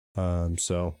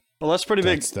 So that's pretty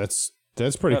big. That's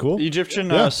pretty cool.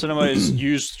 Egyptian cinema is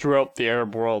used throughout the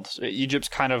Arab world. Egypt's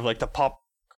kind of like the pop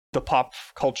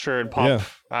culture and pop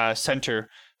center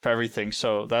for everything.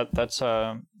 So that's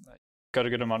got a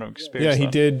good amount of experience. Yeah, he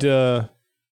did a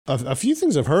few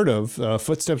things I've heard of: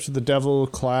 Footsteps of the Devil,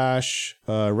 Clash,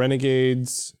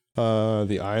 Renegades,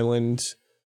 The Island.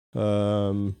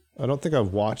 I don't think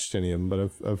I've watched any of them,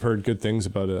 but I've heard good things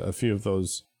about a few of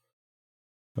those.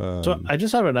 So I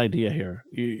just have an idea here.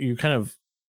 You kind of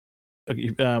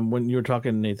when you were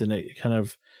talking, Nathan, it kind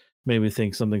of made me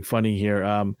think something funny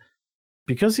here.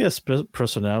 Because he has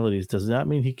personalities, does that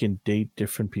mean he can date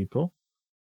different people?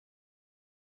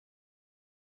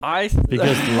 Because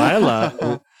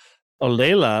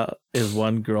Layla is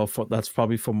one girl that's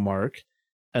probably for Mark,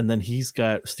 and then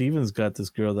Steven's got this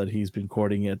girl that he's been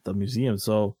courting at the museum.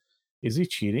 So is he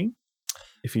cheating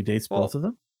if he dates both of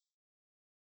them?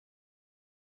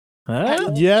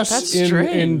 Huh? Yes,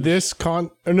 in this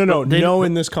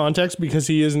in this context, because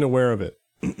he isn't aware of it.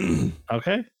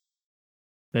 Okay,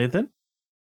 Nathan.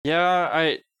 Yeah,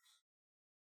 I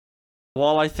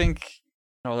think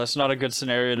that's not a good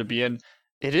scenario to be in.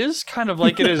 It is kind of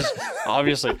like it is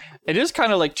obviously. It is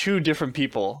kind of like two different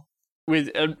people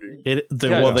with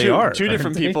they are two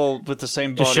different people with the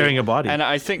same body, just sharing a body. And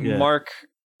I think Mark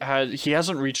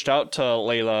hasn't reached out to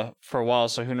Layla for a while,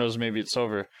 so who knows? Maybe it's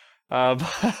over.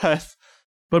 But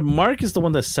Mark is the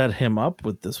one that set him up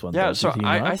with this one. Yeah, so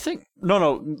I think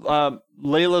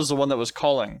Layla's the one that was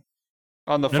calling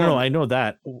on the phone. No, I know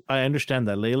that. I understand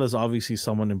that. Layla's obviously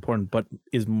someone important, but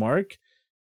is Mark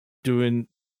doing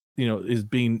is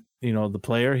being the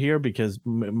player here, because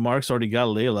Mark's already got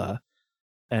Layla,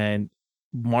 and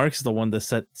Mark's the one that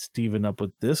set Steven up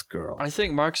with this girl. I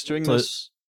think Mark's doing this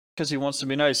because he wants to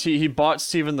be nice. He bought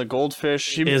Steven the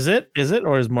goldfish. Is it,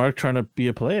 or is Mark trying to be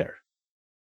a player?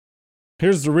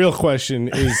 Here's the real question: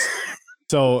 is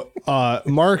so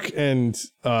Mark and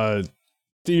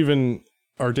Steven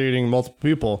are dating multiple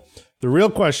people. The real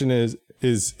question is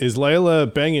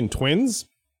Layla banging twins?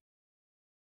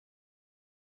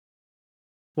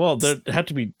 Well, there had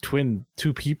to be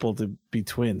two people to be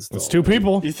twins. Though. It's two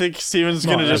people. You think Steven's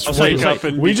gonna just wait wake up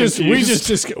and we be just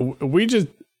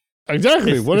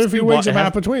exactly. What if he wakes up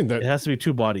half between? It has to be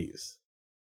two bodies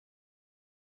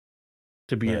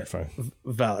to be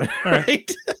valid, right?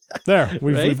 There,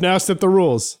 we've now set the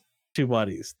rules. Two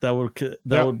bodies. That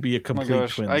would be a complete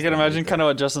twin. I can imagine kind of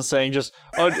what Justin's saying. Just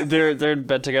they're in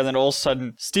bed together, and all of a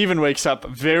sudden Steven wakes up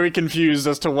very confused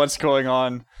as to what's going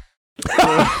on.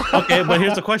 Okay, but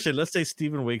here's the question. Let's say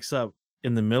Steven wakes up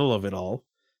in the middle of it all.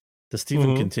 Does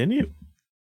Steven continue?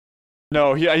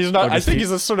 No, he's not. I think he's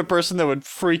the sort of person that would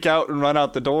freak out and run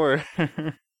out the door.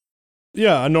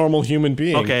 Yeah, a normal human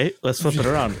being. Okay, let's flip it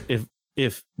around.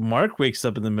 If Mark wakes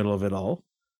up in the middle of it all,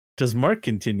 does Mark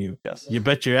continue? Yes. You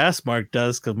bet your ass Mark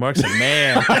does, because Mark's a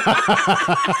man.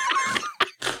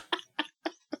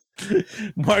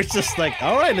 Mark's just like,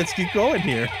 all right, let's keep going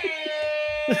here.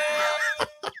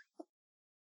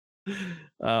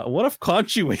 What if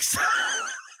Conchi wakes up?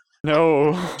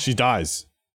 No. She dies.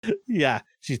 Yeah,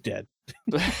 she's dead.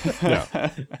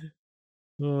 Yeah.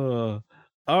 All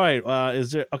right.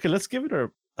 Is there okay? Let's give it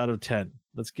out of 10.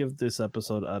 Let's give this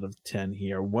episode out of 10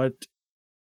 here. What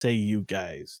say you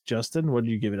guys? Justin, what do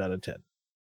you give it out of 10?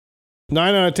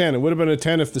 9 out of 10. It would have been a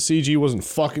 10 if the CG wasn't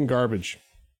fucking garbage.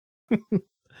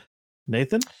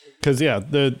 Nathan? Because yeah,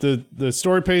 the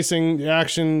story pacing, the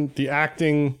action, the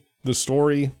acting, the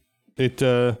story. I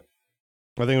think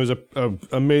it was a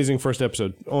amazing first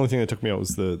episode. The only thing that took me out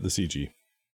was the CG.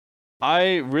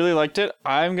 I really liked it.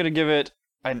 I'm gonna give it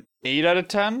an 8 out of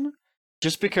 10,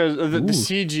 just because the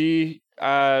CG.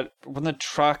 When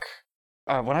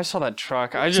I saw that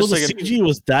truck, I just so the CG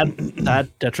was that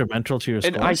detrimental to your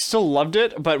score. I still loved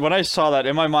it, but when I saw that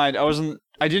in my mind, I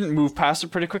didn't move past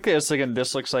it pretty quickly. I was thinking,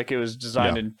 this looks like it was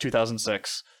designed in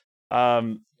 2006.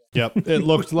 Yep, it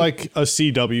looked like a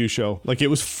CW show. Like, it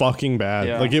was fucking bad.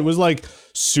 Yeah. Like, it was like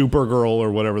Supergirl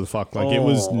or whatever the fuck. Like, it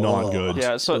was not good.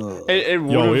 Yeah, so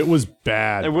it was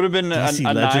bad. It would have been a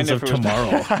 9 if it was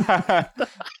tomorrow.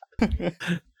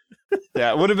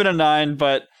 Yeah, it would have been a 9,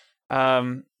 but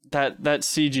that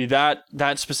CG,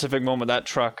 that specific moment, that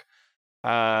truck,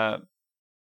 it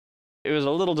was a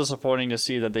little disappointing to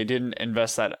see that they didn't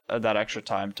invest that extra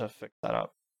time to fix that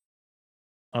up.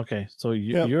 Okay, so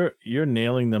you're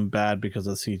nailing them bad because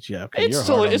of CGI. Okay,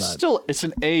 it's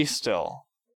an A still.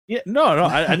 Yeah, no,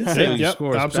 I didn't say your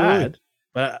score is bad.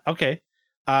 But okay,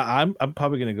 I'm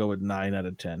probably gonna go with 9 out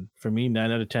of 10. For me,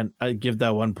 9 out of 10. I give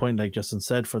that 1 point, like Justin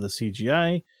said, for the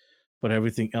CGI, but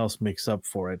everything else makes up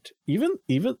for it. Even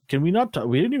can we not talk?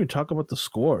 We didn't even talk about the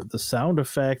score, the sound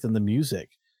effect, and the music.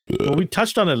 Well, we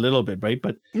touched on it a little bit, right?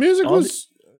 But music was.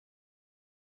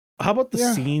 How about the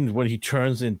scene when he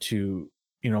turns into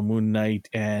Moon Knight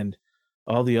and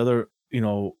all the other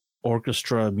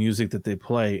orchestra music that they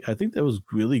play? I think that was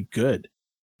really good.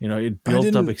 It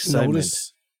built up excitement.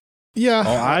 Notice. Yeah,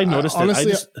 I noticed.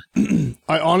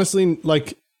 I honestly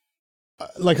like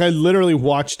I literally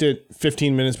watched it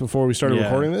 15 minutes before we started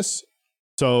recording this.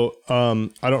 So I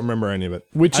don't remember any of it.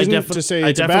 Which isn't to say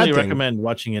it's a bad thing. I definitely recommend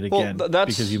watching it again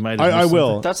because you might. I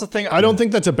will. That's the thing. I don't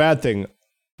think that's a bad thing.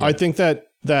 Yeah. I think that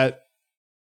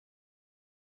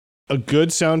a good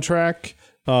soundtrack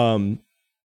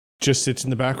just sits in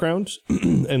the background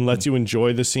and lets you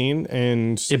enjoy the scene,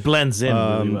 and it blends in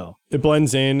really well. It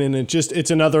blends in, and it's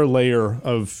another layer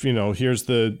of here's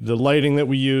the lighting that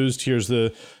we used, here's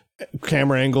the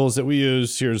camera angles that we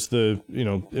used, here's the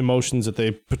emotions that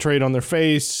they portrayed on their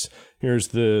face, here's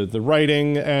the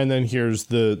writing, and then here's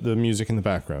the music in the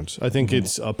background. I think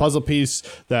it's a puzzle piece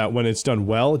that when it's done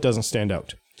well, it doesn't stand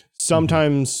out.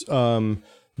 Sometimes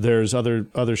there's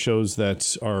other shows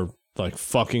that are like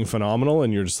fucking phenomenal,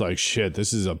 and you're just like, shit,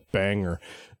 this is a banger.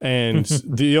 And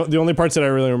the only parts that I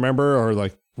really remember are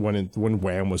like when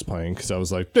Wham was playing, because I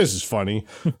was like, this is funny.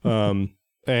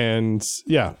 And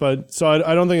yeah, but so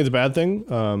I don't think it's a bad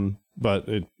thing, but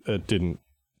it didn't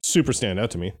super stand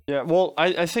out to me. Yeah, well,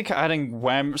 I think adding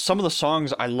Wham, some of the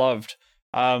songs I loved,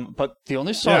 but the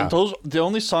only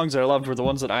songs that I loved were the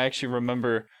ones that I actually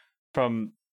remember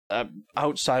from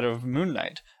outside of Moon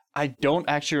Knight. I don't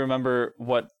actually remember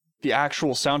what the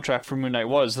actual soundtrack for Moon Knight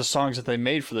was, the songs that they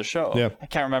made for the show. Yeah. I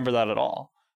can't remember that at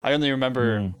all. I only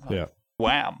remember yeah.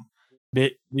 Wham. You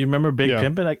remember Big Yeah.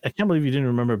 Pimpin'? I can't believe you didn't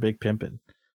remember Big Pimpin'.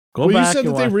 Go Well, you back said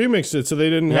and that they watch. remixed it, so they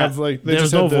didn't have like they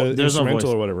There's just no had the there's no instrumental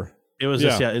voice. or whatever. It was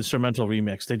just instrumental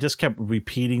remix. They just kept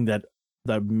repeating that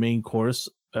main chorus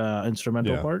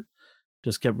instrumental Yeah. part.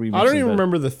 Just kept remixing. I don't even that.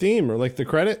 remember the theme or like the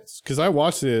credits because I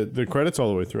watched the credits all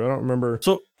the way through. I don't remember.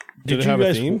 So did it you have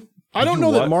guys, a theme? did I don't you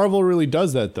know that wa- Marvel really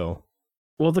does that though.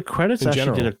 Well, the credits in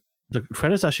actually general. the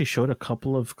credits actually showed a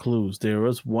couple of clues. There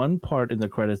was one part in the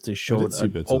credits they I showed did see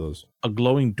bits of those. a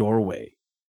glowing doorway.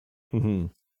 Mm-hmm.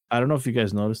 I don't know if you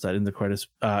guys noticed that in the credits.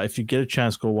 If you get a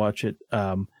chance, go watch it.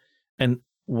 And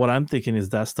what I'm thinking is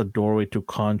that's the doorway to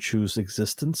Khonshu's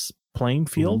existence playing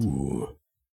field. Ooh.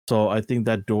 So I think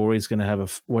that doorway is going to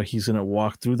have where he's going to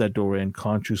walk through that doorway, and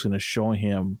Khonshu's going to show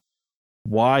him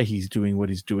why he's doing what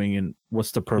he's doing and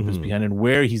what's the purpose Mhm. behind it and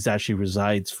where he's actually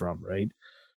resides from, right?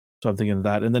 So I'm thinking of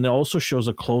that. And then it also shows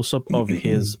a close-up of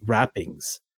his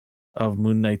wrappings of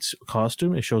Moon Knight's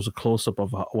costume. It shows a close-up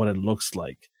of what it looks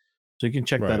like. So you can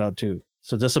check Right. that out too.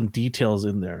 So there's some details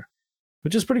in there,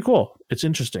 which is pretty cool. It's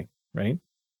interesting, right?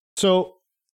 So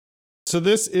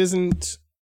this isn't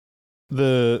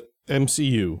the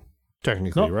MCU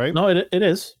technically, No, right? No, it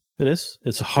is. It is.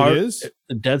 It's a hard. It is?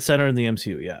 Dead center in the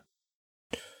MCU. Yeah.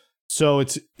 So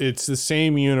it's the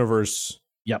same universe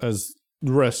Yep. as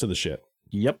the rest of the shit.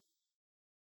 Yep.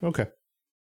 Okay.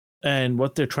 And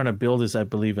what they're trying to build is, I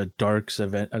believe, a dark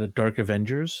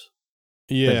Avengers.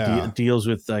 Yeah. That deals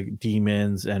with like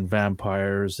demons and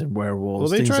vampires and werewolves. Well,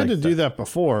 they things tried like to do that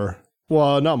before.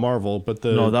 Well, not Marvel, but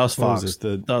the No, that was what Fox. it?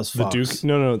 The That was the Fox. Duke.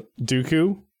 No,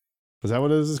 Dooku. Is that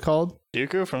what it is called?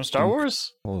 Dooku from Star Duke.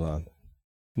 Wars? Hold on.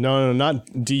 No, not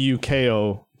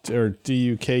DUKO or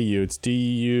DUKU. It's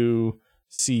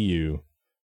DUCU,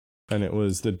 and it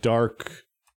was the dark.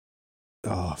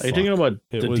 Oh, Are you thinking about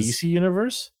It the was- DC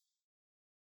universe?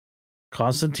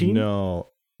 Constantine? No.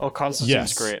 Oh,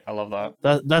 Constantine's Yes. great. I love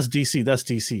that. That's DC. That's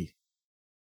DC.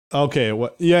 Okay.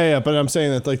 What? Yeah. But I'm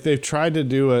saying that like they've tried to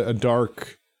do a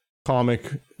dark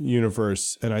comic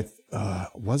universe, and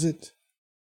was it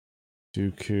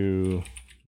Dooku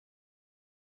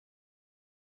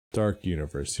Dark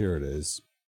Universe? Here it is.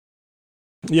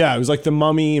 Yeah, it was like the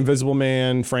Mummy, Invisible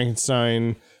Man,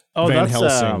 Frankenstein, Oh, Van that's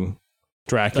Helsing,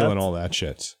 Dracula, and that's- all that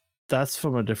shit. that's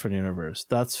from a different universe.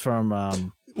 That's from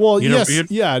Well, Uni- yes, Uni-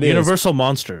 yeah, it is. Universal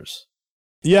Monsters.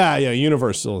 Yeah,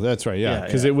 Universal. That's right. Yeah, Yeah,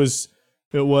 because yeah.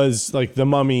 it was like the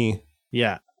Mummy.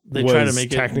 Yeah, they was try to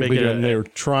make technically, it, and they were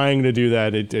trying to do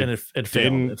that. It and it failed.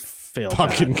 didn't It failed.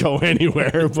 fucking bad. go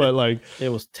anywhere. But like, It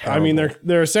was terrible. I mean,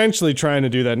 they're essentially trying to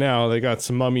do that now. They got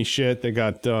some Mummy shit. They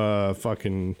got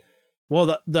fucking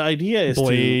well. The idea is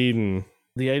Blade and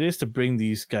to bring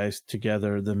these guys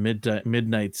together, the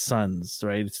Midnight Suns,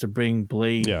 right? It's to bring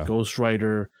Blade, Yeah. Ghost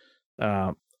Rider,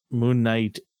 Moon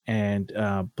Knight, and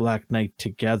Black Knight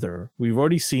together. We've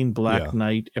already seen Black Yeah.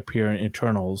 Knight appear in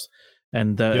Eternals,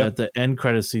 and at the end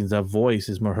credit scenes, that voice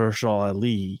is Mahershala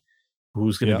Ali,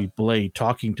 who's going to Yeah. be Blade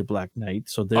talking to Black Knight.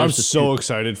 So there's I'm the so two,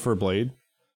 excited for Blade.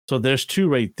 so there's two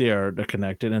right there. They're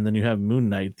connected, and then you have Moon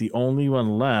Knight. The only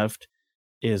one left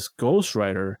is Ghost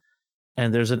Rider.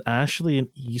 And there's actually an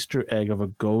Easter egg of a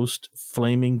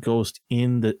flaming ghost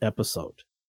in the episode.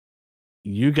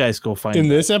 You guys go find In it.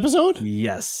 this episode?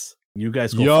 Yes. You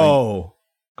guys go find it. Yo.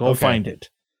 Go Okay. find it.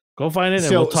 Go find it, and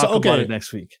So- we'll talk so, okay. about it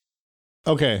next week.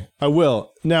 Okay, I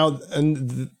will. Now,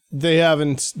 they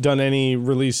haven't done any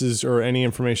releases or any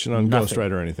information on Ghost Nothing.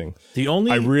 Rider or anything. The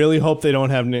only I really hope they don't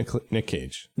have Nick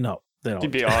Cage. no, they It'd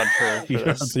don't. be odd for Yeah.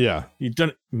 this. Yeah. You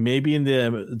don't maybe in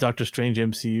the Doctor Strange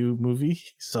MCU movie.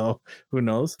 So who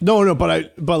knows? No,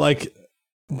 but like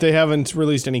they haven't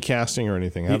released any casting or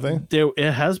anything, have they?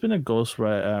 It has been a Ghost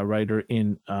Rider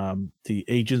in the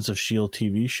Agents of Shield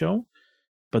TV show,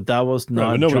 but that was Right,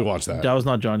 not. but nobody watched that. That was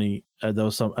not Johnny. That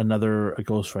was another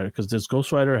Ghost Rider, because this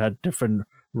Ghost Rider had different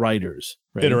writers,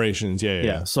 right? Iterations,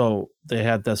 yeah. So they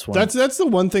had this one. That's the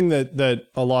one thing that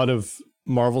a lot of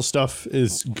Marvel stuff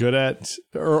is good at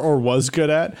or was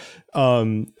good at.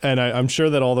 And I'm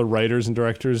sure that all the writers and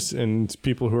directors and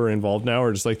people who are involved now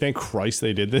are just like, thank Christ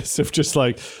they did this. Of just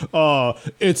like, oh,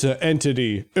 it's an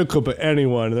entity. It could be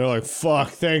anyone. And they're like, fuck,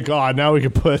 thank God. Now we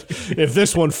can put, if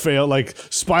this one failed, like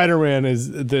Spider-Man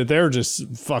they're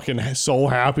just fucking so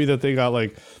happy that they got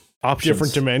like options.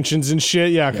 different dimensions and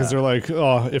shit. Yeah, because they're like,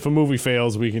 oh, if a movie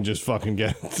fails, we can just fucking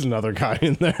get another guy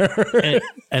in there.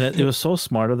 and it was so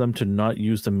smart of them to not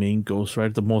use the main Ghost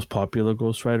Rider, the most popular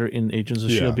Ghost Rider in Agents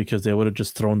of Yeah. S.H.I.E.L.D., because they would have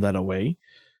just thrown that away.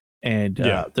 And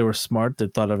they were smart. They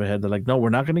thought of ahead. They're like, no, we're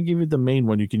not going to give you the main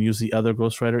one. You can use the other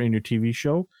Ghost Rider in your TV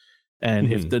show.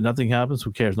 And if nothing happens,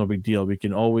 who cares? No big deal. We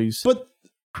can always But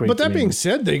create But the that main being one.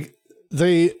 said,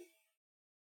 they've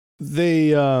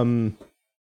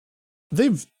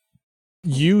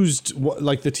used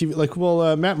like the TV, like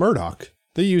Matt Murdock.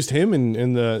 They used him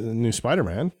in the new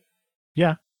Spider-Man.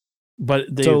 Yeah, but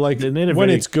they made it when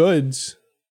it's goods,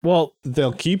 well,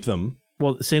 they'll keep them.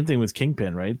 Well, same thing with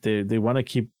Kingpin, right? They want to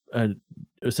keep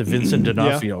it's a Vincent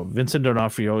D'Onofrio. Yeah. Vincent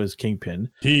D'Onofrio is Kingpin.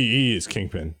 He is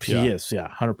Kingpin. He is,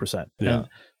 100%. Yeah. And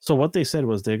so what they said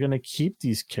was they're going to keep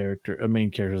these main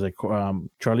characters like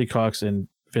Charlie Cox and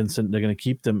Vincent. They're going to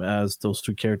keep them as those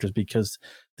two characters because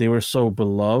they were so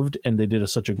beloved and they did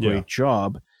such a great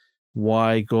job.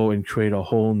 Why go and create a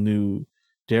whole new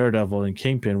Daredevil and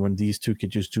Kingpin when these two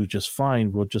could just do just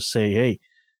fine? We'll just say, hey,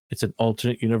 it's an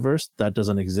alternate universe that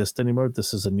doesn't exist anymore.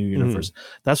 This is a new universe.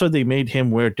 That's why they made him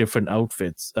wear different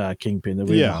outfits. Kingpin, they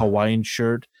wear a Hawaiian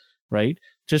shirt, right?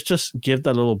 Just give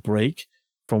that little break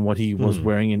from what he was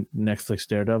wearing in Netflix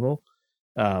Daredevil.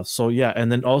 So yeah, and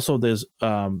then also there's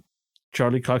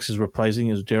Charlie Cox is reprising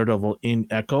his Daredevil in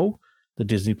Echo, the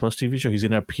Disney Plus TV show. He's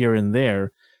going to appear in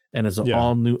there, and it's an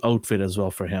all new outfit as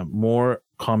well for him, more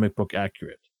comic book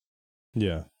accurate.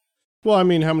 Yeah. Well, I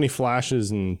mean, how many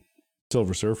Flashes and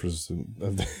Silver Surfers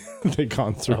have they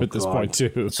gone through at this point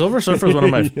too? Silver Surfer is one of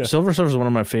my Silver Surfer is one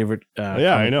of my favorite.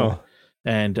 I know.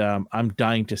 And I'm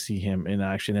dying to see him in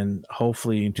action, and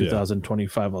hopefully in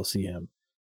 2025 I'll see him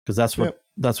because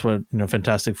that's what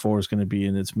Fantastic Four is going to be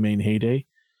in its main heyday.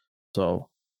 So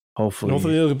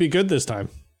hopefully it'll be good this time.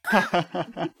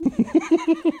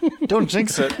 Don't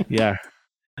jinx it. Yeah.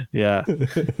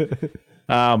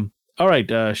 All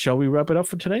right. Shall we wrap it up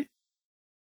for today?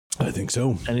 I think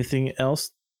so. Anything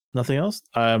else? Nothing else?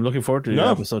 I'm looking forward to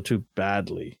episode 2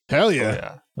 badly. Hell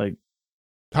yeah. Like,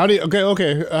 how do you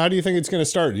how do you think it's gonna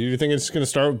start? Do you think it's gonna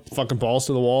start fucking balls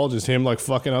to the wall, just him like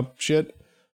fucking up shit?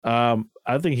 I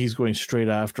think he's going straight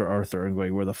after Arthur and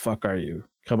going, "Where the fuck are you?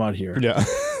 Come out here!" Yeah,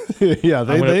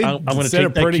 I'm gonna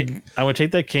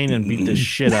take that cane and beat the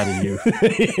shit out of you.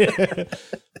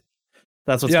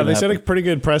 That's what's they set a pretty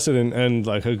good precedent and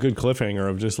like a good cliffhanger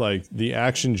of just like the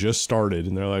action just started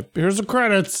and they're like, here's the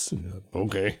credits.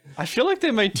 Okay. I feel like they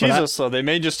might tease us though. They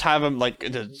may just have him like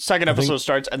the second episode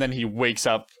starts and then he wakes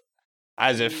up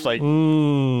as if like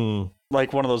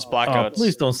like one of those blackouts.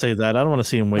 Please don't say that. I don't want to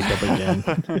see him wake up again.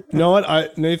 You know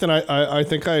what, Nathan? I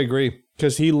think I agree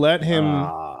because he let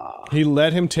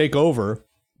him take over,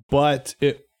 but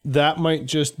that might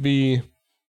just be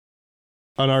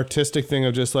an artistic thing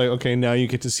of just like, okay, now you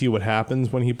get to see what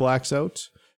happens when he blacks out.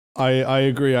 I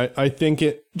agree. I think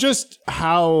it just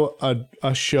how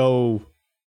a show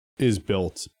is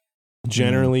built.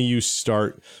 Generally, you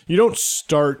don't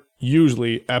start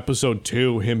usually episode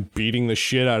 2 him beating the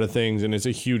shit out of things and it's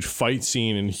a huge fight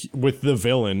scene and with the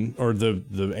villain or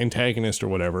the antagonist or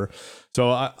whatever. So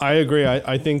I agree.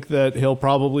 I think that he'll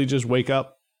probably just wake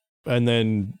up and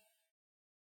then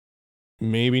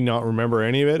maybe not remember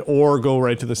any of it or go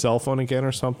right to the cell phone again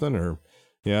or something. Or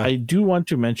I do want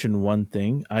to mention one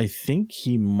thing. I think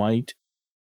he might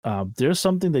there's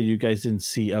something that you guys didn't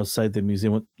see outside the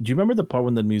museum. Do you remember the part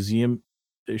when the museum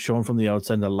is shown from the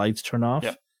outside and the lights turn off?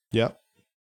 Yeah.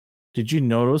 Did you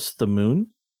notice the moon?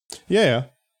 Yeah.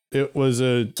 It was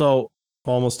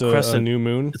almost a new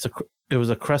moon. It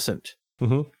was a crescent.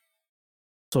 Mm-hmm.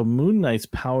 So Moon Knight's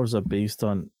powers are based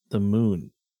on the moon.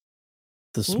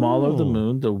 The smaller the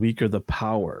moon, the weaker the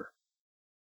power.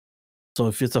 So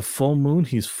if it's a full moon,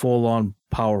 he's full on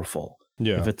powerful.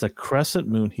 Yeah. If it's a crescent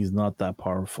moon, he's not that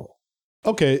powerful.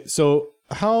 Okay, so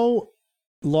how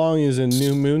long is a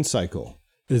new moon cycle?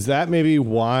 Is that maybe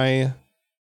why,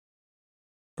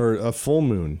 or a full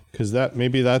moon? Because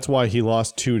that's why he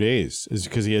lost 2 days, is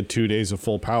because he had 2 days of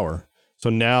full power. So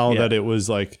now that it was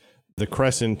like the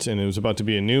crescent and it was about to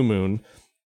be a new moon,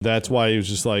 that's why he was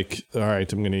just like, all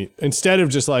right, instead of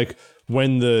just like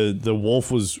when the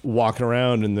wolf was walking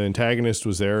around and the antagonist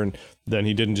was there and then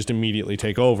he didn't just immediately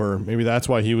take over. Maybe that's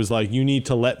why he was like, you need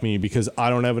to let me because I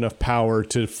don't have enough power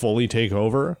to fully take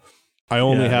over. I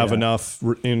only have enough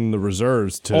in the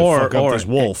reserves to fuck up this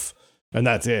wolf. And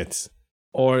that's it.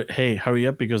 Or, hey, hurry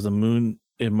up because the moon,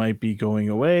 it might be going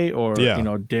away or,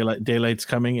 daylight's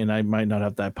coming and I might not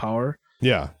have that power.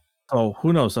 Yeah. So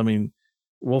who knows? I mean,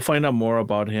 we'll find out more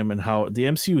about him and how the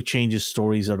MCU changes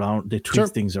stories around. They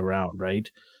tweak things around,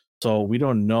 right? So we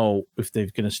don't know if they're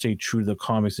going to stay true to the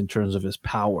comics in terms of his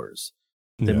powers.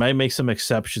 They might make some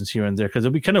exceptions here and there because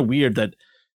it'll be kind of weird that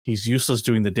he's useless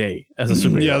during the day as a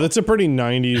superhero. Yeah, that's a pretty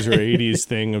 90s or 80s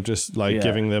thing of just like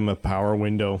giving them a power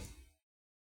window.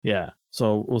 Yeah,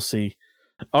 so we'll see.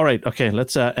 All right, okay,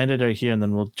 let's end it right here and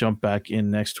then we'll jump back in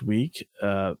next week.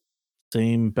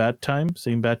 Same bat time,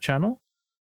 same bat channel.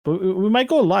 But we might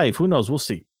go live. Who knows? We'll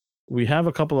see. we have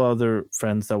a couple of other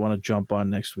friends that want to jump on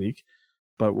next week,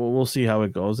 but we'll see how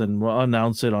it goes, and we'll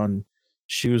announce it on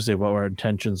Tuesday what our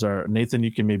intentions are. Nathan,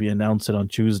 you can maybe announce it on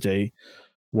Tuesday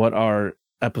what our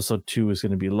episode 2 is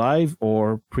going to be, live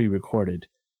or pre-recorded.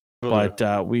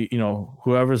 But we,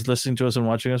 whoever's listening to us and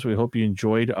watching us, we hope you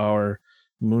enjoyed our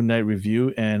Moon Knight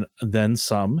review and then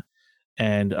some.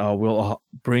 And we'll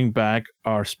bring back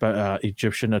our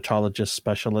Egyptian etologist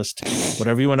specialist,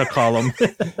 whatever you want to call him.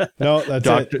 No,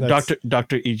 that's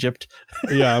Dr. Egypt.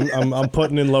 Yeah, I'm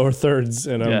putting in lower thirds,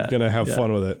 and I'm gonna have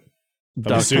fun with it.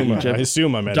 I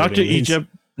assume I'm editing. Dr. Egypt,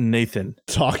 Nathan.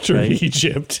 Dr.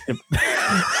 Egypt. Oh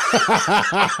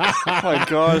my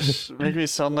gosh, make me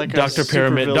sound like Dr.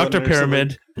 Pyramid. Dr.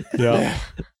 Pyramid. Yeah.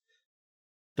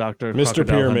 Dr. Mr.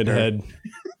 Pyramid Head.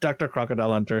 Dr.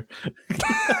 Crocodile Hunter.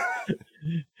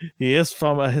 He is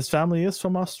from his family is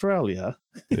from Australia.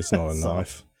 It's not a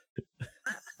knife.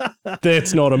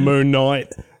 That's not a Moon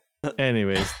Knight.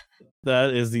 Anyways,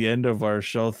 that is the end of our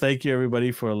show. Thank you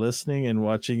everybody for listening and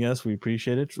watching us. We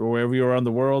appreciate it. Wherever you are on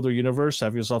the world or universe,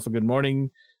 have yourself a good morning,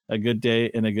 a good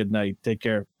day, and a good night. Take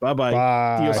care. Bye-bye.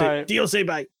 Bye. Dio say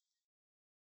bye.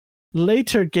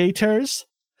 Later, Gators.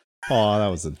 Oh, that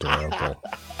was adorable.